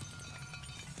here.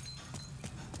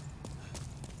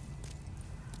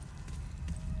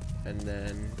 And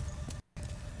then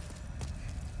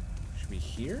Should be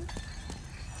here?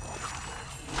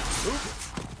 ooh,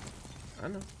 I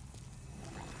know.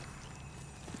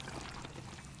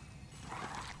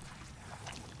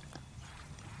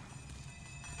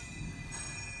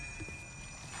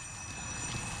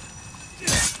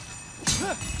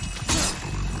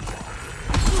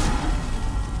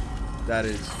 That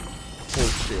is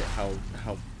bullshit how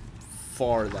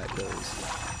far that goes.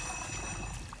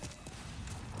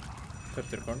 Flip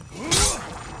to the corner.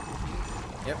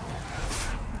 Yep.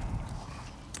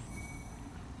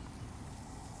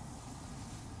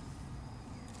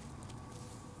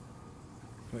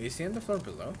 Wait, you see on the floor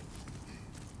below?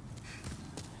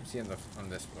 You see on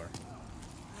this floor.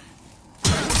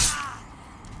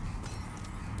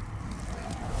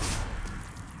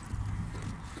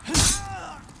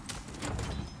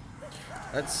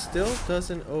 That still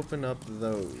doesn't open up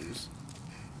those.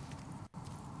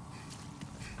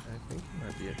 I think he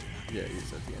might be at... Yeah,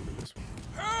 he's at the end of this one.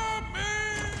 Help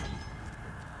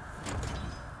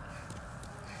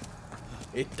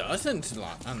me! It doesn't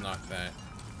unlock that.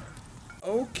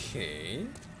 Okay.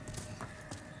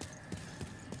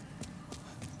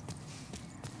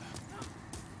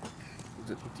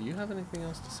 Do you have anything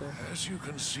else to say? As you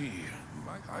can see,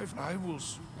 I will...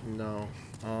 No.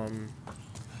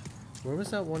 Where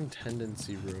was that one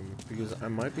tendency room? Because I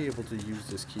might be able to use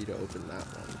this key to open that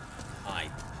one. I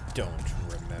don't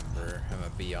remember, I'm gonna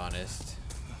be honest.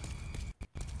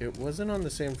 It wasn't on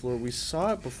the same floor. We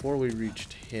saw it before we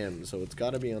reached him, so it's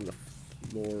got to be on the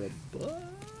floor above.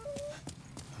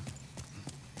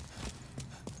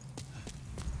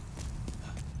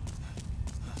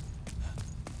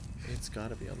 It's got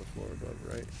to be on the floor above,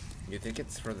 right? You think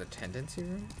it's for the tendency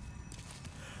room?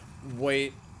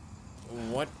 Wait,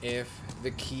 what if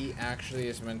the key actually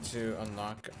is meant to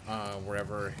unlock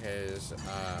wherever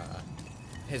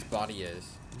his body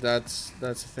is? That's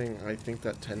the thing. I think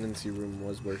that tendency room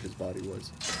was where his body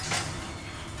was.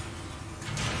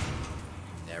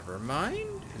 Never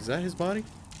mind. Is that his body?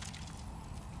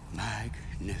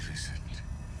 Magnificent.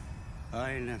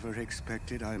 I never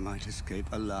expected I might escape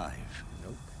alive.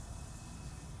 Nope.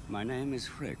 My name is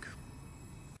Frick.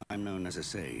 I'm known as a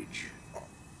sage.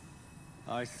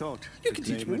 I thought You to can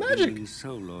teach claim me a magic. demon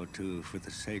soul or two for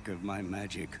the sake of my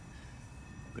magic.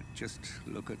 But just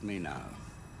look at me now.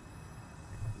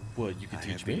 What, you can I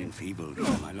teach have been me? enfeebled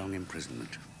by my long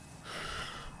imprisonment.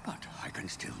 But I can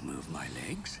still move my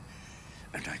legs,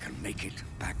 and I can make it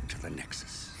back to the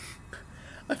Nexus.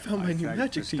 I found my I new thank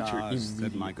magic the teacher stars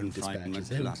that my immediately confinement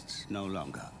dispatches him. lasts no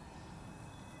longer.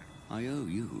 I owe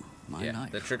you my Yeah,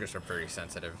 life. the triggers are very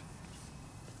sensitive.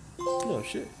 No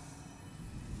shit.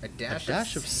 A A dash,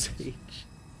 dash of sage. sage.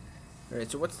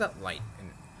 Alright, so what's that light?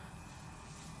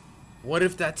 What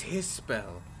if that's his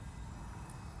spell?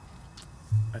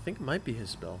 I think it might be his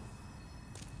spell.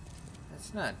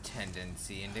 That's not a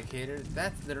tendency indicator.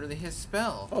 That's literally his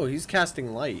spell. Oh, he's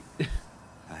casting light.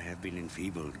 I have been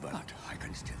enfeebled, but I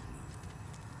can still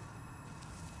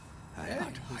move. Yeah,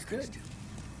 I he's can good. still.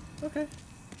 Okay.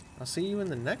 I'll see you in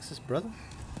the Nexus, brother.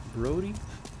 Brody.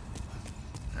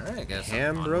 Alright, I guess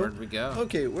Ham, bro. onward we go.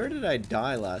 Okay, where did I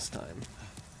die last time?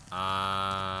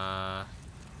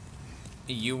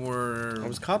 You were... I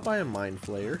was caught by a mind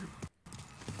flayer.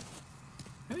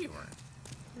 No, you weren't.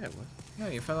 Yeah, it was. No,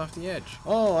 you fell off the edge.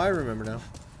 Oh, I remember now.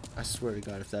 I swear to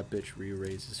God, if that bitch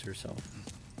re-raises herself.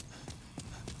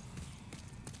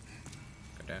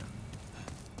 Go down.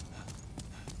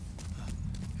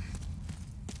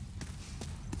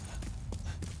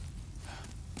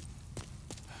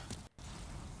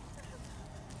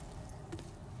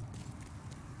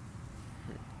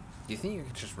 Do you think you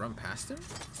could just run past him?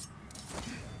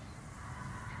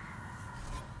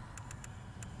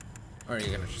 Or are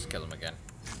you gonna just kill him again?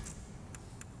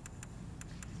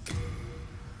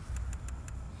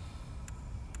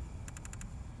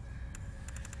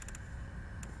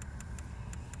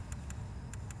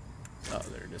 Oh,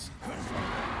 there it is.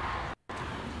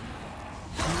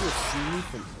 You will see me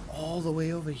from all the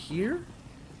way over here?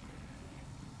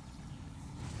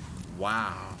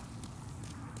 Wow.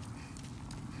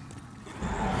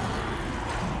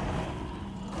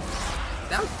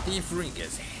 That thief ring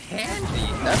is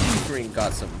handy. That thief ring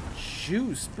got some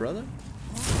juice, brother.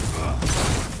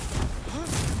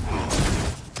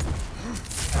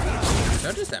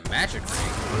 So does that magic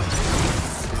ring.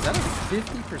 Is that a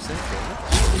 50%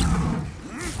 damage?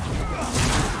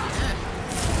 Yeah.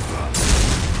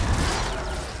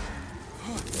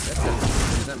 That's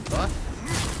a 50%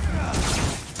 buff.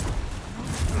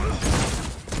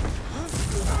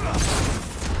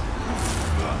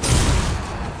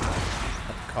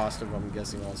 At the cost of, I'm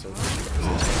guessing, also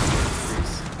 50%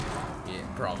 increase. Yeah,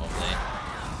 probably.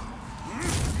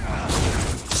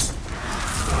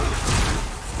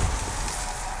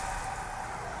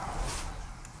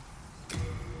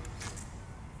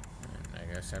 And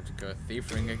I guess I have to go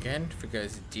thief ring again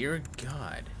because, dear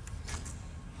God.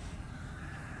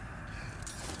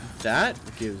 That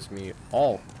gives me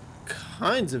all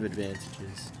kinds of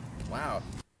advantages. Wow.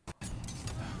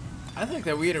 I think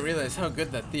that we didn't realize how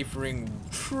good that thief ring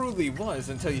truly was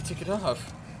until you took it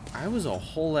off. I was a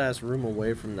whole ass room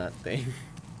away from that thing.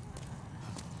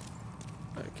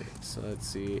 Okay, so let's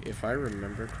see. If I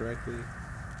remember correctly,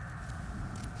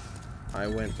 I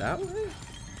went that way?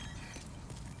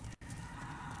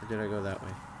 Or did I go that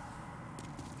way?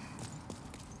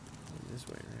 This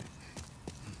way,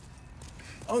 right?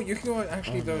 Oh, you can go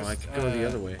actually Oh, those. no, I could go the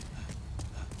other way.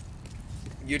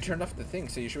 You turned off the thing,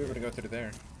 so you should be able to go through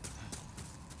there.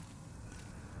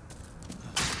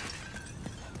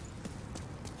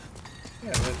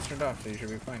 Yeah, that's turned off, so you should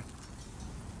be fine.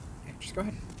 Yeah, just go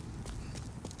ahead.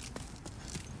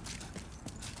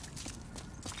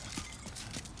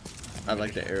 I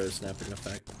like the arrow snapping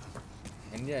effect.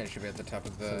 And yeah, it should be at the top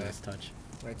of It's a the nice touch.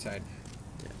 right side.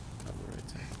 Yeah, on the right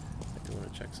side. I do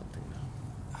want to check something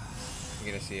now.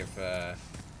 You're gonna see if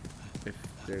If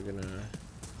they're gonna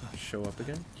show up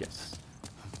again? Yes.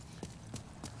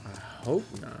 I hope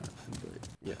not, but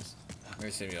yes. let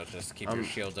me see if you'll just keep your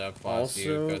shield up while you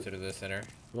also- go through the center.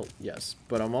 Well, yes,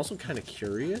 but I'm also kind of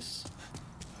curious.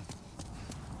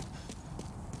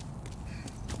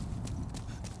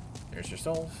 There's your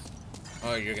souls.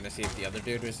 Oh, you're gonna see if the other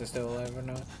dude is still alive or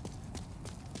not?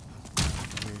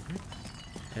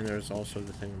 And there's also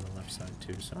the thing on the left side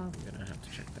too, so I'm gonna have to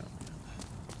check that one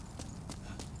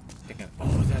out.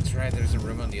 Oh, that's right. There's a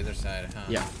room on the other side, huh?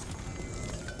 Yeah.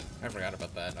 I forgot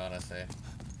about that, honestly.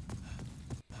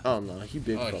 Oh no, he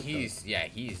big. Oh, fucked he's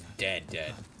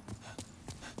dead.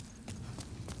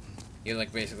 You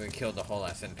like basically killed the whole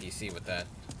ass NPC with that.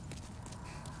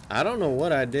 I don't know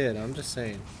what I did. I'm just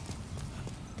saying.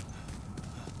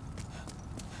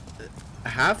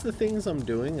 Half the things I'm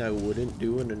doing, I wouldn't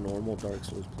do in a normal Dark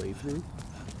Souls playthrough.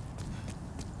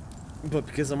 But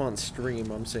because I'm on stream,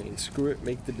 I'm saying, screw it,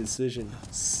 make the decision.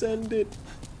 Send it.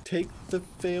 Take the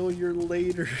failure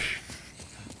later.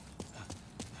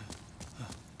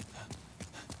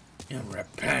 And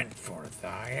repent for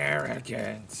thy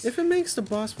arrogance. If it makes the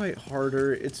boss fight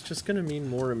harder, it's just gonna mean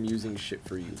more amusing shit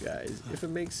for you guys. If it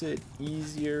makes it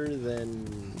easier,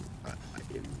 then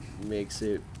it makes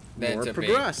it more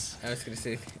progress. I was gonna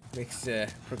say, makes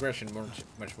progression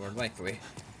much more likely.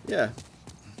 Yeah.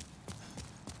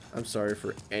 I'm sorry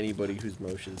for anybody who's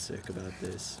motion sick about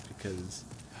this, because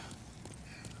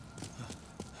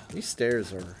these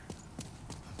stairs are,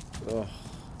 oh,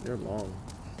 they're long.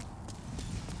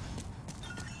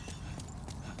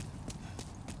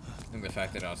 And the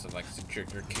fact that it also likes to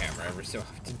jerk your camera every so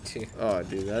often too. Oh,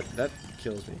 dude, that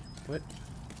kills me. What?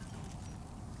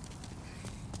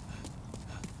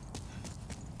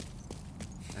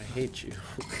 I hate you.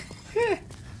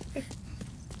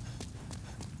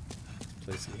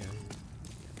 Place again.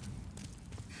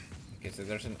 Okay, so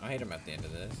there's an item at the end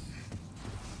of this.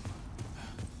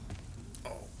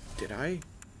 Oh, did I?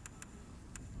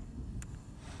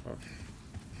 Okay.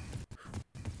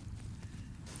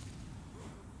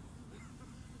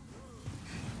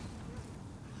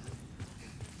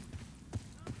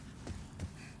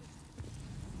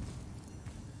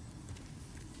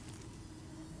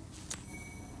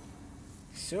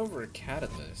 Silver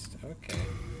catalyst. Okay.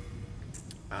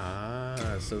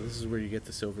 Ah, so this is where you get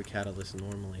the silver catalyst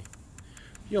normally.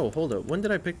 Yo, hold up. When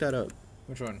did I pick that up?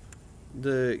 Which one?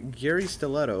 The Gary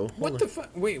Stiletto. What the fuck?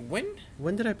 Wait, when?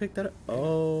 When did I pick that up?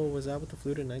 Oh, was that with the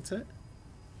Fluted Night set?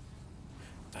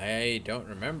 I don't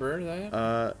remember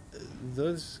that. The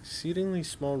exceedingly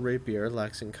small rapier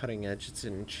lacks in cutting edge. It's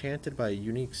enchanted by a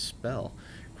unique spell.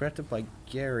 Crafted by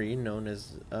Gary, known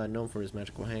for his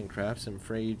magical handcrafts, and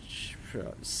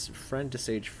friend to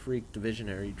Sage Freak, the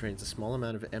Visionary, drains a small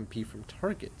amount of MP from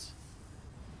targets.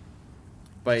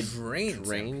 By drains,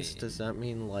 MP. Does that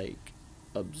mean like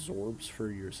absorbs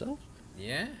for yourself?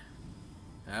 Yeah.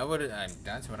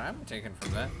 That's what I'm taking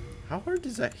from that. How hard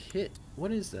does that hit?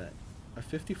 What is that? A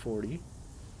 50-40?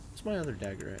 What's my other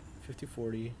dagger at?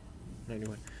 50-40,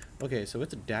 91. Okay, so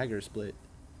it's a dagger split.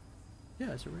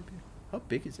 Yeah, it's a rapier. How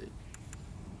big is it?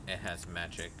 It has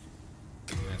magic.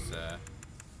 It's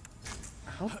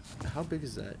How big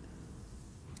is that?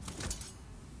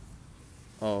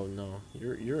 Oh no,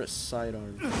 you're a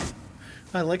sidearm.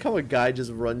 I like how a guy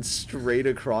just runs straight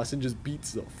across and just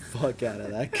beats the fuck out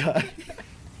of that guy.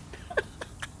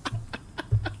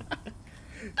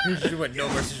 He just went no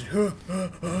mercy.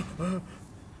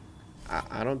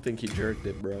 I don't think he jerked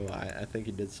it, bro. I think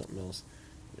he did something else.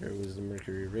 There was the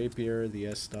Mercury Rapier, the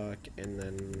S-Stock, and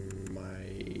then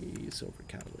my Silver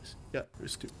Catalyst. Yeah,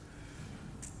 there's two.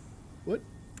 What?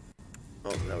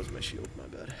 Oh, that was my shield, my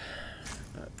bad.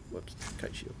 Whoops,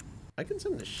 kite shield. I can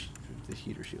send the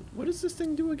heater shield. What does this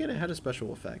thing do again? It had a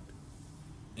special effect.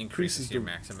 Increases your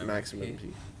maximum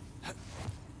MP.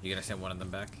 You gonna send one of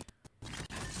them back?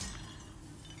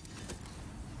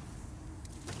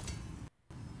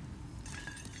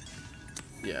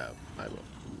 Yeah, I will.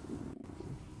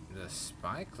 The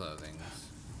spy clothings.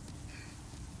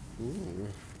 Ooh.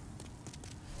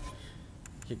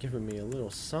 You're giving me a little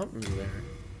something there.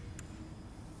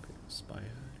 Spy hood.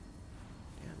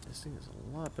 Damn, this thing is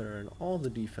a lot better in all the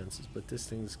defenses, but this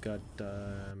thing's got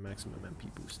maximum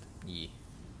MP boost. Yeah.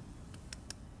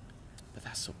 But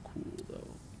that's so cool, though.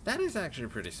 That is actually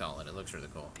pretty solid. It looks really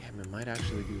cool. Damn, it might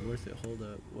actually be worth it. Hold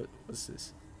up. What's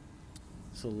this?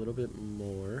 It's a little bit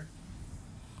more.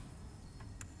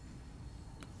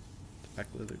 Black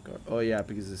leather guard. Oh yeah,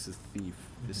 because this is thief.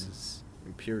 This is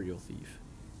Imperial thief.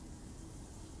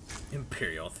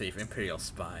 Imperial thief, Imperial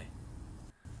spy.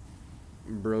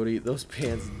 Brody, those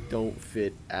pants don't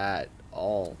fit at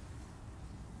all.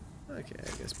 Okay,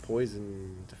 I guess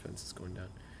poison defense is going down.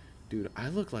 Dude, I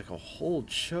look like a whole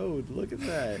chode. Look at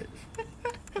that.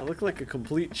 I look like a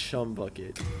complete chum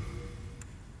bucket.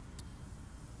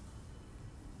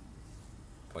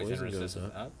 Poison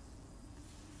resistance up.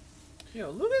 Yo,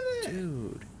 look at that.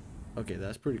 Dude. Okay,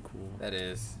 that's pretty cool. That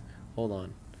is. Hold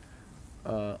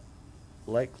on.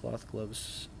 Light cloth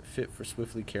gloves fit for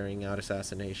swiftly carrying out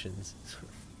assassinations.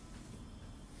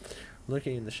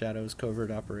 Lurking in the shadows,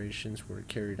 covert operations were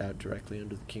carried out directly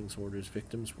under the king's orders.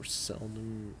 Victims were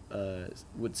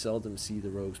would seldom see the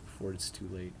rogues before it's too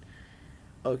late.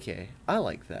 Okay, I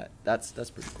like that. That's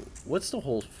pretty cool. What's the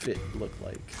whole fit look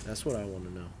like? That's what I want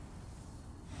to know.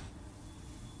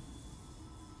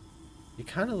 You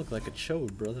kind of look like a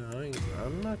chode, brother.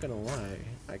 I'm not gonna lie.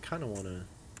 I kind of wanna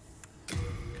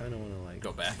like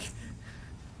Go back.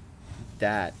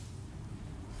 that.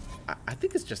 I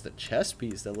think it's just a chess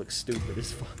piece that looks stupid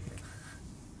as fuck.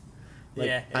 Like,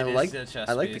 Yeah, I it like is a chess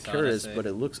the piece, cuirass, honestly. but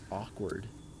it looks awkward.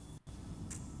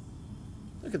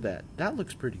 Look at that. That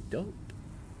looks pretty dope.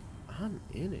 I'm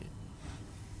in it.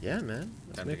 Yeah, man.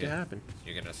 Let's Time to make it get- happen.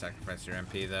 You're gonna sacrifice your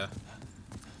MP though.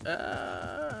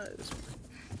 This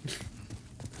one.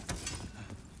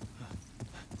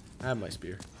 I have my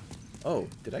spear. Oh,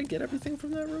 did I get everything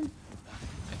from that room?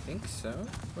 I think so.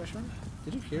 Question?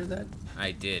 Did you hear that?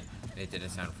 I did. It didn't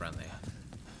sound friendly.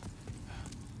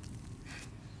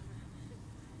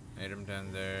 Item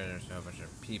down there. There's a whole bunch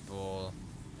of people.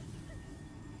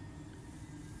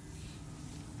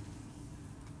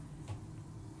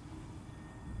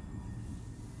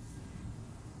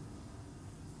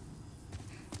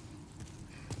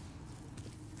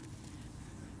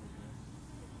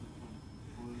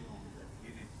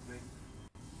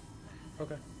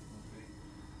 Okay.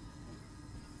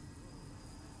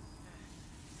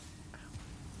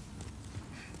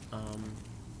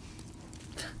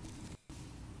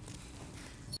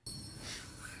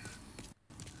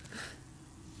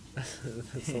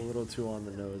 That's a little too on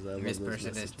the nose. I love This those person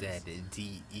is messages. dead.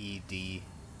 D-E-D.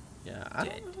 Yeah, I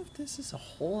Dead. don't know if this is a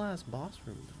whole ass boss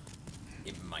room.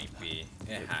 It might be.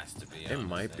 It has to be. It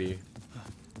might honestly. be.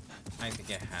 I think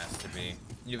it has to be.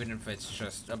 Even if it's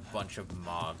just a bunch of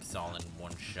mobs all in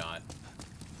one shot.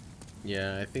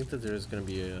 Yeah, I think that there's gonna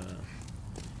be a.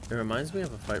 It reminds me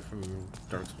of a fight from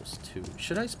Dark Souls 2.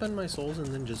 Should I spend my souls and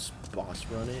then just boss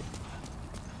run it?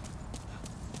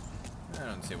 I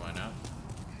don't see why not.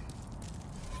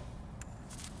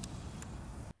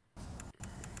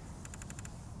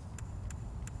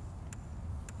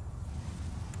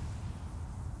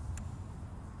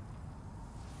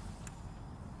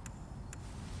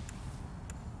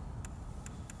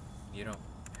 You don't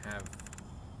have...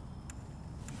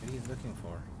 What are you looking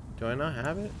for? Do I not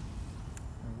have it?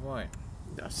 What?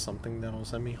 That's something that'll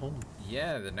send me home.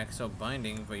 Yeah, the Nexo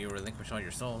binding, but you relinquish all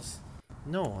your souls.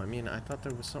 No, I mean, I thought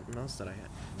there was something else that I had.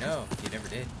 No, you never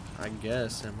did. I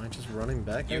guess. Am I just running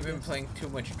back? You've I been guess? playing too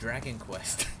much Dragon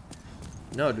Quest.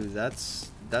 No, dude, that's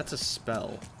a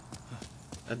spell.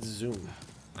 That's Zoom.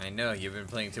 I know, you've been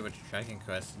playing too much Dragon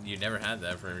Quest. You never had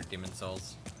that for Demon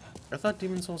Souls. I thought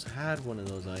Demon Souls had one of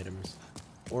those items.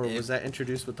 Or If- was that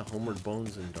introduced with the Homeward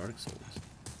Bones in Dark Souls?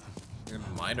 It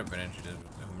might have been introduced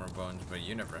with Homer Bones, but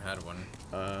you never had one.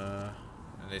 At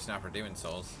least not for Demon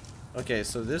Souls. Okay,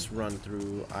 so this run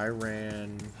through, I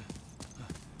ran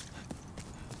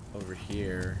over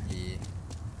here. Yeah.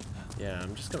 Yeah,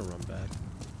 I'm just gonna run back.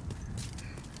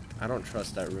 I don't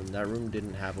trust that room. That room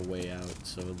didn't have a way out,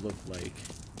 so it looked like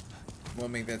Well, I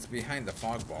mean, that's behind the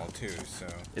fog ball, too, so...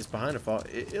 it's behind a fall.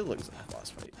 It looks like a boss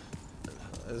fight.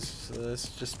 Let's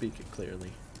just speak it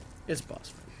clearly. It's boss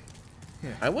fight.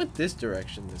 Yeah. I went this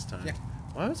direction this time. Yeah.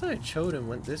 Why was I a chode and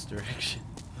went this direction?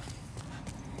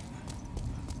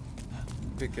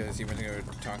 Because you went to go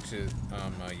talk to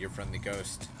your friendly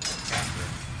ghost, Casper.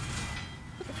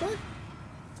 What the fuck?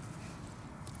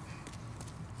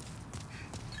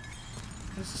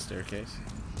 There's a staircase.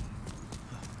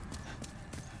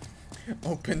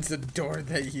 Opens the door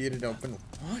that he didn't open.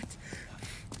 What?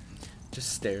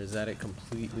 Just stares at it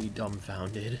completely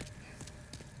dumbfounded.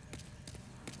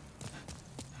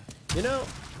 You know,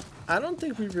 I don't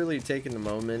think we've really taken the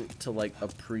moment to like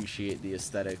appreciate the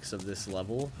aesthetics of this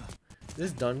level.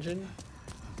 This dungeon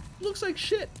looks like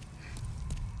shit,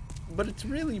 but it's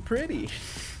really pretty.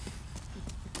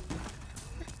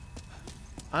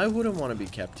 I wouldn't want to be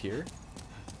kept here,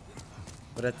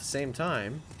 but at the same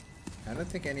time, I don't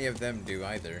think any of them do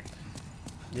either.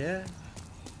 yeah.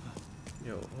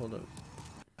 Yo, hold up.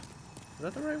 Is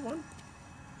that the right one?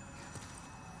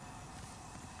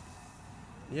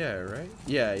 Yeah, right?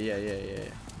 Yeah.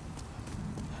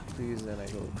 Please, then I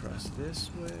go across this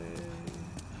way.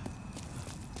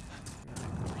 Then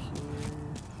I go here.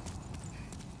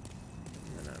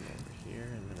 And then I'm over here.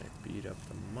 And then I beat up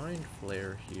the Mind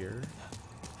Flare here.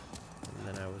 And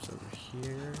then I was over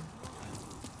here. And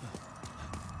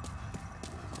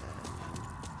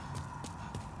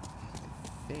then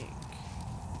I think.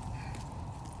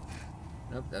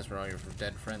 Nope, that's where all your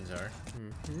dead friends are.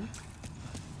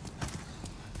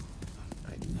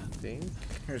 I think.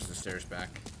 Here's the stairs back.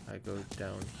 I go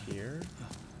down here,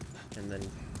 and then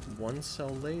 1 cell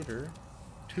later,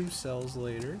 2 cells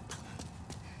later,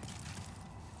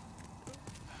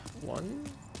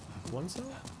 one cell?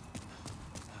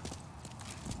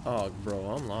 Oh,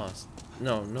 bro, I'm lost.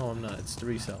 No, I'm not. It's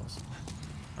 3 cells.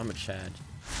 I'm a Chad.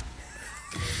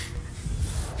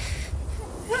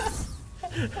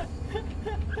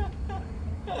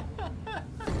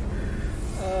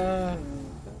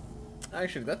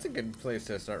 Actually, that's a good place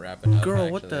to start wrapping up. Girl,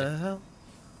 actually. what the hell?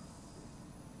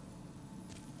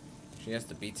 She has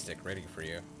the beat stick ready for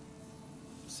you.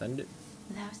 Send it.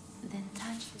 Then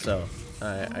time. So,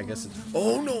 I guess it's...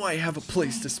 Oh, no, I have a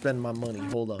place to spend my money.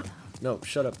 Hold on. No,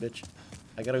 shut up, bitch.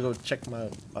 I gotta go check my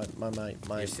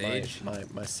sage?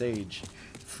 my sage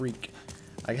freak.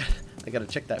 I gotta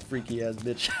check that freaky ass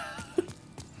bitch.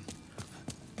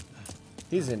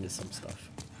 He's into some stuff.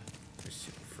 You're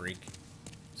super freak.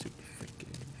 Super freaky.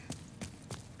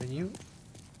 And you?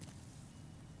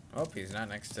 Oh, he's not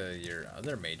next to your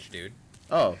other mage dude.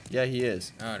 Oh, yeah, he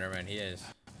is. Oh, never mind, he is.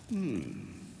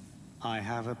 I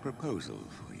have a proposal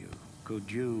for you.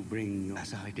 Could you bring,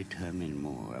 as I determine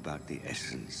more about the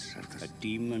essence of the... A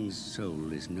demon's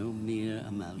soul is no mere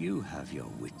amalgam. You have your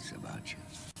wits about you.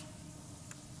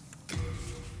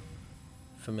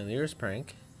 Familiar's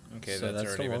prank. Okay, so that's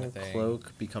already the been a one thing.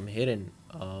 cloak become hidden.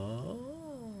 Oh.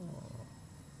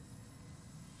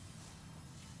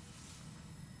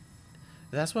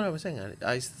 That's what I was saying.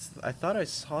 I thought I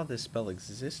saw this spell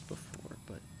exist before,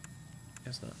 but I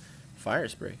guess not. Fire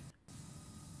spray.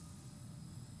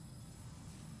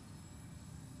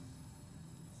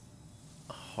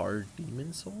 Hard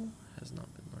demon soul has not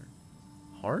been learned.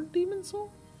 Hard demon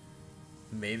soul?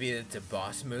 Maybe it's a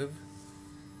boss move?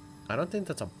 I don't think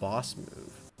that's a boss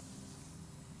move.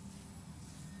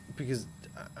 Because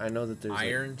I know that there's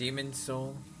Iron Demon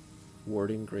Soul?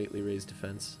 Warding greatly raised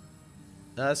defense.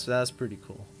 That's pretty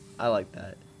cool. I like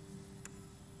that.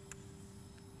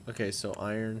 Okay, so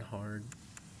iron hard.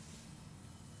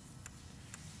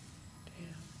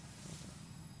 Damn.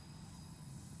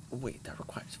 Wait, that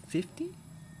requires 50?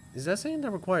 Is that saying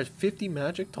that requires 50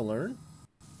 magic to learn?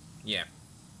 Yeah.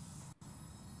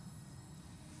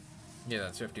 Yeah,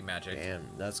 that's 50 magic. Damn,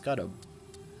 that's got a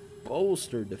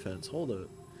bolster defense. Hold up.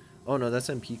 Oh no, that's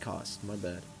MP cost. My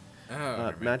bad.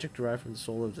 Oh, magic derived from the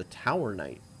soul of the Tower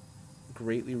Knight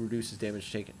greatly reduces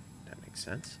damage taken. That makes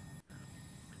sense.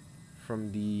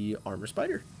 From the Armor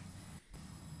Spider.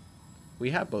 We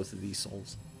have both of these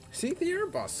souls. See, they are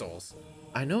boss souls.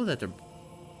 I know that they're...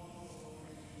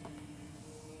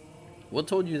 What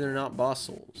told you they're not boss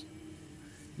souls?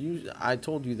 I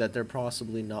told you that they're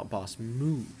possibly not boss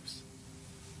moves.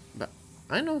 But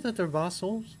I know that they're boss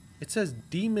souls. It says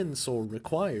demon soul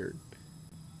required.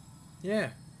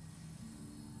 Yeah.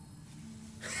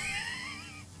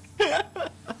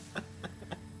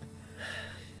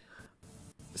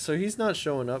 So he's not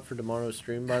showing up for tomorrow's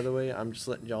stream, by the way. I'm just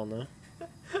letting y'all know.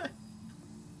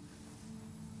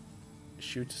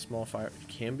 Shoots a small fire. It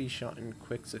can be shot in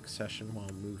quick succession while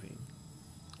moving.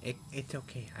 It's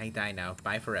okay. I die now.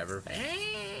 Bye forever.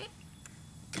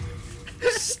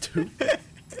 Stupid.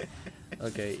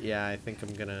 Okay, yeah, I think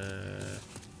I'm gonna...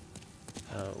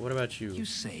 what about you? You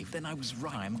saved, then I was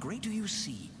right. Great do you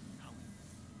see?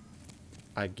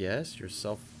 I guess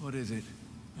yourself. What is it?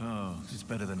 Oh, it's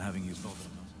better than having you bother.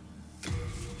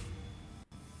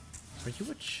 Are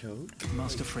you a chode?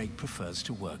 Master Frake prefers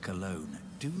to work alone.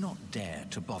 Do not dare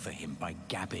to bother him by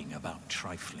gabbing about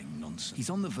trifling nonsense. He's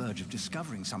on the verge of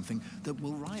discovering something that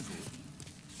will rival.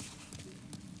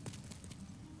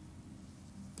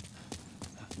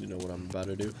 You know what I'm about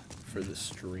to do for the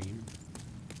stream?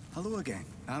 Hello again.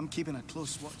 I'm keeping a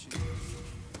close watch.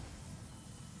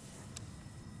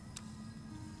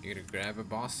 You gonna grab a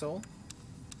boss soul?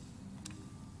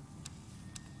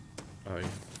 Oh yeah,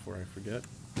 before I forget.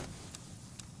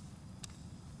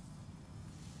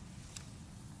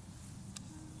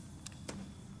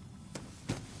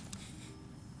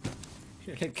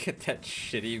 You're gonna get that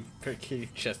shitty pricky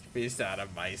chest piece out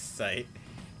of my sight.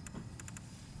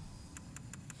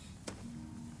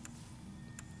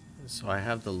 So I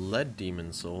have the lead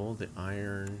demon soul, the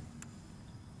iron,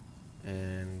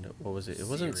 and what was it? It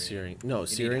wasn't searing. No,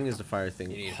 searing is the fire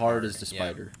thing. Hard is the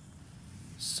spider. Yeah.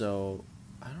 So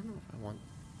I don't know if I want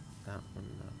that one.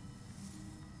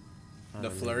 The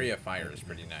flurry of fire is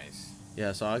pretty nice.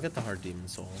 Yeah, so I'll get the hard demon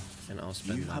soul, and I'll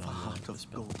spend. You that have a on heart of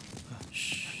gold.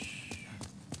 Shh.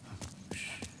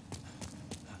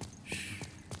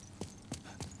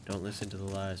 Don't listen to the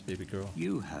lies, baby girl.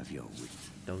 You have your wit.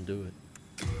 Don't do it.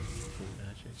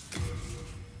 Magic.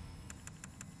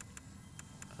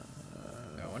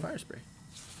 That one? Fire spray.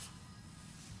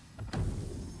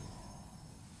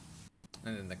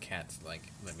 And then the cat's like,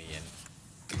 let me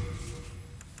in.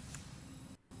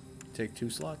 Take 2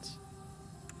 slots.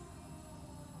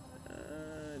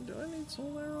 Do I need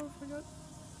soul arrow? I forgot.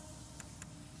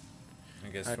 I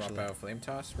guess Actually- swap out flame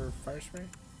toss for fire spray.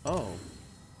 Oh.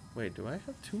 Wait, do I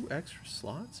have 2 extra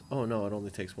slots? Oh no, it only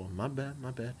takes 1. My bad,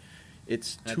 my bad.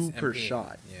 It's That's 2 per MP,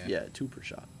 shot. yeah. Yeah, 2 per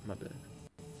shot. My bad.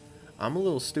 I'm a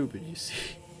little stupid, you see.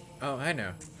 Oh, I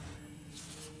know.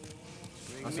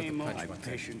 Bring Also me the more. punch I one.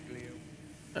 patiently.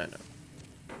 I know.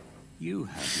 You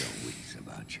have your wits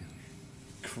about you.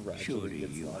 Surely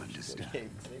you understand.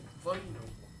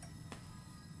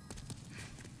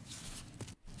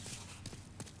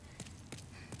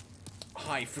 Oh,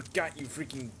 I forgot you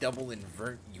freaking double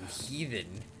invert, you heathen.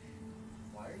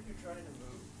 Why are you trying to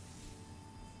move?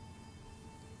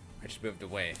 I just moved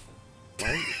away.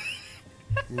 Why?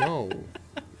 No.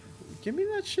 Give me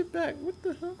that shit back. What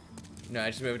the hell? No, I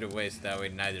just moved away so that way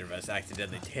neither of us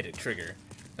accidentally hit a trigger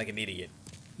like an idiot.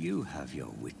 You have your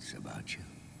wits about you.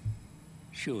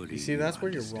 Surely You see, that's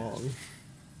where you're understand. wrong.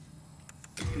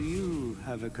 Do you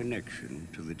have a connection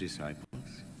to the disciples?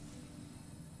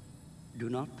 Do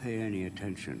not pay any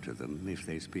attention to them if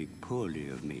they speak poorly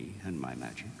of me and my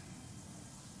magic.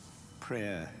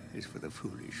 Prayer is for the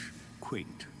foolish,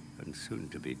 quaint, and soon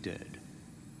to be dead.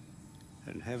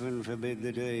 And heaven forbid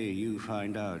the day you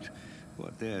find out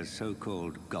what their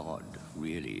so-called God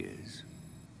really is.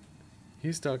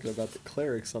 He's talking about the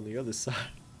clerics on the other side.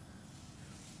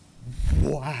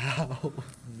 Wow,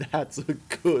 that's a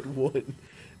good one.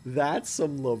 That's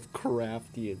some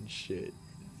Lovecraftian shit.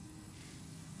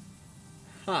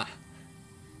 Huh.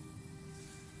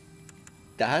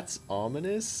 That's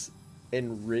ominous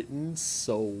and written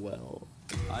so well.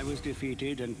 I was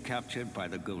defeated and captured by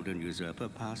the Golden Usurper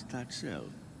past that cell.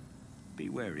 Be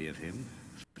wary of him.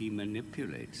 He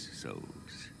manipulates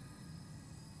souls.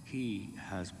 He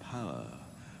has power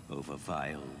over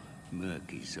vile,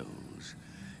 murky souls,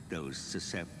 those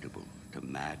susceptible to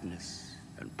madness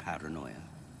and paranoia.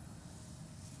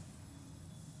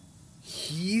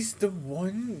 He's the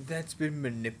one that's been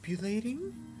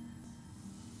manipulating?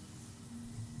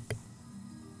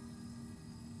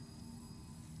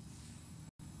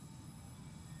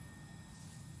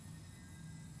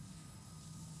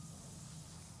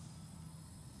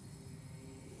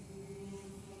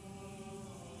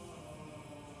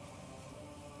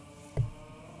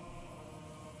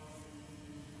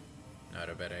 Not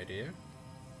a bad idea.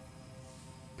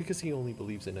 Because he only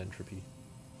believes in entropy.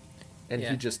 And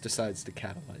Yeah. he just decides to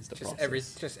catalyze the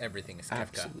process. Just everything is Kafka.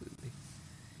 Absolutely.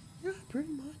 Yeah, pretty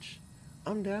much.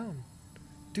 I'm down.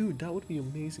 Dude, that would be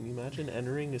amazing. Imagine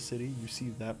entering a city, you see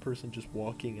that person just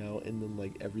walking out, and then,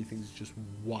 like, everything's just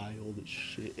wild as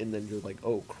shit. And then you're like,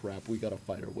 oh, crap, we gotta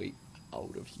fight our way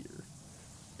out of here.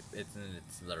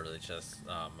 It's literally just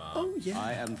Oh, yeah.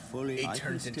 I am fully... it I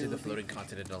turns can into still the be- floating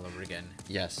continent all over again.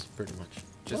 Yes, pretty much.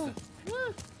 Just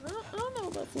I don't know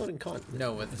about floating continent.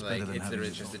 No, with It's like better than it's having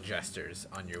literally it just the all. jesters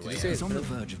on your Did way. you say out. He's on the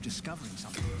verge of discovering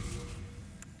something.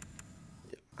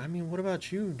 I mean, what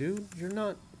about you, dude? You're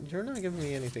not giving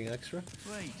me anything extra.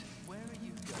 Wait, where are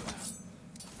you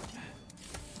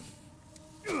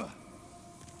going?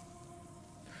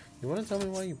 You want to tell me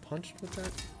why you punched with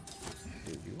that?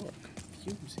 Dude, you are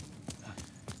confusing.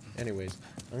 Anyways,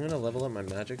 I'm gonna level up my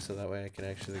magic so that way I can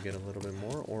actually get a little bit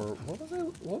more. Or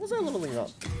what was I leveling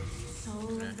up?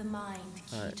 Soul of the mind,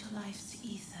 key Alright. to life's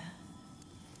ether.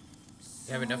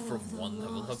 You have enough Soul for of the one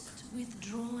level up lost,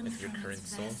 withdrawn with your from current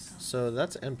its souls? vessel. So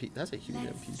that's MP. That's a huge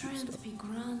Let MP strength stuff. be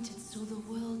granted so the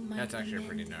world might That's be actually a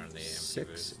pretty mended. gnarly MP 6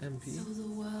 boost. MP. So the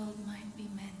world might be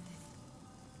mended.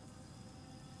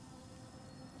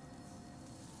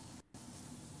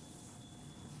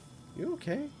 You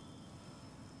okay?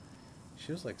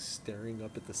 She was like staring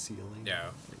up at the ceiling. Yeah.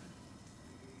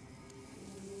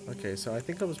 Okay, so I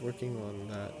think I was working on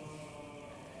that.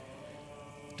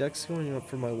 Dex going up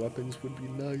for my weapons would be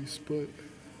nice, but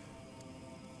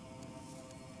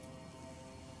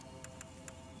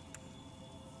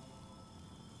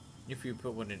If you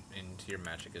put one into your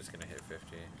magic, it's gonna hit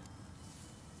 50.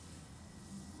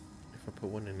 if I put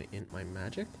one in my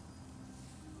magic,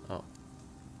 oh,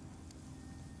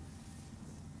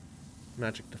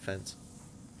 magic defense.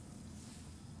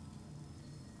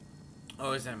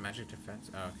 Oh, is that magic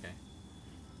defense? Oh, okay.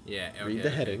 Yeah. Okay, Read the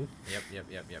okay. heading.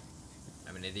 Yep.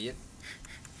 I'm an idiot.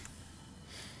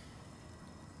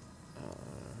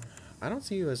 I don't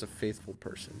see you as a faithful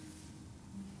person.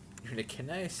 Can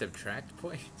I subtract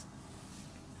points?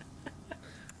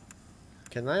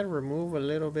 Can I remove a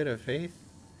little bit of faith?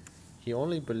 He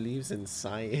only believes in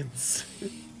science.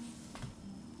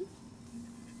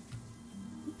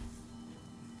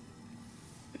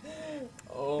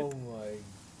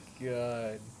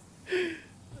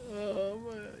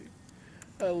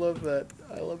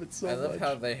 it so I love much.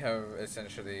 how they have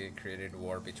essentially created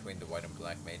war between the white and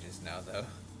black mages now, though.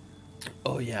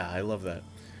 Oh yeah, I love that.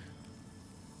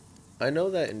 I know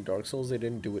that in Dark Souls they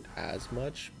didn't do it as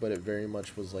much, but it very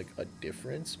much was like a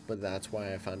difference. But that's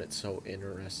why I found it so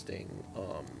interesting.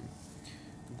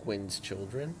 Gwyn's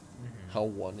children, how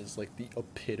one is like the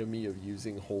epitome of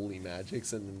using holy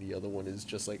magics, and then the other one is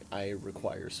just like, I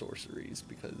require sorceries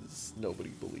because nobody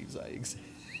believes I exist.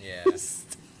 Yeah.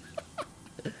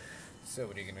 So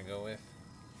what are you gonna go with?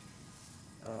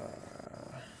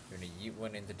 You're gonna yeet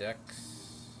one into Dex,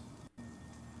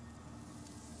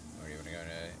 or you wanna go to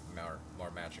more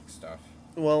magic stuff?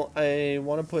 Well, I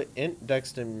want to put int,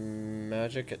 dex, and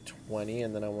magic at 20,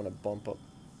 and then I want to bump up.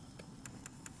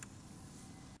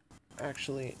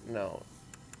 Actually, no.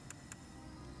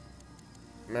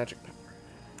 Magic power.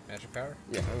 Magic power?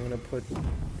 Yeah, I'm gonna put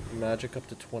magic up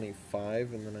to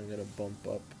 25, and then I'm gonna bump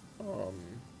up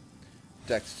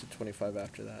dex to 25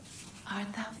 after that.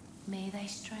 Art thou? May thy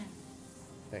strength.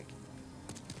 Thank you.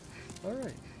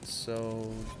 Alright,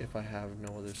 so if I have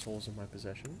no other souls in my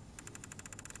possession.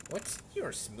 What's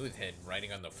your smooth head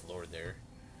writing on the floor there?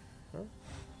 Huh?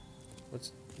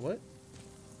 What?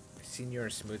 Senior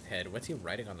smooth head. What's he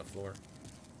writing on the floor?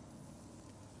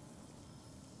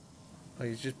 Oh,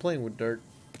 he's just playing with dirt.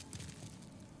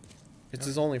 It's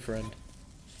his only friend.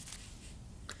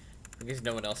 I guess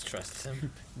no one else trusts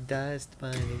him. Dust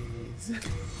bunnies. Then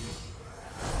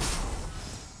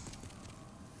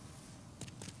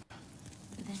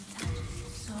touch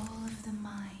soul of the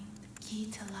mind, key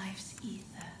to life's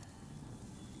ether.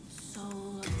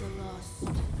 Soul of the lost,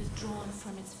 withdrawn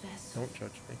from its vessel. Don't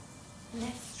judge me.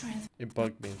 Let strength. It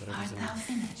bugged me that I Art was in. thou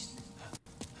finished?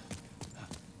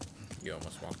 You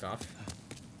almost walked off.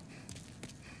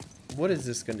 What is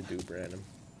this gonna do, Brandon?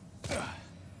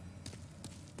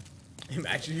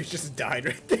 Imagine you just died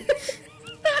right there.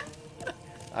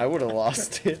 I would have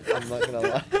lost it. I'm not gonna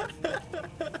lie.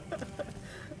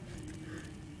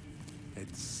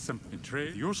 It's simply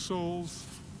trade your souls.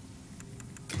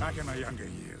 Back in my younger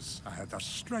years, I had the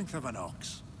strength of an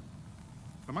ox.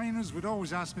 The miners would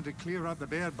always ask me to clear out the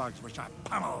bear bugs, which I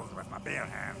pummeled with my bare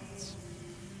hands.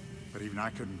 But even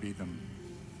I couldn't beat them.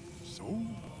 So,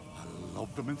 I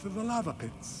lobbed them into the lava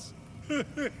pits.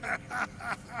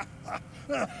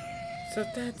 So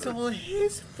that's all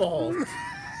his fault.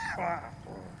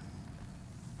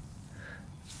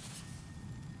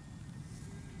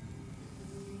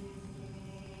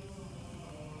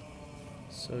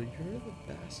 So you're the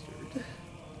bastard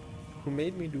who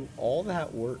made me do all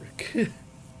that work.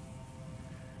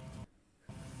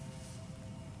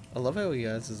 I love how he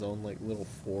has his own like little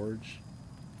forge.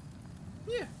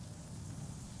 Yeah.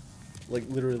 Like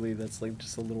literally that's like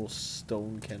just a little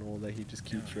stone kennel that he just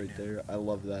keeps right there. I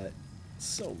love that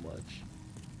so much.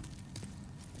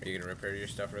 Are you gonna repair your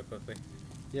stuff real quickly?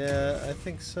 Yeah, I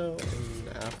think so. And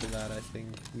after that I think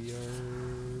we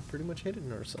are pretty much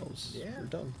hitting ourselves. Yeah. We're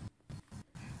done.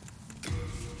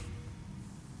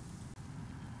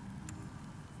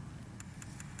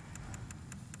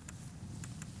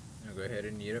 I'll go ahead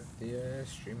and eat up the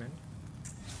stream end.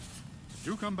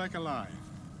 Do come back alive.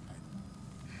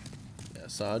 Yeah,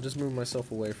 so I'll just move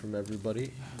myself away from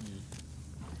everybody.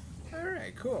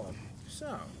 Alright, cool.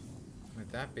 So,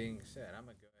 with that being said, I'm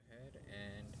gonna go ahead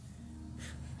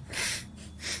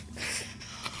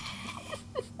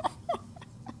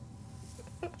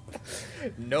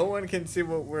and... No one can see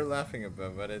what we're laughing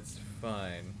about, but it's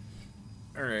fine.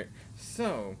 Alright,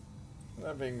 so,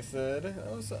 that being said,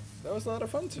 that was a lot of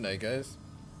fun tonight, guys.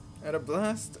 I had a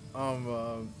blast.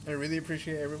 I really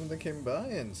appreciate everyone that came by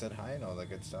and said hi and all that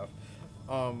good stuff.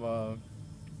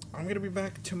 I'm gonna be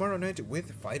back tomorrow night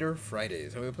with Fighter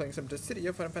Fridays. I'll be playing some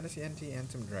Dissidia, Final Fantasy NT, and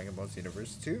some Dragon Ball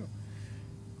Xenoverse 2.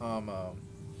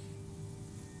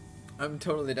 I'm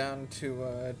totally down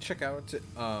to check out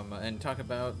and talk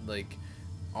about like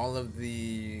all of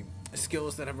the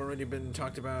skills that have already been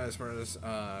talked about as far as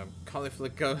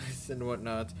Caulifla goes and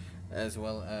whatnot, as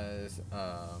well as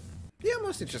yeah,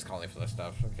 mostly just Caulifla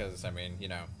stuff, because I mean, you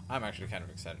know, I'm actually kind of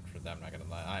excited for them, not gonna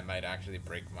lie. I might actually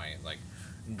break my like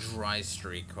dry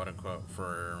streak, quote unquote,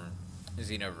 for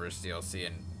Xenoverse DLC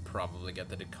and probably get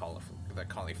the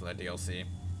Caulifla DLC.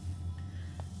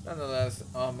 Nonetheless,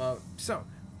 so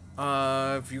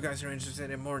if you guys are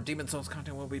interested in more Demon Souls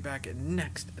content, we'll be back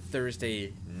next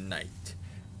Thursday night,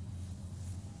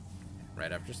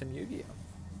 right after some Yu-Gi-Oh.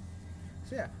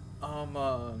 So yeah,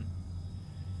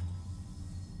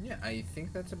 yeah, I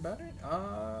think that's about it.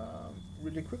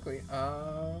 Really quickly,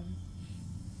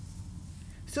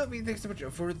 Sylvie, thanks so much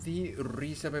for the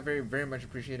resub. I very, very much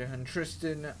appreciate it. And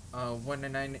Tristan,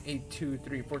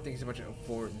 1998234, thanks so much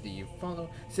for the follow.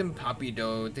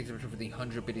 Simpapido, thanks so much for the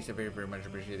 100 biddies. I very, very much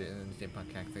appreciate it. And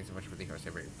Zimpacac, thanks so much for the host. I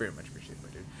very, very much appreciate it, my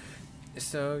dude.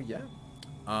 So, yeah.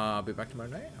 I'll be back tomorrow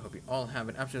night. I hope you all have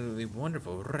an absolutely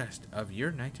wonderful rest of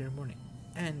your night and morning.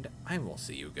 And I will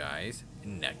see you guys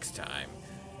next time.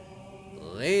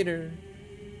 Later.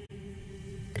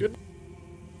 Good.